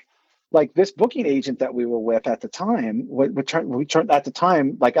deal, like this booking agent that we were with at the time, we turned at the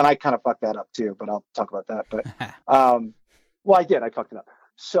time, like, and I kind of fucked that up too, but I'll talk about that. But well, I did. I fucked it up.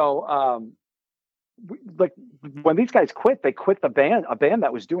 So like when these guys quit, they quit a band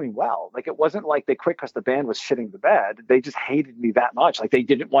that was doing well. Like it wasn't like they quit because the band was shitting the bed. They just hated me that much. Like they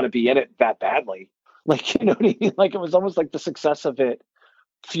didn't want to be in it that badly. Like, you know what I mean? Like it was almost like the success of it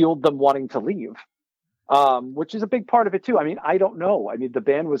fueled them wanting to leave, which is a big part of it too. I mean, I don't know. I mean, the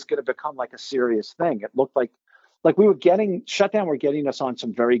band was going to become like a serious thing. It looked like we were getting Shutdown. Were getting us on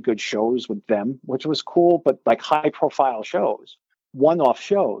some very good shows with them, which was cool, but like high profile shows, one-off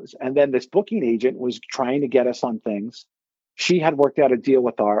shows. And then this booking agent was trying to get us on things she had worked out a deal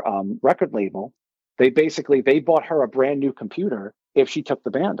with our record label. They bought her a brand new computer if she took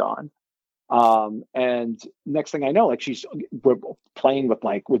the band on. And next thing I know, like we're playing with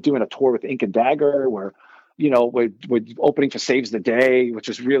we're doing a tour with Ink and Dagger. We're opening for Saves the Day, which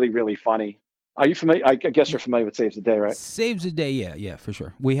is really, really funny. Are you familiar? I guess you're familiar with Saves the Day, right? Saves the Day, yeah, for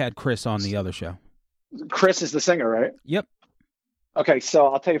sure. We had Chris on the other show. Chris is the singer, right? Yep. Okay, so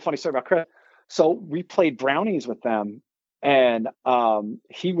I'll tell you a funny story about Chris. So we played Brownies with them, and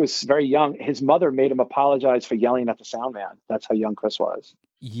he was very young. His mother made him apologize for yelling at the sound man. That's how young Chris was.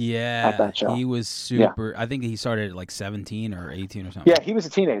 Yeah, at that show. He was super. Yeah. I think he started at like 17 or 18 or something. Yeah, he was a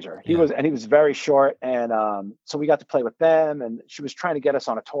teenager. He was very short, and so we got to play with them. And she was trying to get us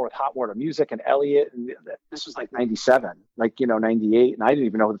on a tour with Hot Water Music and Elliot. And this was like '97, 98, and I didn't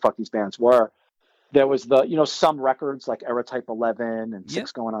even know who the fuck these bands were. There was some records like Era Type 11 and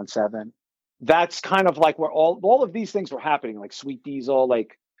 6 Going on 7. That's kind of like where all of these things were happening, like Sweet Diesel,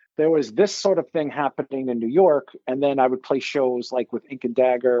 like. There was this sort of thing happening in New York, and then I would play shows like with Ink and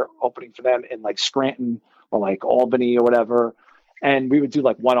Dagger, opening for them in like Scranton or like Albany or whatever, and we would do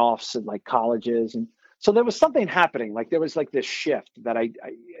like one-offs at like colleges, and so there was something happening. Like there was like this shift that I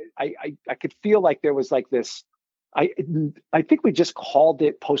could feel like there was like this. I think we just called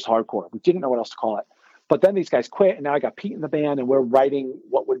it post-hardcore. We didn't know what else to call it, but then these guys quit, and now I got Pete in the band, and we're writing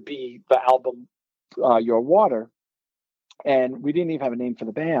what would be the album Your Water. And we didn't even have a name for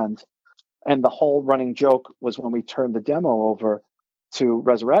the band. And the whole running joke was when we turned the demo over to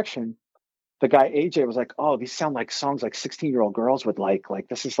Resurrection, the guy AJ was like, "Oh, these sound like songs like 16-year-old girls would like. Like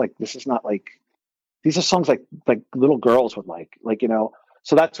this is not like these are songs like little girls would like.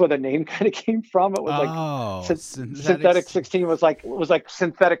 So that's where the name kind of came from. It was Synthetic 16 was like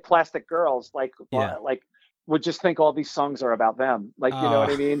synthetic plastic girls, like would just think all these songs are about them. Like, you know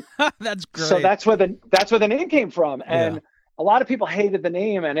what I mean? That's great. So that's where the name came from. And a lot of people hated the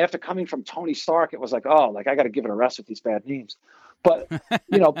name. And after coming from Tony Stark, it was like, oh, like I got to give it a rest with these bad names. But,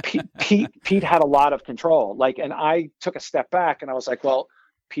 Pete had a lot of control. Like, and I took a step back and I was like, well,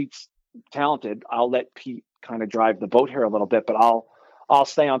 Pete's talented. I'll let Pete kind of drive the boat here a little bit, but I'll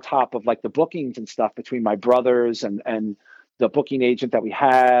stay on top of like the bookings and stuff between my brothers and the booking agent that we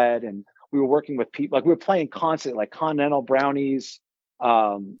had. And we were working with people, like we were playing constantly, like Continental, Brownies.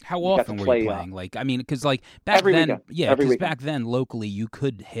 How often were you playing? Because like back then, back then locally you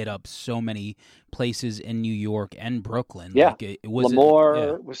could hit up so many places in New York and Brooklyn. Yeah, like it was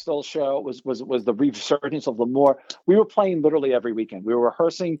Lemoore was still a show. It was the resurgence of Lemoore. We were playing literally every weekend. We were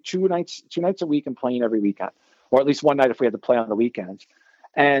rehearsing two nights a week and playing every weekend, or at least one night if we had to play on the weekends.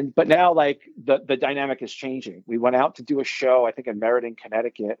 But now like the dynamic is changing. We went out to do a show, I think in Meriden,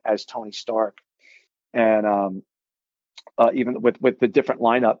 Connecticut as Tony Stark. And even with the different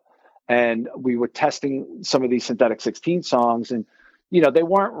lineup, and we were testing some of these Synthetic 16 songs, and they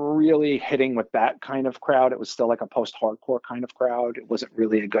weren't really hitting with that kind of crowd. It was still like a post-hardcore kind of crowd. It wasn't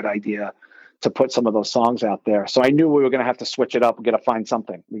really a good idea to put some of those songs out there. So I knew we were going to have to switch it up. We got to find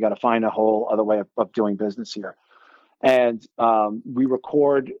something. We got to find a whole other way of doing business here. And we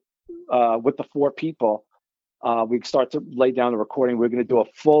record with the 4 people. We start to lay down the recording. We're going to do a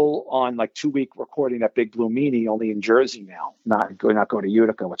full-on 2-week recording at Big Blue Meanie, only in Jersey now, not go to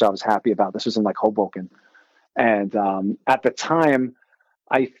Utica, which I was happy about. This was in Hoboken. And at the time,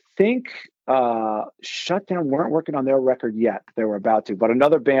 I think Shutdown weren't working on their record yet. They were about to, but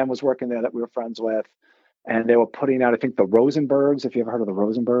another band was working there that we were friends with, and they were putting out, I think, the Rosenbergs. If you ever heard of the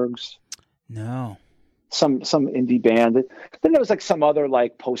Rosenbergs? No. Some indie band. Then there was some other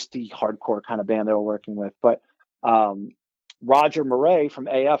posty hardcore kind of band they were working with. But Roger Murray from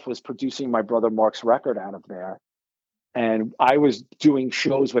AF was producing my brother Mark's record out of there. And I was doing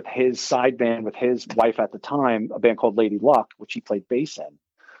shows with his side band with his wife at the time, a band called Lady Luck, which he played bass in.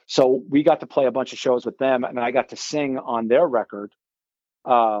 So we got to play a bunch of shows with them, and I got to sing on their record.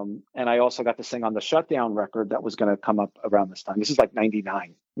 And I also got to sing on the Shutdown record that was going to come up around this time. This is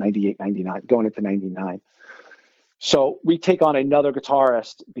 99, 98, 99, going into 99. So we take on another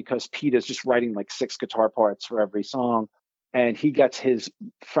guitarist because Pete is just writing 6 guitar parts for every song. And he gets his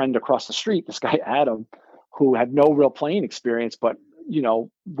friend across the street, this guy, Adam, who had no real playing experience, but,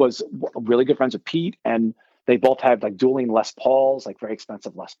 was really good friends with Pete. And they both had dueling Les Pauls, very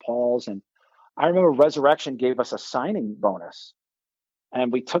expensive Les Pauls. And I remember Resurrection gave us a signing bonus.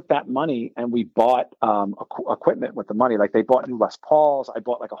 And we took that money and we bought equipment with the money. They bought new Les Pauls. I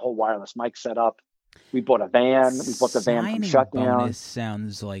bought a whole wireless mic setup. We bought a van. We bought the van from Shutdown. Bonus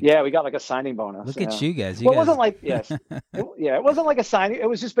sounds like... Yeah, we got a signing bonus. Look at you guys. It wasn't it wasn't like a signing. It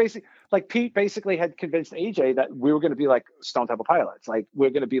was just basically Pete basically had convinced AJ that we were going to be Stone Temple Pilots. We're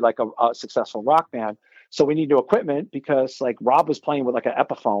going to be a successful rock band. So we need new equipment because like Rob was playing with like an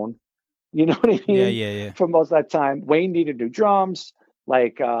Epiphone, you know what I mean? Yeah. For most of that time, Wayne needed new drums.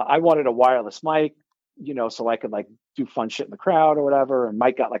 Like I wanted a wireless mic, so I could like do fun shit in the crowd or whatever. And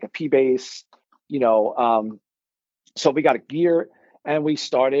Mike got like a P bass, so we got a gear and we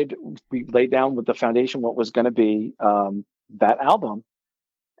laid down with the foundation what was going to be that album.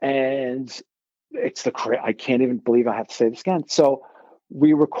 And I can't even believe I have to say this again. So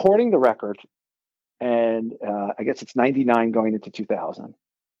we're recording the record, and I guess it's 99 going into 2000.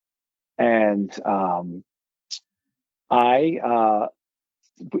 And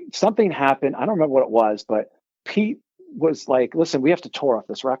something happened. I don't remember what it was, but Pete was like, listen, we have to tour off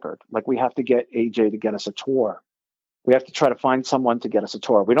this record. Like, we have to get AJ to get us a tour. We have to try to find someone to get us a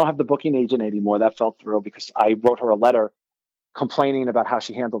tour. We don't have the booking agent anymore. That fell through because I wrote her a letter complaining about how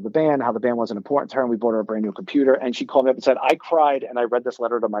she handled the band, how the band wasn't important to her, and we bought her a brand new computer. And she called me up and said, I cried and I read this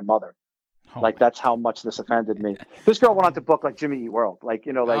letter to my mother. That's how much this offended me. This girl went on to book like Jimmy Eat World. I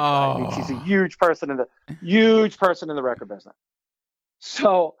mean, she's a huge person in the record business.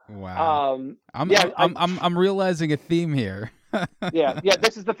 So wow. I'm realizing a theme here. yeah,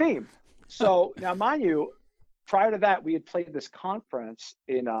 this is the theme. So now, mind you, prior to that, we had played this conference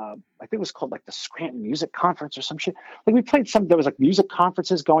in I think it was called like the Scranton Music Conference or some shit. Like we played there was like music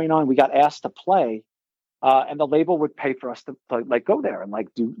conferences going on. We got asked to play, and the label would pay for us to like go there and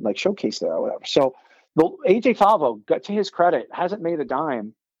like do like showcase there or whatever. So AJ Falvo, to his credit, hasn't made a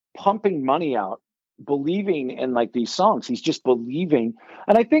dime pumping money out, believing in like these songs. He's just believing.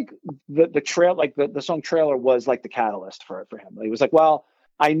 And I think the trail, like the song Trailer was like the catalyst for him. He was like, well,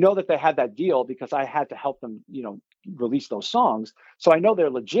 I know that they had that deal because I had to help them, release those songs. So I know they're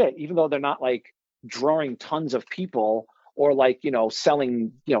legit, even though they're not like drawing tons of people or like,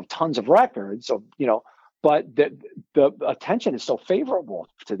 selling, tons of records. So, but the attention is so favorable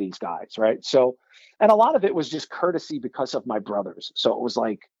to these guys. Right. So, and a lot of it was just courtesy because of my brothers. So it was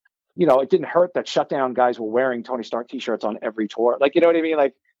like, it didn't hurt that Shutdown guys were wearing Tony Stark t-shirts on every tour. Like, you know what I mean?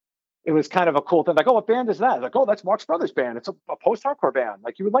 Like, it was kind of a cool thing. Like, oh, what band is that? Like, oh, that's Marx Brothers band. It's a post-hardcore band.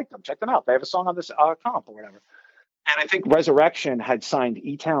 Like, you would like them. Check them out. They have a song on this comp or whatever. And I think Resurrection had signed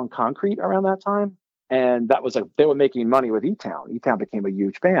E-Town Concrete around that time. And that was they were making money with E-Town. E-Town became a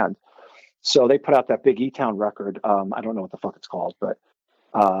huge band. So they put out that big E-Town record. I don't know what the fuck it's called, but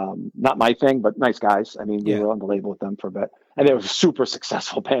not my thing, but nice guys. I mean, we were on the label with them for a bit. And they were a super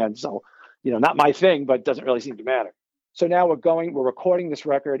successful band. So, not my thing, but it doesn't really seem to matter. So now we're recording this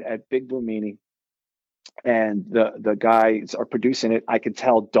record at Big Blue Meanie, and the guys are producing it. I could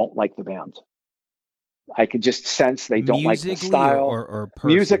tell don't like the band. I could just sense they don't like the style. Or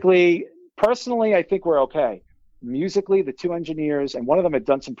musically, personally, I think we're okay. Musically, the two engineers, and one of them had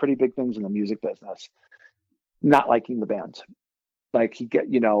done some pretty big things in the music business, not liking the band. Like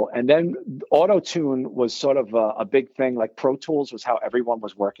and then auto-tune was sort of a big thing. Like Pro Tools was how everyone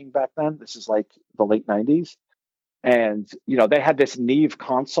was working back then. This is like the late 90s. And, they had this Neve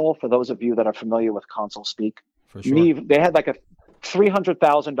console, for those of you that are familiar with console speak. For sure. Neve, they had like a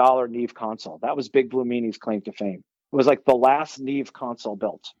 $300,000 Neve console. That was Big Blue Meanie's claim to fame. It was like the last Neve console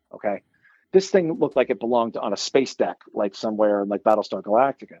built, okay? This thing looked like it belonged on a space deck, like somewhere in like Battlestar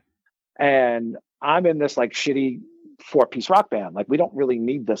Galactica. And I'm in this like shitty 4-piece rock band. Like, we don't really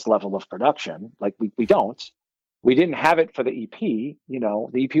need this level of production. Like, we don't. We didn't have it for the EP,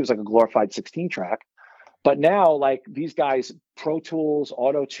 the EP was like a glorified 16-track. But now, like, these guys, Pro Tools,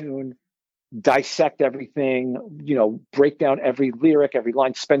 auto-tune, dissect everything, break down every lyric, every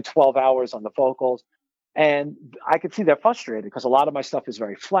line, spend 12 hours on the vocals. And I could see they're frustrated because a lot of my stuff is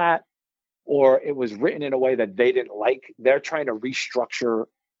very flat, or it was written in a way that they didn't like. They're trying to restructure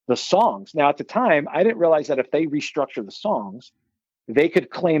the songs. Now, at the time, I didn't realize that if they restructure the songs, they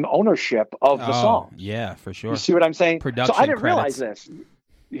could claim ownership of the song. Yeah, for sure. You see what I'm saying? Production so I didn't credits. realize this.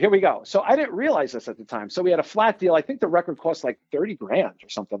 Here we go. So I didn't realize this at the time. So we had a flat deal. I think the record cost like 30 grand or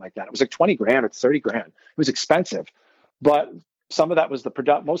something like that. It was like 20 grand or 30 grand. It was expensive, but some of that was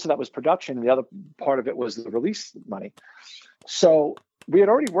most of that was production. And the other part of it was the release money. So we had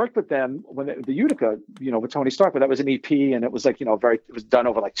already worked with them when the Utica, with Tony Stark, but that was an EP, and it was like, it was done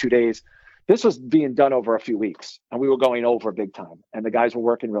over like 2 days. This was being done over a few weeks, and we were going over big time, and the guys were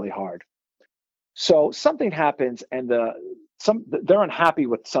working really hard. So something happens, and they're unhappy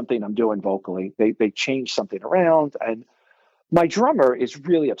with something I'm doing vocally. They change something around, and my drummer is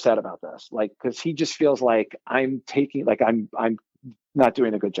really upset about this, like, because he just feels like I'm not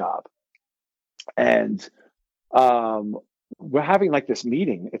doing a good job. And we're having like this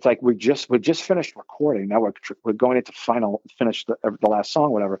meeting. It's like we just finished recording. Now we're going into finish the last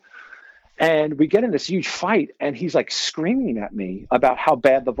song, whatever. And we get in this huge fight, and he's like screaming at me about how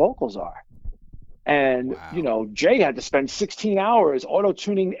bad the vocals are. And, Wow. Jay had to spend 16 hours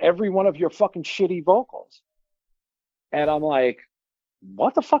auto-tuning every one of your fucking shitty vocals. And I'm like,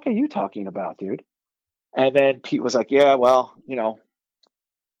 what the fuck are you talking about, dude? And then Pete was like, yeah, well,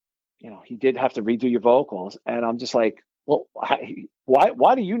 he did have to redo your vocals. And I'm just like, well,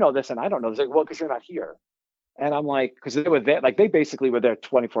 why do you know this and I don't know this? Like, well, because you're not here. And I'm like, because they were there, like they basically were there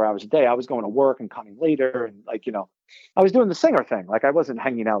 24 hours a day. I was going to work and coming later, and like, I was doing the singer thing. Like I wasn't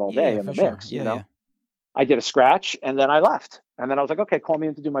hanging out all day Yeah, in for the sure. mix. Yeah. I did a scratch and then I left. And then I was like, okay, call me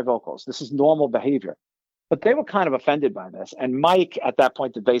in to do my vocals. This is normal behavior. But they were kind of offended by this. And Mike, at that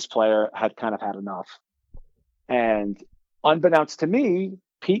point, the bass player, had kind of had enough. And unbeknownst to me,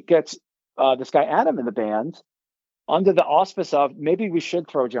 Pete gets this guy Adam in the band under the auspice of maybe we should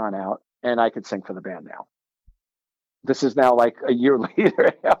throw John out and I could sing for the band now. This is now like a year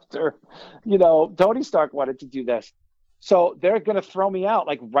later after, Tony Stark wanted to do this. So they're going to throw me out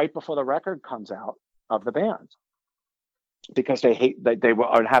like right before the record comes out of the band because they were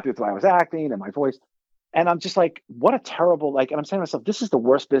unhappy with the way I was acting and my voice. And I'm just like, what a terrible, and I'm saying to myself, this is the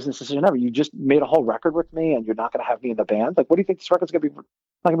worst business decision ever. You just made a whole record with me and you're not going to have me in the band. Like, what do you think this record's going to be?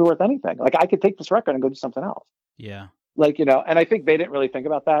 Not going to be worth anything. Like, I could take this record and go do something else. Yeah. And I think they didn't really think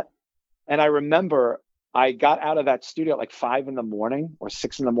about that. And I remember I got out of that studio at like 5 a.m. or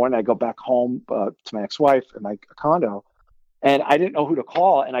 6 a.m. I go back home to my ex-wife in my condo and I didn't know who to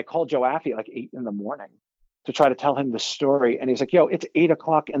call. And I called Joe Affey at like 8 a.m. to try to tell him the story. And he's like, yo, it's 8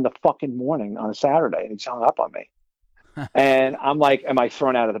 o'clock in the fucking morning on a Saturday. And he's hung up on me. And I'm like, am I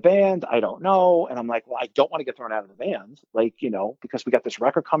thrown out of the band? I don't know. And I'm like, well, I don't want to get thrown out of the band. Because we got this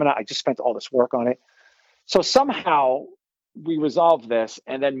record coming out. I just spent all this work on it. So somehow we resolved this.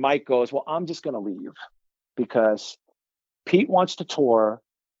 And then Mike goes, well, I'm just going to leave because Pete wants to tour.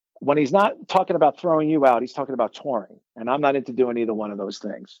 When he's not talking about throwing you out, he's talking about touring. And I'm not into doing either one of those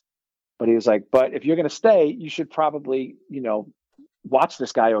things. But he was like, but if you're going to stay, you should probably, watch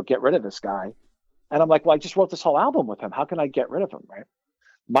this guy or get rid of this guy. And I'm like, well, I just wrote this whole album with him. How can I get rid of him, right?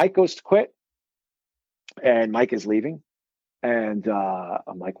 Mike goes to quit and Mike is leaving. And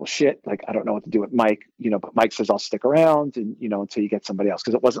I'm like, well, shit, like, I don't know what to do with Mike, but Mike says, I'll stick around and, until you get somebody else.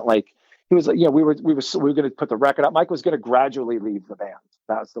 Cause it wasn't like, he was like, we were going to put the record up. Mike was going to gradually leave the band.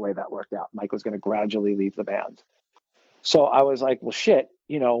 That's the way that worked out. Mike was going to gradually leave the band. So I was like, well, shit,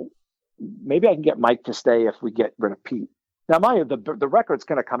 maybe I can get Mike to stay if we get rid of Pete. Now, the record's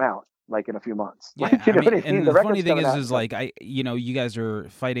going to come out like in a few months. Yeah, Like, and the funny thing is like you guys are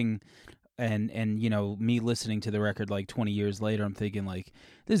fighting, and me listening to the record like 20 years later, I'm thinking like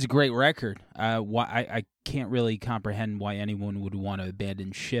this is a great record. Why I can't really comprehend why anyone would want to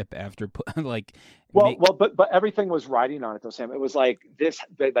abandon ship after but everything was riding on it though, Sam. It was like this,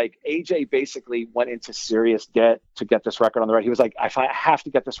 like AJ basically went into serious debt to get this record on the radio. He was like, I have to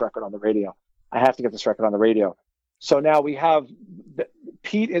get this record on the radio. I have to get this record on the radio. So now we have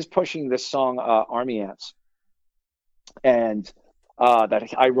Pete is pushing this song, Army Ants, and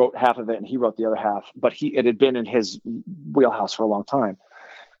that I wrote half of it and he wrote the other half, but it had been in his wheelhouse for a long time.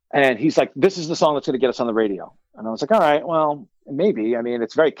 And he's like, this is the song that's going to get us on the radio. And I was like, all right, well, maybe. I mean,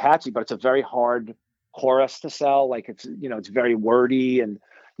 it's very catchy, but it's a very hard chorus to sell. Like it's, it's very wordy and,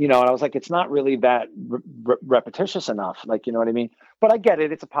 and I was like, it's not really that repetitious enough. Like, you know what I mean? But I get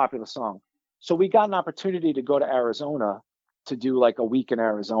it. It's a popular song. So we got an opportunity to go to Arizona to do like a week in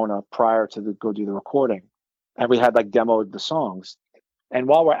Arizona prior to go do the recording. And we had like demoed the songs. And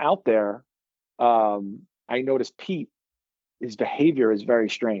while we're out there, I noticed Pete, his behavior is very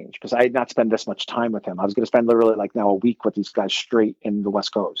strange because I had not spent this much time with him. I was going to spend literally like now a week with these guys straight in the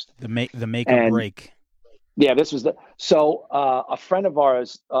West Coast. The make or break. Yeah, this was a friend of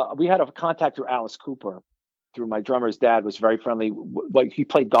ours, we had a contact through Alice Cooper, through my drummer's dad, was very friendly. Like he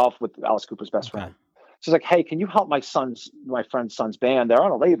played golf with Alice Cooper's best friend. So he's like, hey, can you help my friend's son's band? They're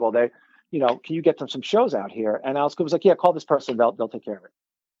on a label. Can you get them some shows out here? And Alice Cooper's like, yeah, call this person. They'll take care of it.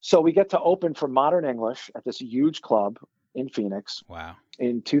 So we get to open for Modern English at this huge club in Phoenix. Wow.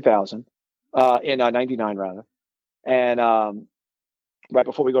 In 2000, in 99 rather. And right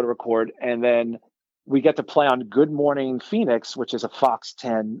before we go to record. And then we get to play on Good Morning Phoenix, which is a Fox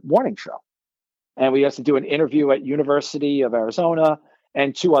 10 morning show. And we have to do an interview at University of Arizona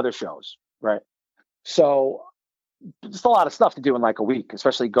and 2 other shows, right? So just a lot of stuff to do in like a week,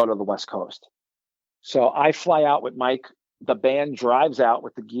 especially go to the West Coast. So I fly out with Mike. The band drives out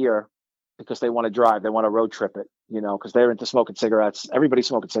with the gear because they want to drive. They want to road trip it, because they're into smoking cigarettes. Everybody's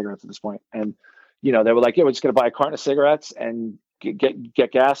smoking cigarettes at this point. And, they were like, yeah, we're just going to buy a carton of cigarettes and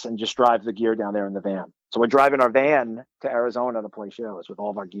get gas and just drive the gear down there in the van. So we're driving our van to Arizona to play shows with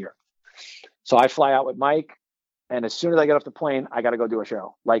all of our gear. So I fly out with Mike And as soon as I get off the plane, I got to go do a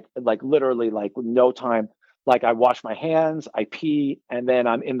show. Like literally, like no time. Like I wash my hands, I pee, and then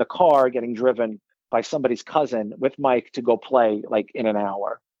I'm in the car getting driven by somebody's cousin with Mike to go play like in an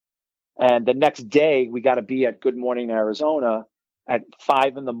hour. And the next day we got to be at Good Morning Arizona at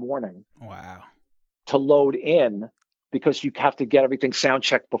 5 a.m. Wow. to load in, because you have to get everything sound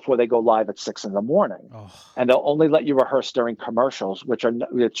checked before they go live at 6 a.m. Oh. And they'll only let you rehearse during commercials, which are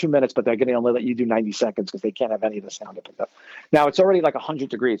 2 minutes, but they're going to only let you do 90 seconds because they can't have any of the sound to pick up. Now it's already like 100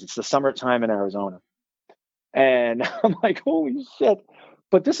 degrees. It's the summertime in Arizona. And I'm like, holy shit.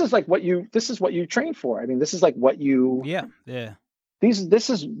 But this is what you train for. I mean, this is like what you, yeah. this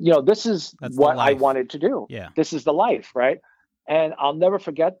is, That's what I wanted to do. Yeah. This is the life. Right. And I'll never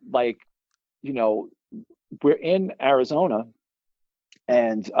forget, we're in Arizona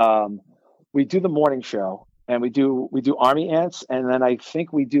and we do the morning show and we do Army Ants. And then I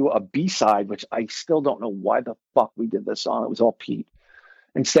think we do a B-side, which I still don't know why the fuck we did this song. It was all Pete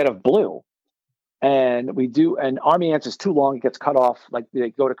instead of Blue. And Army Ants is too long. It gets cut off. Like they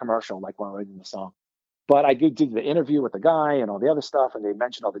go to commercial, like when we're writing the song. But I did the interview with the guy and all the other stuff. And they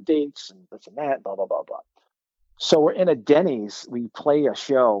mentioned all the dates and this and that, blah, blah, blah, blah. So we're in a Denny's. We play a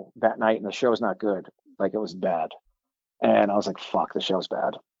show that night and the show's not good. Like it was bad. And I was like, fuck, the show's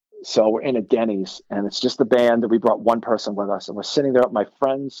bad. So we're in a Denny's and it's just the band that we brought one person with us. And we're sitting there with my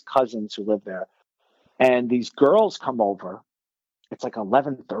friends' cousins who live there. And these girls come over. It's like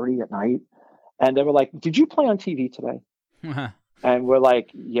 11:30 at night. And they were like, did you play on TV today? And we're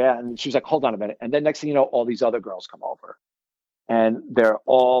like, yeah. And she's like, hold on a minute. And then next thing you know, all these other girls come over. And they're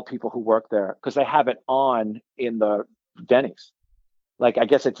all people who work there because they have it on in the Denny's. Like, I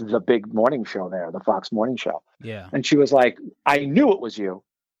guess it's the big morning show there, the Fox morning show. Yeah. And she was like, I knew it was you.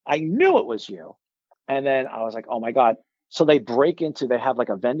 I knew it was you. And then I was like, oh my God. So they have like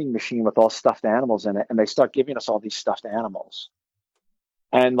a vending machine with all stuffed animals in it. And they start giving us all these stuffed animals.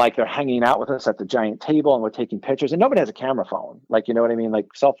 And like they're hanging out with us at the giant table and we're taking pictures and nobody has a camera phone. Like, you know what I mean?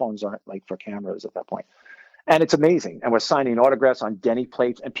 Like cell phones aren't like for cameras at that point. And it's amazing. And we're signing autographs on Denny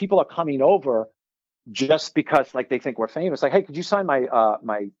plates and people are coming over just because like they think we're famous. Like, hey, could you sign my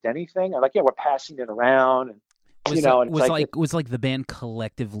my Denny thing? I'm like, yeah, we're passing it around. And, was like the band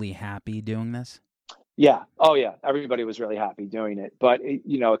collectively happy doing this? Yeah. Oh yeah. Everybody was really happy doing it. But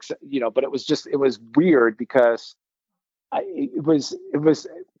but it was weird because it was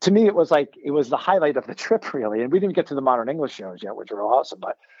to me it was the highlight of the trip really. And we didn't get to the Modern English shows yet, which were awesome.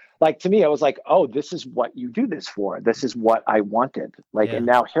 But like to me, I was like, oh, this is what you do this for. This is what I wanted. And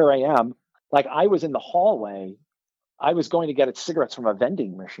now here I am. Like I was in the hallway. I was going to get cigarettes from a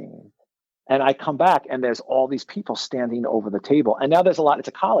vending machine. And I come back and there's all these people standing over the table. And now it's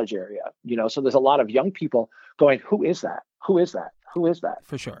a college area, so there's a lot of young people going, who is that? Who is that? Who is that?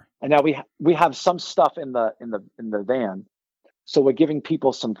 For sure. And now we have some stuff in the van. So we're giving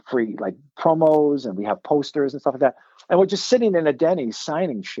people some free like promos and we have posters and stuff like that. And we're just sitting in a Denny's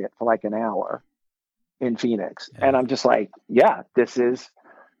signing shit for like an hour in Phoenix. Yeah. And I'm just like, yeah, this is.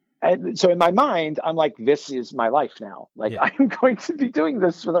 And so in my mind, I'm like, this is my life now. Like I'm going to be doing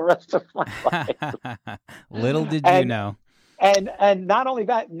this for the rest of my life. Little did you know. And not only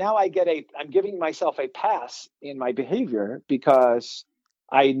that, now I'm giving myself a pass in my behavior because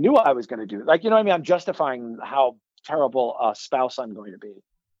I knew I was going to do it. Like, I'm justifying how terrible a spouse I'm going to be,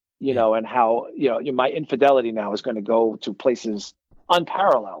 and how, my infidelity now is going to go to places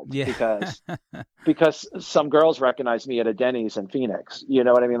unparalleled because some girls recognize me at a Denny's in Phoenix. You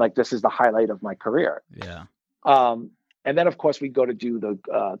know what I mean? Like this is the highlight of my career. Yeah. And then of course we go to do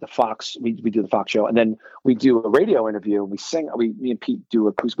the Fox. We do the Fox show, and then we do a radio interview. And we sing. Me and Pete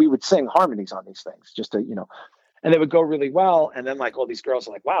we would sing harmonies on these things just to and they would go really well. And then like all these girls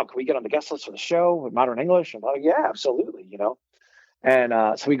are like, wow, can we get on the guest list for the show with Modern English? And I'm like, yeah, absolutely. And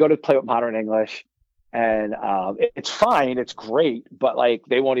so we go to play with Modern English. And it's fine, it's great, but like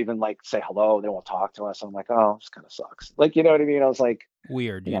they won't even like say hello, they won't talk to us. I'm like, oh, this kind of sucks. Like, you know what I mean? I was like,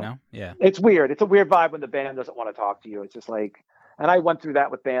 weird, you know? Yeah. It's weird. It's a weird vibe when the band doesn't want to talk to you. It's just like, and I went through that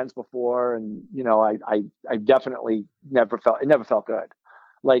with bands before, and I definitely never felt good.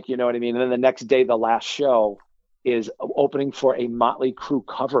 Like, you know what I mean? And then the next day, the last show is opening for a Motley Crue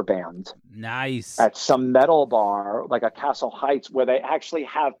cover band. Nice. At some metal bar, like a Castle Heights, where they actually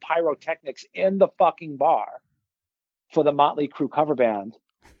have pyrotechnics in the fucking bar for the Motley Crue cover band,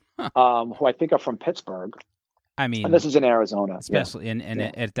 who I think are from Pittsburgh. I mean, and this is in Arizona, especially, and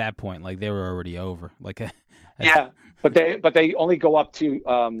at that point, like they were already over. Like, but they only go up to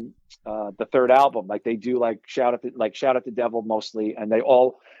the third album. Like they do like Shout at the Devil mostly, and they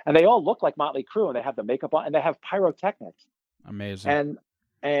all look like Motley Crue, and they have the makeup on, and they have pyrotechnics. Amazing.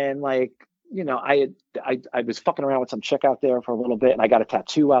 And like I was fucking around with some chick out there for a little bit, and I got a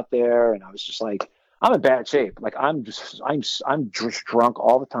tattoo out there, and I was just like, I'm in bad shape. Like I'm just drunk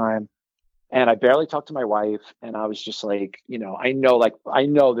all the time, and I barely talk to my wife. And I was just like, I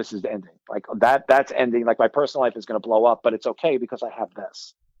know this is the ending. Like that's ending. Like my personal life is going to blow up, but it's okay because I have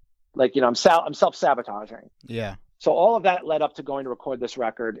this. Like, I'm self-sabotaging. Yeah. So all of that led up to going to record this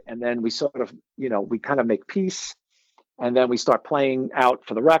record. And then we sort of, we kind of make peace. And then we start playing out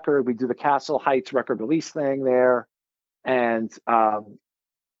for the record. We do the Castle Heights record release thing there. And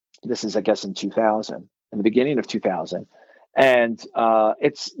this is, I guess, in the beginning of 2000. And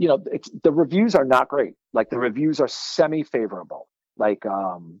it's the reviews are not great. Like the reviews are semi-favorable. Like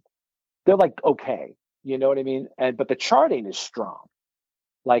they're like, okay, you know what I mean? But the charting is strong.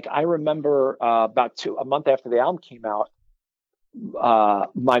 Like I remember about a month after the album came out,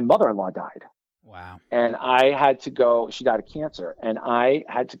 my mother-in-law died. Wow. And I had to go, she died of cancer, and I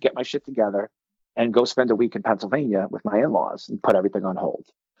had to get my shit together and go spend a week in Pennsylvania with my in-laws and put everything on hold.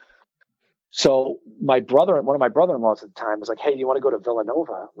 So one of my brother-in-laws at the time was like, hey, you want to go to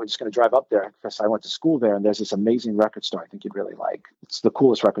Villanova? We're just going to drive up there because I went to school there, and there's this amazing record store I think you'd really like. It's the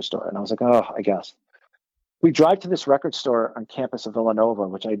coolest record store. And I was like, oh, I guess. We drive to this record store on campus of Villanova,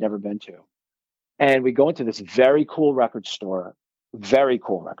 which I'd never been to. And we go into this very cool record store.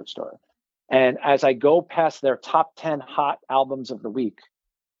 And as I go past their top 10 hot albums of the week,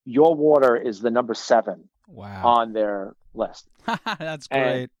 Your Water is the number 7 on their list. That's great.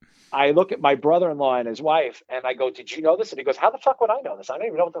 And I look at my brother-in-law and his wife, and I go, did you know this? And he goes, how the fuck would I know this? I don't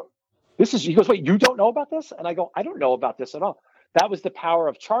even know what this is. He goes, wait, you don't know about this? And I go, I don't know about this at all. That was the power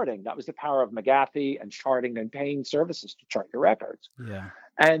of charting. That was the power of McGaffey and charting and paying services to chart your records. Yeah.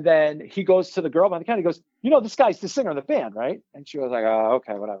 And then he goes to the girl behind the counter. He goes, this guy's the singer in the band, right? And she was like, oh,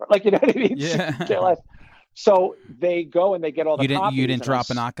 okay, whatever. Like, you know what I mean? Yeah. So they go and they get all the copies. You didn't drop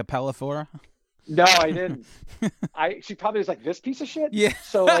an acapella for her? No, I didn't. She probably was like, this piece of shit? Yeah.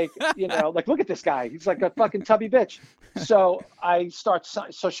 So like, like, look at this guy. He's like a fucking tubby bitch. So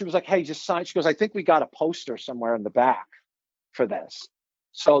so she was like, hey, just sign. She goes, I think we got a poster somewhere in the back for this.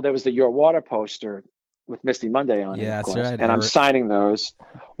 So there was the Your Water poster with Misty Monday on it, of course. Right. And I'm signing those.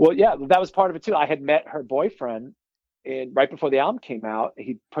 Well, yeah, that was part of it too. I had met her boyfriend right before the album came out.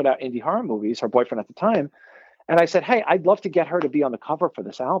 He put out indie horror movies, her boyfriend at the time. And I said, hey, I'd love to get her to be on the cover for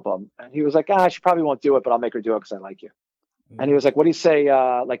this album. And he was like, she probably won't do it, but I'll make her do it because I like you. And he was like, what do you say?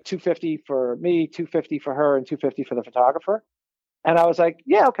 Like $250 for me, $250 for her, and $250 for the photographer. And I was like,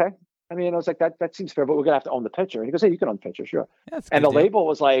 yeah, okay. I mean, I was like, that seems fair, but we're going to have to own the picture. And he goes, hey, you can own the picture, sure. And the label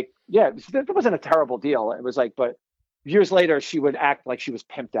was like, yeah, it wasn't a terrible deal. It was like, but years later, she would act like she was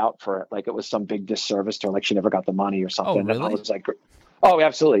pimped out for it. Like it was some big disservice to her, like she never got the money or something. Oh, really? And I was like, oh,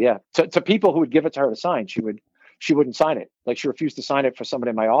 absolutely, yeah. To people who would give it to her to sign, she wouldn't sign it. Like she refused to sign it for somebody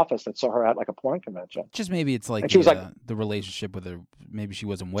in my office that saw her at like a porn convention. Just maybe it's like, she was like the relationship with her. Maybe she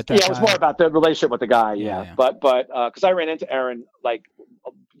wasn't with that guy. It was more about the relationship with the guy. Yeah. But because I ran into Erin like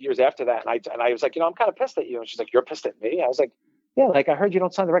years after that, and I was like, I'm kind of pissed at you. And she's like, you're pissed at me? I was like, yeah, like I heard you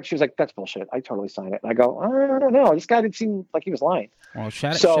don't sign the record. She was like, that's bullshit. I totally sign it. And I go, I don't know. This guy didn't seem like he was lying. Well,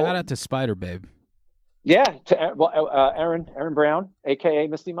 shout out to Spider Babe. Yeah, to Erin Brown, aka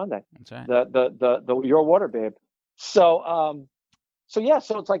Misty Monday. That's right. The Your Water Babe. So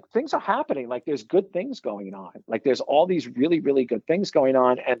it's like things are happening. Like there's good things going on. Like there's all these really, really good things going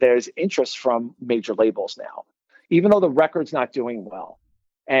on, and there's interest from major labels now, even though the record's not doing well.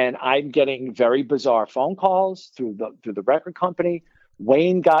 And I'm getting very bizarre phone calls through the record company.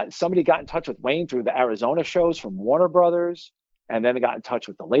 Somebody got in touch with Wayne through the Arizona shows from Warner Brothers, and then they got in touch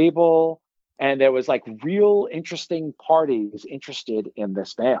with the label. And there was like real interesting parties interested in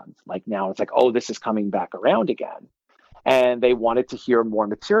this band. Like now it's like, oh, this is coming back around again. And they wanted to hear more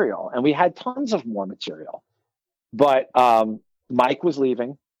material. And we had tons of more material. But Mike was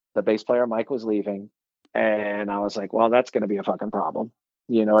leaving. The bass player, Mike, was leaving. And I was like, well, that's going to be a fucking problem.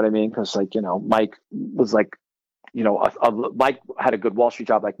 You know what I mean? Because Mike was like, Mike had a good Wall Street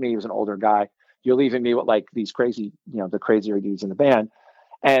job like me. He was an older guy. You're leaving me with like these crazy, the crazier dudes in the band.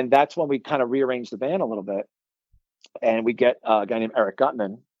 And that's when we kind of rearranged the band a little bit. And we get a guy named Eric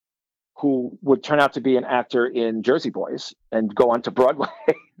Gutman, who would turn out to be an actor in Jersey Boys and go on to Broadway.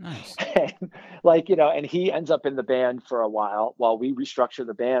 Nice. And he ends up in the band for a while we restructure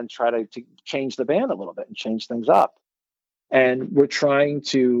the band, try to change the band a little bit and change things up. And we're trying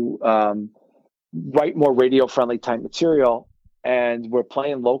to write more radio-friendly type material. And we're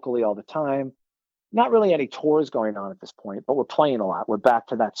playing locally all the time. Not really any tours going on at this point, but we're playing a lot. We're back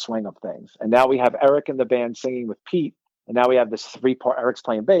to that swing of things. And now we have Eric in the band singing with Pete. And now we have this 3-part, Eric's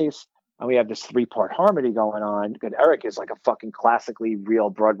playing bass, and we have this 3-part harmony going on. And Eric is like a fucking classically real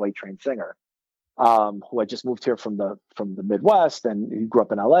Broadway trained singer. who had just moved here from the Midwest, and he grew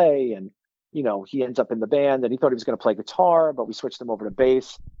up in LA, and he ends up in the band, and he thought he was going to play guitar, but we switched him over to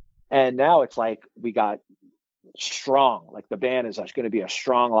bass, and now it's like we got strong. Like the band is going to be a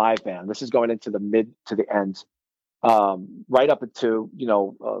strong live band. This is going into the mid to the end, right up into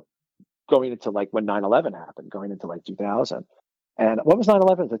going into like when 9/11 happened, going into like 2000. And what was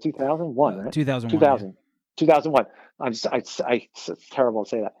 9/11? Was it 2001, right? 2001. 2000. Yeah. 2001. It's terrible to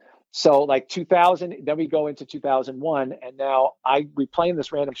say that. So like 2000, then we go into 2001, and now we play in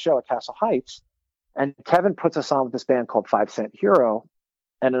this random show at Castle Heights, and Kevin puts us on with this band called 5 Cent Hero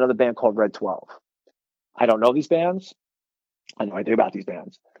and another band called Red 12. I don't know these bands. I know idea about these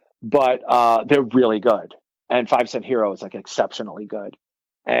bands, but they're really good. And 5 Cent Hero is like exceptionally good.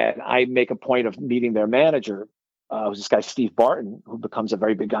 And I make a point of meeting their manager, who's this guy Steve Barton, who becomes a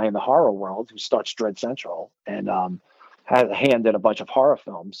very big guy in the horror world, who starts Dread Central and has a hand in a bunch of horror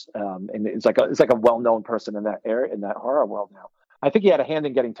films. And it's like a well-known person in that area, in that horror world now. I think he had a hand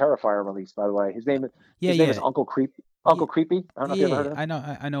in getting Terrifier released, by the way. His name is Uncle Creepy. Uncle Creepy. I don't know if you ever heard of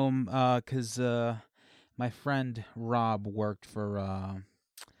him. I know him because my friend Rob worked for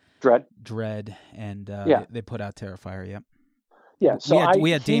Dread, and they put out Terrifier. Yep. Yeah. So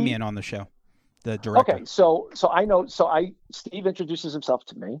we had Damien on the show, the director. Okay. So I know. Steve introduces himself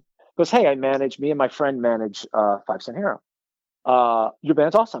to me. Goes, hey, me and my friend manage 5 Cent Hero. Your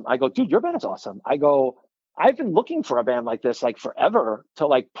band's awesome. I go, dude, your band's awesome. I go, I've been looking for a band like this like forever to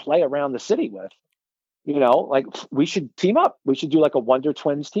like play around the city with. Like we should team up. We should do like a Wonder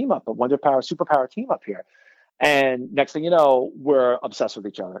Twins team up, a Wonder Power Superpower team up here. And next thing you know, we're obsessed with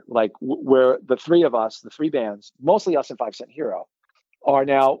each other. Like we're the three of us, the three bands, mostly us and 5 Cent Hero,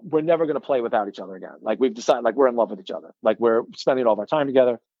 we're never going to play without each other again. Like we've decided, like we're in love with each other. Like we're spending all of our time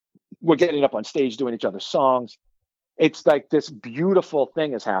together. We're getting up on stage doing each other's songs. It's like this beautiful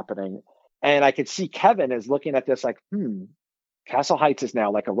thing is happening. And I could see Kevin is looking at this like, Castle Heights is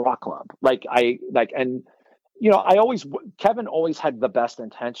now like a rock club. Kevin always had the best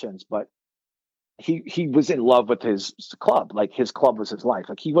intentions, but he was in love with his club. Like his club was his life.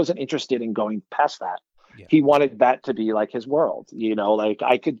 Like he wasn't interested in going past that. Yeah. He wanted that to be like his world, like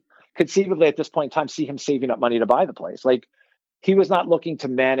I could conceivably at this point in time see him saving up money to buy the place. Like he was not looking to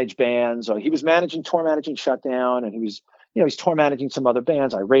manage bands, or he was tour managing Shutdown, and he was, he's tour managing some other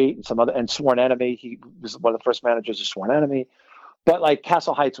bands, Irate and Sworn Enemy. He was one of the first managers of Sworn Enemy, but like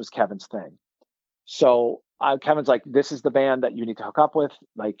Castle Heights was Kevin's thing. So Kevin's like, this is the band that you need to hook up with.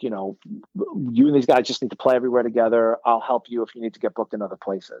 Like, you and these guys just need to play everywhere together. I'll help you if you need to get booked in other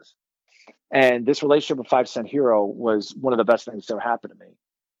places. And this relationship with 5 Cent Hero was one of the best things that ever happened to me,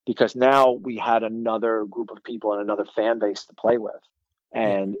 because now we had another group of people and another fan base to play with.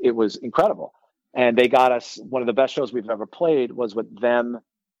 And it was incredible. And they got us, one of the best shows we've ever played was with them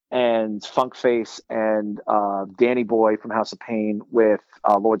and Funk Face and Danny Boy from House of Pain with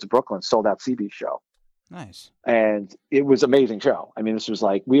Lords of Brooklyn, sold out CB show. Nice. And it was an amazing show. I mean, this was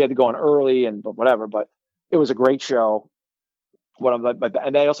like, we had to go on early and whatever, but it was a great show.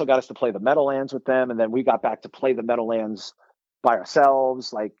 And they also got us to play the Meadowlands with them. And then we got back to play the Meadowlands by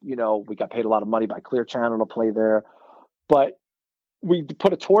ourselves. Like, we got paid a lot of money by Clear Channel to play there. But we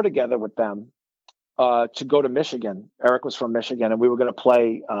put a tour together with them to go to Michigan. Eric was from Michigan, and we were going to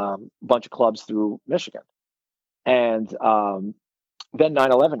play a bunch of clubs through Michigan. And then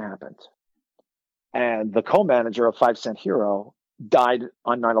 9/11 happened. And the co-manager of 5 Cent Hero died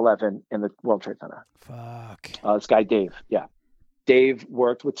on 9/11 in the World Trade Center. Fuck. This guy, Dave. Yeah. Dave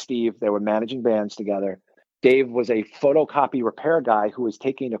worked with Steve. They were managing bands together. Dave was a photocopy repair guy who was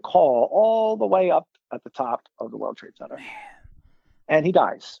taking a call all the way up at the top of the World Trade Center. Man. And he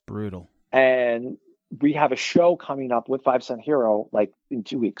dies. Brutal. And we have a show coming up with 5 Cent Hero, like in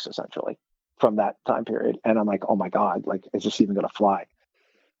 2 weeks, essentially, from that time period. And I'm like, oh my God, like, is this even going to fly?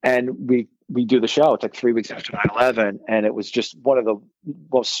 And we do the show. It's like 3 weeks after 9/11. And it was just one of the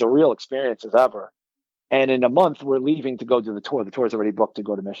most surreal experiences ever. And in a month, we're leaving to go do the tour. The tour's already booked to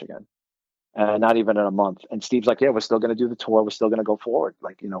go to Michigan. Not even in a month. And Steve's like, yeah, we're still going to do the tour. We're still going to go forward.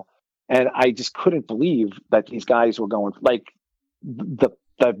 Like, and I just couldn't believe that these guys were going, like, the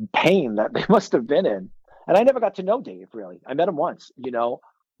pain that they must have been in. And I never got to know Dave, really. I met him once,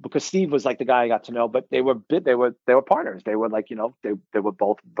 because Steve was like the guy I got to know, but they were partners. They were like, they were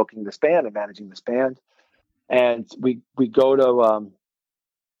both booking this band and managing this band. And we go to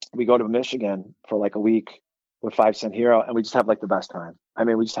Michigan for like a week with 5 Cent Hero, and we just have like the best time. I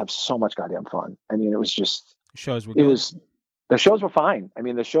mean, we just have so much goddamn fun. I mean, it was just shows were good. The shows were fine. I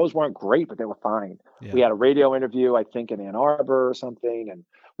mean, the shows weren't great, but they were fine. Yeah. We had a radio interview, I think, in Ann Arbor or something, and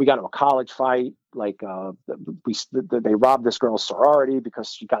we got into a college fight. Like they robbed this girl's sorority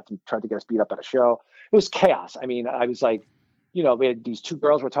because she tried to get us beat up at a show. It was chaos. I mean, I was like, we had these two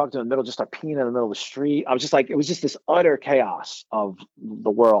girls we're talking to in the middle, just start peeing in the middle of the street. I was just like, it was just this utter chaos of the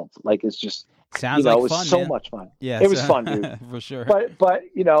world. Like, it's just, sounds like it was fun, so man. much fun. Yeah, it was fun, dude. For sure. But but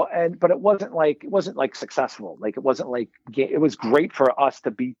it wasn't like successful. Like, it wasn't like, it was great for us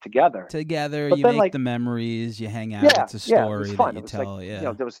to be together. But you make the memories, you hang out. Yeah, it's a story it was fun. that you It was tell.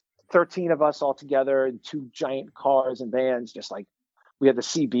 like, there was 13 of us all together in two giant cars and vans, just like, we had the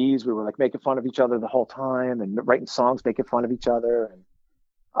CBs. We were like making fun of each other the whole time and writing songs, making fun of each other, and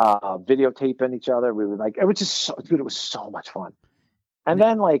videotaping each other. We were like, it was just dude, it was so much fun. And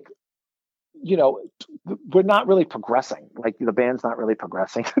then, like, we're not really progressing. Like, the band's not really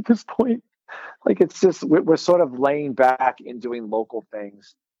progressing at this point. Like, it's just, we're sort of laying back and doing local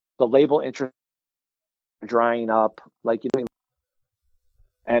things. The label interest drying up, like,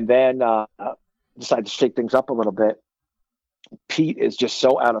 and then decided to shake things up a little bit. Pete is just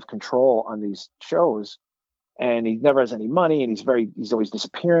so out of control on these shows, and he never has any money, and he's always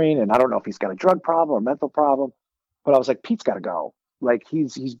disappearing, and I don't know if he's got a drug problem or mental problem, but I was like, Pete's got to go. Like,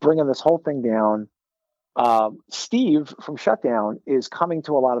 he's bringing this whole thing down. Steve from Shutdown is coming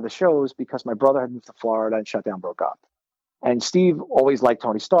to a lot of the shows because my brother had moved to Florida and Shutdown broke up. And Steve always liked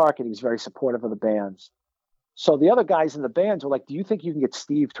Tony Stark, and he was very supportive of the bands. So the other guys in the bands were like, do you think you can get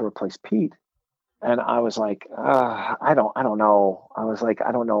Steve to replace Pete? And I was like, I don't know. I was like,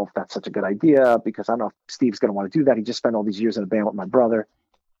 I don't know if that's such a good idea, because I don't know if Steve's going to want to do that. He just spent all these years in a band with my brother.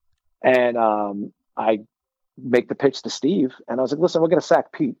 And I make the pitch to Steve, and I was like, listen, we're going to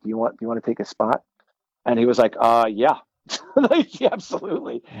sack Pete. Do you want to take a spot? And he was like, yeah. Like, yeah,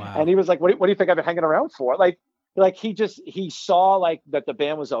 absolutely. Wow. And he was like, what do you think I've been hanging around for? Like he saw like that the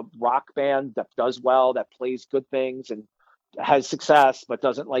band was a rock band that does well, that plays good things and has success, but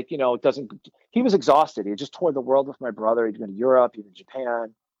doesn't he was exhausted. He had just toured the world with my brother. He'd been to Europe, he'd been to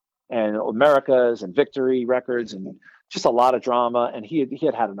Japan and Americas and Victory Records, and just a lot of drama. And he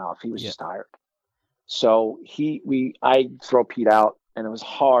had enough. He was just tired. So I throw Pete out, and it was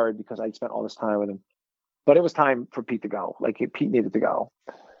hard because I'd spent all this time with him, but it was time for Pete to go. Like, Pete needed to go.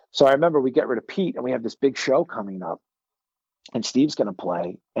 So I remember we get rid of Pete, and we have this big show coming up, and Steve's going to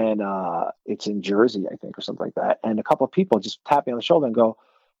play, and it's in Jersey, I think, or something like that. And a couple of people just tap me on the shoulder and go,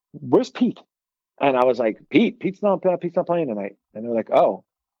 "Where's Pete?" And I was like, Pete's not playing tonight. And they're like, "Oh,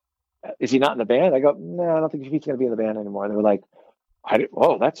 is he not in the band?" I go, "No, I don't think Pete's going to be in the band anymore." And they were like,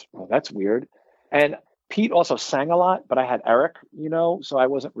 that's weird. And Pete also sang a lot, but I had Eric, so I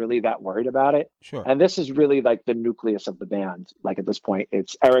wasn't really that worried about it. Sure. And this is really like the nucleus of the band. Like, at this point,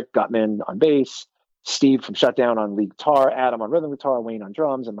 it's Eric Gutman on bass, Steve from Shutdown on lead guitar, Adam on rhythm guitar, Wayne on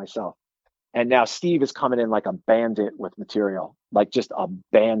drums, and myself. And now Steve is coming in like a bandit with material, like just a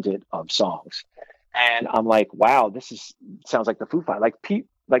bandit of songs. And I'm like, wow, sounds like the Foo Fighters. Like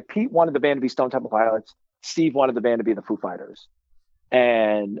Pete wanted the band to be Stone Temple Pilots. Steve wanted the band to be the Foo Fighters.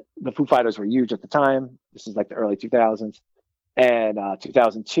 And the Foo Fighters were huge at the time. This is like the early 2000s. And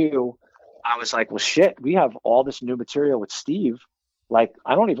 2002, I was like, well, shit, we have all this new material with Steve. Like,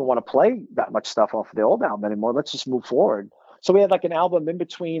 I don't even want to play that much stuff off of the old album anymore. Let's just move forward. So we had like an album in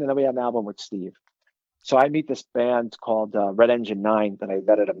between, and then we had an album with Steve. So I meet this band called Red Engine 9 that I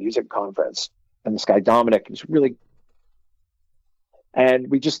met at a music conference. And this guy, Dominic, was really... And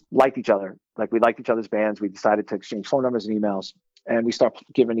we just liked each other. Like, we liked each other's bands. We decided to exchange phone numbers and emails, and we start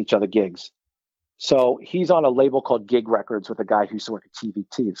giving each other gigs. So he's on a label called Gig Records with a guy who used to work at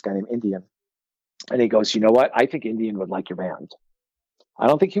TVT, this guy named Indian. And he goes, you know what? I think Indian would like your band. I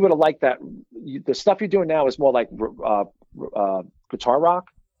don't think he would have liked that. The stuff you're doing now is more like guitar rock.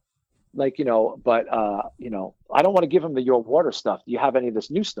 Like, but, I don't want to give him the Your Water stuff. Do you have any of this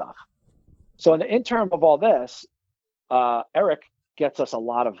new stuff? So in the interim of all this, Eric gets us a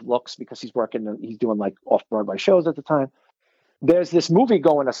lot of looks because he's doing like off-Broadway shows at the time. There's this movie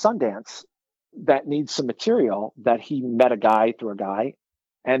going to Sundance that needs some material that he met a guy through a guy,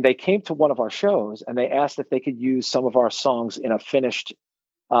 and they came to one of our shows and they asked if they could use some of our songs in a finished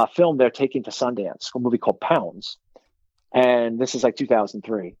film they're taking to Sundance, a movie called Pounds. And this is like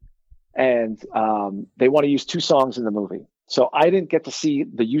 2003. And they want to use 2 songs in the movie. So I didn't get to see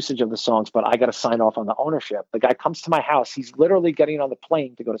the usage of the songs, but I got to sign off on the ownership. The guy comes to my house. He's literally getting on the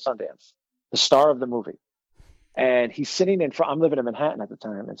plane to go to Sundance, the star of the movie. And he's sitting in front, I'm living in Manhattan at the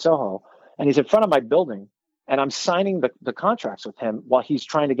time, in Soho, and he's in front of my building, and I'm signing the contracts with him while he's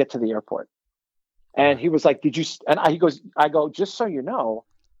trying to get to the airport. And he was like, I go, just so you know,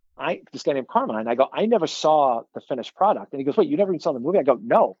 this guy named Carmine, I go, I never saw the finished product. And he goes, wait, you never even saw the movie? I go,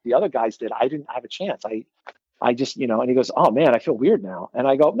 no, the other guys did. I didn't have a chance. I just, and he goes, oh man, I feel weird now. And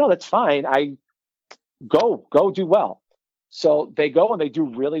I go, no, that's fine. I go do well. So they go and they do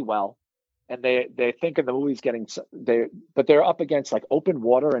really well. And they think of the movie's but they're up against like Open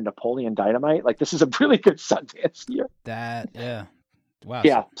Water and Napoleon Dynamite. Like this is a really good Sundance year. Wow.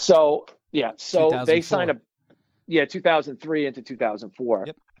 Yeah. So they sign 2003 into 2004.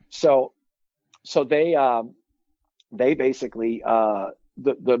 Yep. So they basically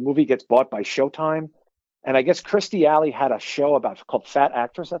the movie gets bought by Showtime, and I guess Kirstie Alley had a show called Fat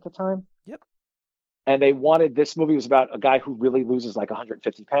Actress at the time. Yep. And they wanted, this movie was about a guy who really loses like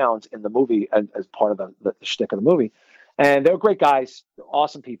 150 pounds in the movie as part of the shtick of the movie. And they were great guys,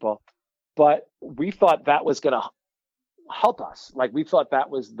 awesome people. But we thought that was going to help us. Like we thought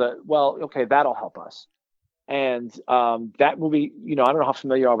that was that'll help us. And that movie, I don't know how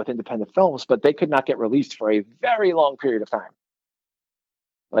familiar you are with independent films, but they could not get released for a very long period of time.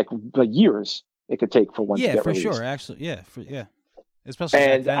 Like years it could take for one to get released. Yeah, for sure. Actually, yeah.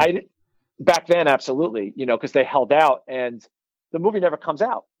 Especially back then, absolutely, because they held out, and the movie never comes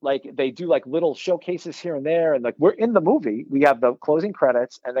out. Like they do like little showcases here and there, and like we're in the movie, we have the closing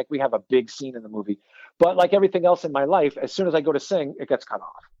credits, and like we have a big scene in the movie. But like everything else in my life, as soon as I go to sing, it gets cut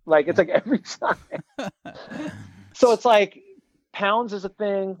off. Like it's like every time. So it's like Pounds is a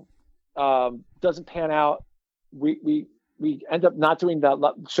thing, doesn't pan out. We end up not doing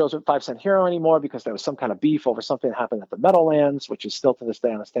the shows with 5 Cent Hero anymore because there was some kind of beef over something that happened at the Meadowlands, which is still to this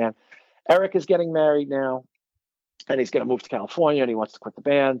day on the stand. Eric is getting married now, and he's going to move to California, and he wants to quit the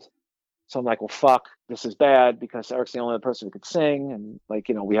band. So I'm like, well, fuck, this is bad because Eric's the only other person who could sing. And like,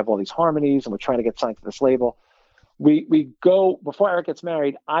 we have all these harmonies and we're trying to get signed to this label. We go, before Eric gets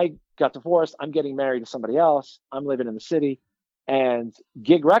married, I got divorced. I'm getting married to somebody else. I'm living in the city. And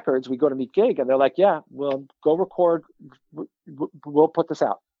Gig Records, we go to meet Gig, and they're like, yeah, we'll go record. We'll put this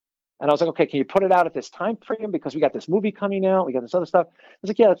out. And I was like, okay, can you put it out at this time frame? Because we got this movie coming out. We got this other stuff. I was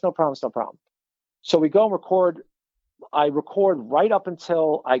like, yeah, that's no problem. It's no problem. So we go and record. I record right up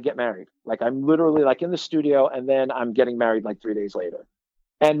until I get married. Like I'm literally like in the studio, and then I'm getting married like 3 days later.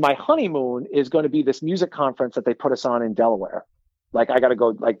 And my honeymoon is going to be this music conference that they put us on in Delaware. Like I got to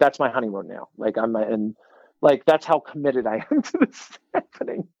go, like that's my honeymoon now. Like that's how committed I am to this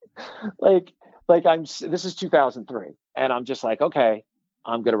happening. This is 2003, and I'm just like, okay,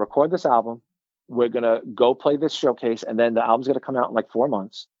 I'm going to record this album. We're going to go play this showcase, and then the album's going to come out in like 4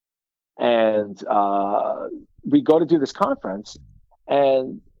 months. And we go to do this conference,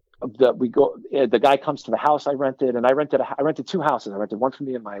 and the guy comes to the house I rented, and I rented 2 houses. I rented one for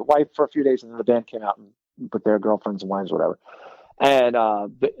me and my wife for a few days, and then the band came out and put their girlfriends and wives or whatever. And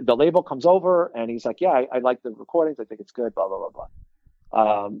the label comes over, and he's like, yeah, I like the recordings. I think it's good, blah, blah, blah,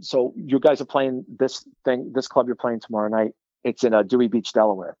 blah. So you guys are playing this club you're playing tomorrow night. It's in Dewey Beach,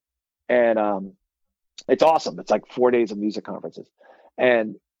 Delaware. And it's awesome. It's like 4 days of music conferences.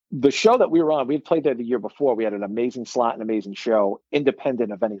 And the show that we were on, we had played there the year before. We had an amazing slot, an amazing show,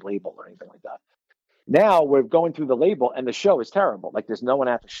 independent of any label or anything like that. Now we're going through the label, and the show is terrible. Like there's no one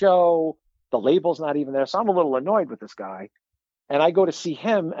at the show. The label's not even there. So I'm a little annoyed with this guy. And I go to see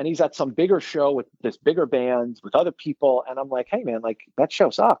him, and he's at some bigger show with this bigger band with other people. And I'm like, hey man, like that show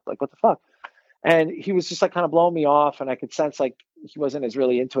sucked. Like what the fuck? And he was just like kind of blowing me off. And I could sense like he wasn't as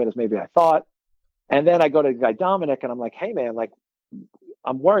really into it as maybe I thought. And then I go to the guy, Dominic, and I'm like, hey man, like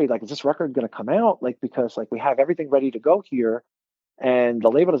I'm worried, like, is this record going to come out? Like, because like we have everything ready to go here, and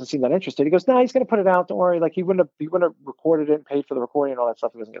the label doesn't seem that interested. He goes, no, he's going to put it out. Don't worry. Like he wouldn't have recorded it and paid for the recording and all that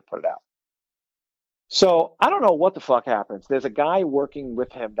stuff. He wasn't going to put it out. So I don't know what the fuck happens. There's a guy working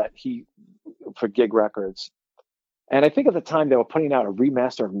with him for Gig Records. And I think at the time they were putting out a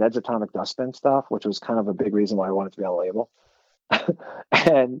remaster of Ned's Atomic Dustbin stuff, which was kind of a big reason why I wanted to be on the label.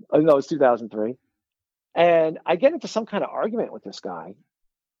 And it was 2003. And I get into some kind of argument with this guy.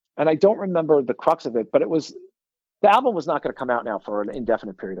 And I don't remember the crux of it, but the album was not going to come out now for an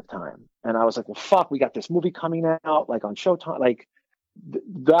indefinite period of time. And I was like, well, fuck, we got this movie coming out, like on Showtime. Like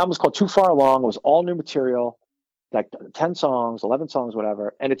the album was called Too Far Along. It was all new material, like 10 songs, 11 songs,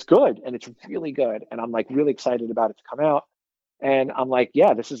 whatever. And it's good. And it's really good. And I'm like really excited about it to come out. And I'm like,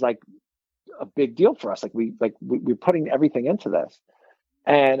 yeah, this is like a big deal for us. We're putting everything into this.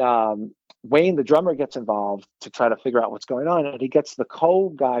 And Wayne, the drummer, gets involved to try to figure out what's going on. And he gets the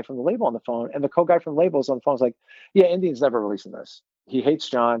co-guy from the label on the phone. And the co-guy from the label is on the phone. Is like, yeah, Indian's never releasing this. He hates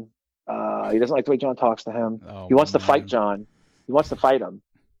John. He doesn't like the way John talks to him. He wants to fight John. He wants to fight him.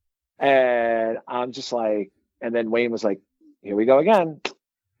 And I'm just like, and then Wayne was like, here we go again.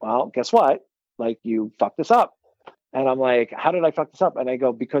 Well, guess what? Like, you fucked this up. And I'm like, how did I fuck this up? And I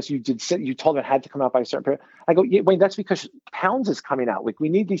go, because you told it had to come out by a certain period. I go, yeah, Wayne, that's because Pounds is coming out. Like, we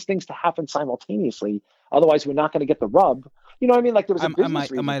need these things to happen simultaneously. Otherwise, we're not going to get the rub. You know what I mean? Like, there was a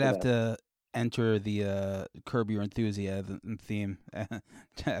business reason. I might have to enter the Curb Your Enthusiasm theme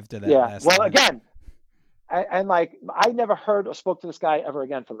after that. Yeah. Well, time. Again, and like, I never heard or spoke to this guy ever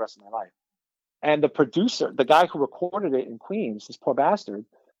again for the rest of my life. And the producer, the guy who recorded it in Queens, this poor bastard,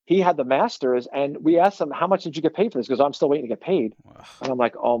 he had the masters, and we asked him, how much did you get paid for this? Because I'm still waiting to get paid. And I'm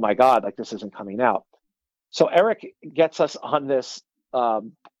like, oh my God, like, this isn't coming out. So Eric gets us on this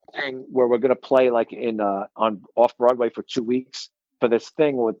thing where we're going to play like on off Broadway for 2 weeks for this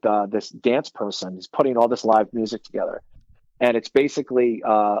thing with this dance person. He's putting all this live music together. And it's basically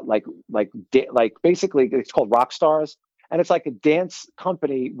basically it's called Rock Stars. And it's like a dance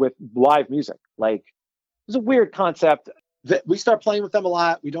company with live music. Like, it's a weird concept. We start playing with them a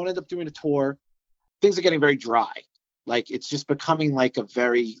lot. We don't end up doing a tour. Things are getting very dry. Like, it's just becoming like a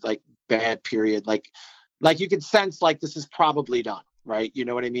very like bad period. Like you can sense like this is probably done, right? You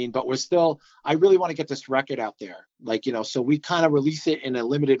know what I mean? But I really want to get this record out there. Like, so we kind of release it in a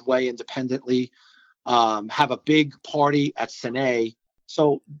limited way independently, have a big party at Sine.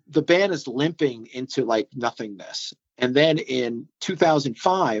 So the band is limping into like nothingness. And then in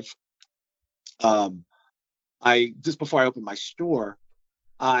 2005, just before I opened my store,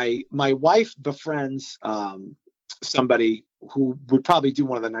 my wife befriends somebody who would probably do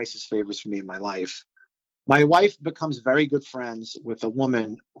one of the nicest favors for me in my life. My wife becomes very good friends with a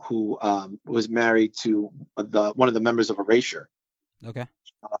woman who was married to one of the members of Erasure. Okay.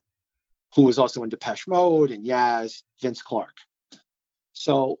 Who was also in Depeche Mode and Yaz, Vince Clarke.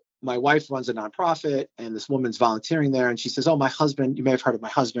 So my wife runs a nonprofit, and this woman's volunteering there, and she says, oh, my husband, you may have heard of my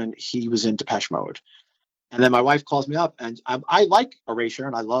husband, he was in Depeche Mode. And then my wife calls me up, and I like Erasure,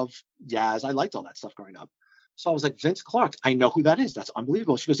 and I love Yaz. I liked all that stuff growing up. So I was like, Vince Clarke, I know who that is. That's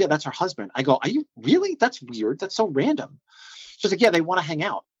unbelievable. She goes, yeah, that's her husband. I go, are you really? That's weird. That's so random. She's like, yeah, they want to hang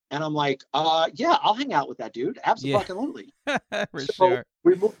out. And I'm like, yeah, I'll hang out with that dude. Absolutely. Yeah. For sure.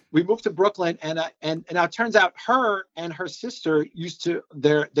 We moved to Brooklyn, and now it turns out her and her sister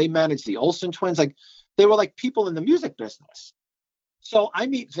they managed the Olsen twins. Like, they were like people in the music business. So I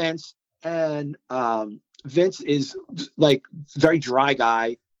meet Vince, and Vince is like very dry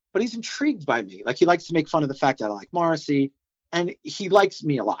guy, but he's intrigued by me. Like, he likes to make fun of the fact that I like Morrissey, and he likes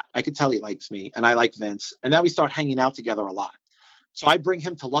me a lot. I could tell he likes me, and I like Vince. And then we start hanging out together a lot. So I bring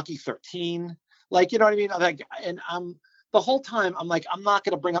him to Lucky 13, like, you know what I mean? Like, and the whole time I'm like, I'm not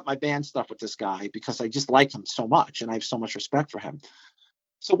going to bring up my band stuff with this guy because I just like him so much and I have so much respect for him.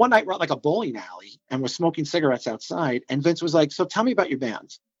 So one night we're at like a bowling alley and we're smoking cigarettes outside, and Vince was like, so tell me about your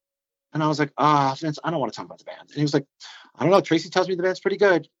band. And I was like, Vince, I don't want to talk about the band. And he was like, I don't know. Tracy tells me the band's pretty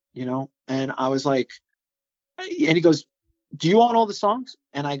good, And I was like, and he goes, do you own all the songs?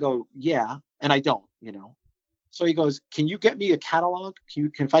 And I go, yeah. And I don't, So he goes, can you get me a catalog?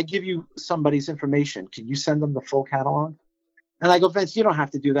 If I give you somebody's information, can you send them the full catalog? And I go, Vince, you don't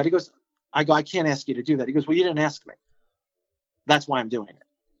have to do that. He goes, I can't ask you to do that. He goes, well, you didn't ask me. That's why I'm doing it.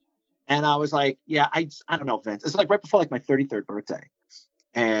 And I was like, yeah, I don't know, Vince. It's like right before like my 33rd birthday.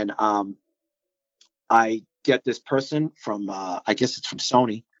 And I get this person from, I guess it's from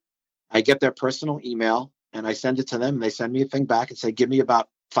Sony. I get their personal email and I send it to them, and they send me a thing back and say, give me about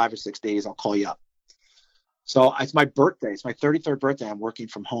 5 or 6 days. I'll call you up. So it's my birthday. It's my 33rd birthday. I'm working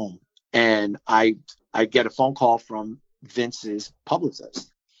from home, and I get a phone call from Vince's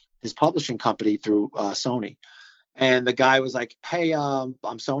publicist, his publishing company through Sony. And the guy was like, hey, I'm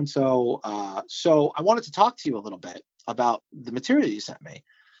so-and-so. So I wanted to talk to you a little bit about the material you sent me.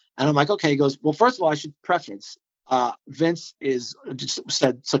 And I'm like, okay. He goes, well, first of all, I should preface, Vince just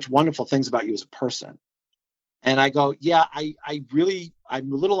said such wonderful things about you as a person. And I go, yeah,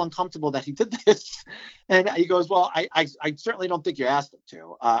 I'm a little uncomfortable that he did this. And he goes, well, I certainly don't think you asked him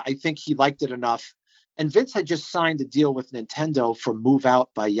to. I think he liked it enough. And Vince had just signed a deal with Nintendo for Move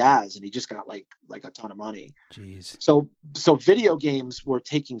Out by Yaz, and he just got like a ton of money. Jeez. So video games were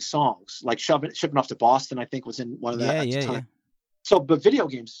taking songs, like Shipping Off to Boston, I think was in one of the at the time. Yeah. So, but video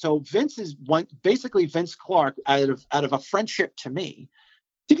games. So Vince basically Vince Clarke, out of a friendship to me,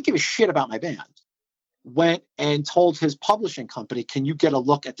 didn't give a shit about my band. Went and told his publishing company, can you get a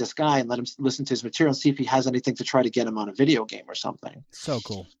look at this guy and let him listen to his material and see if he has anything to try to get him on a video game or something. So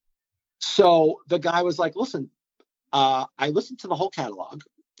cool. So the guy was like, listen, I listened to the whole catalog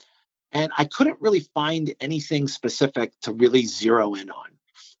and I couldn't really find anything specific to really zero in on.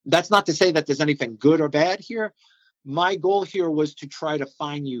 That's not to say that there's anything good or bad here. My goal here was to try to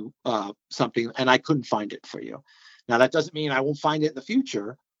find you something, and I couldn't find it for you. Now, that doesn't mean I won't find it in the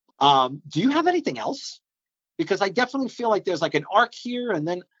future. Do you have anything else? Because I definitely feel like there's like an arc here. And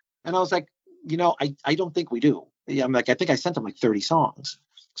I was like, I don't think we do. I'm like, I think I sent him like 30 songs.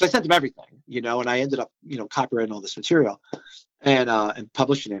 So I sent him everything, and I ended up, copyrighting all this material and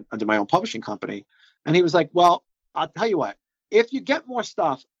publishing it under my own publishing company. And he was like, well, I'll tell you what, if you get more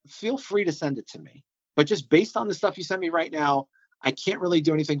stuff, feel free to send it to me. But just based on the stuff you send me right now, I can't really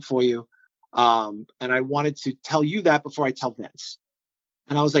do anything for you. And I wanted to tell you that before I tell Vince.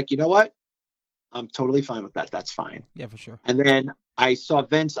 And I was like, you know what? I'm totally fine with that. That's fine. Yeah, for sure. And then I saw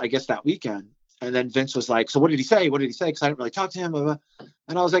Vince, I guess, that weekend. And then Vince was like, so what did he say? What did he say? Because I didn't really talk to him. Blah, blah.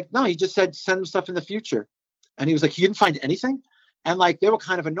 And I was like, no, he just said, send him stuff in the future. And he was like, he didn't find anything. And like, they were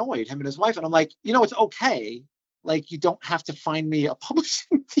kind of annoyed, him and his wife. And I'm like, it's okay. Like, you don't have to find me a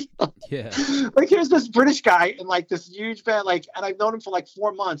publishing deal. Yeah. Like, here's this British guy in like this huge band, like, and I've known him for like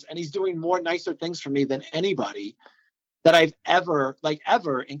 4 months, and he's doing more nicer things for me than anybody that I've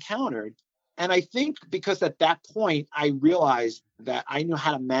ever encountered. And I think because at that point, I realized that I knew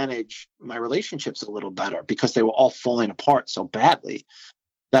how to manage my relationships a little better because they were all falling apart so badly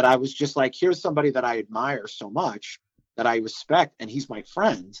that I was just like, here's somebody that I admire so much, that I respect, and he's my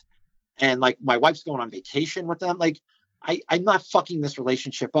friend. And like, my wife's going on vacation with them. Like, I'm not fucking this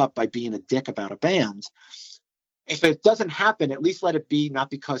relationship up by being a dick about a band. If it doesn't happen, at least let it be not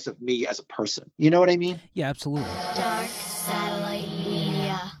because of me as a person. You know what I mean? Yeah, absolutely. Dark Satellite.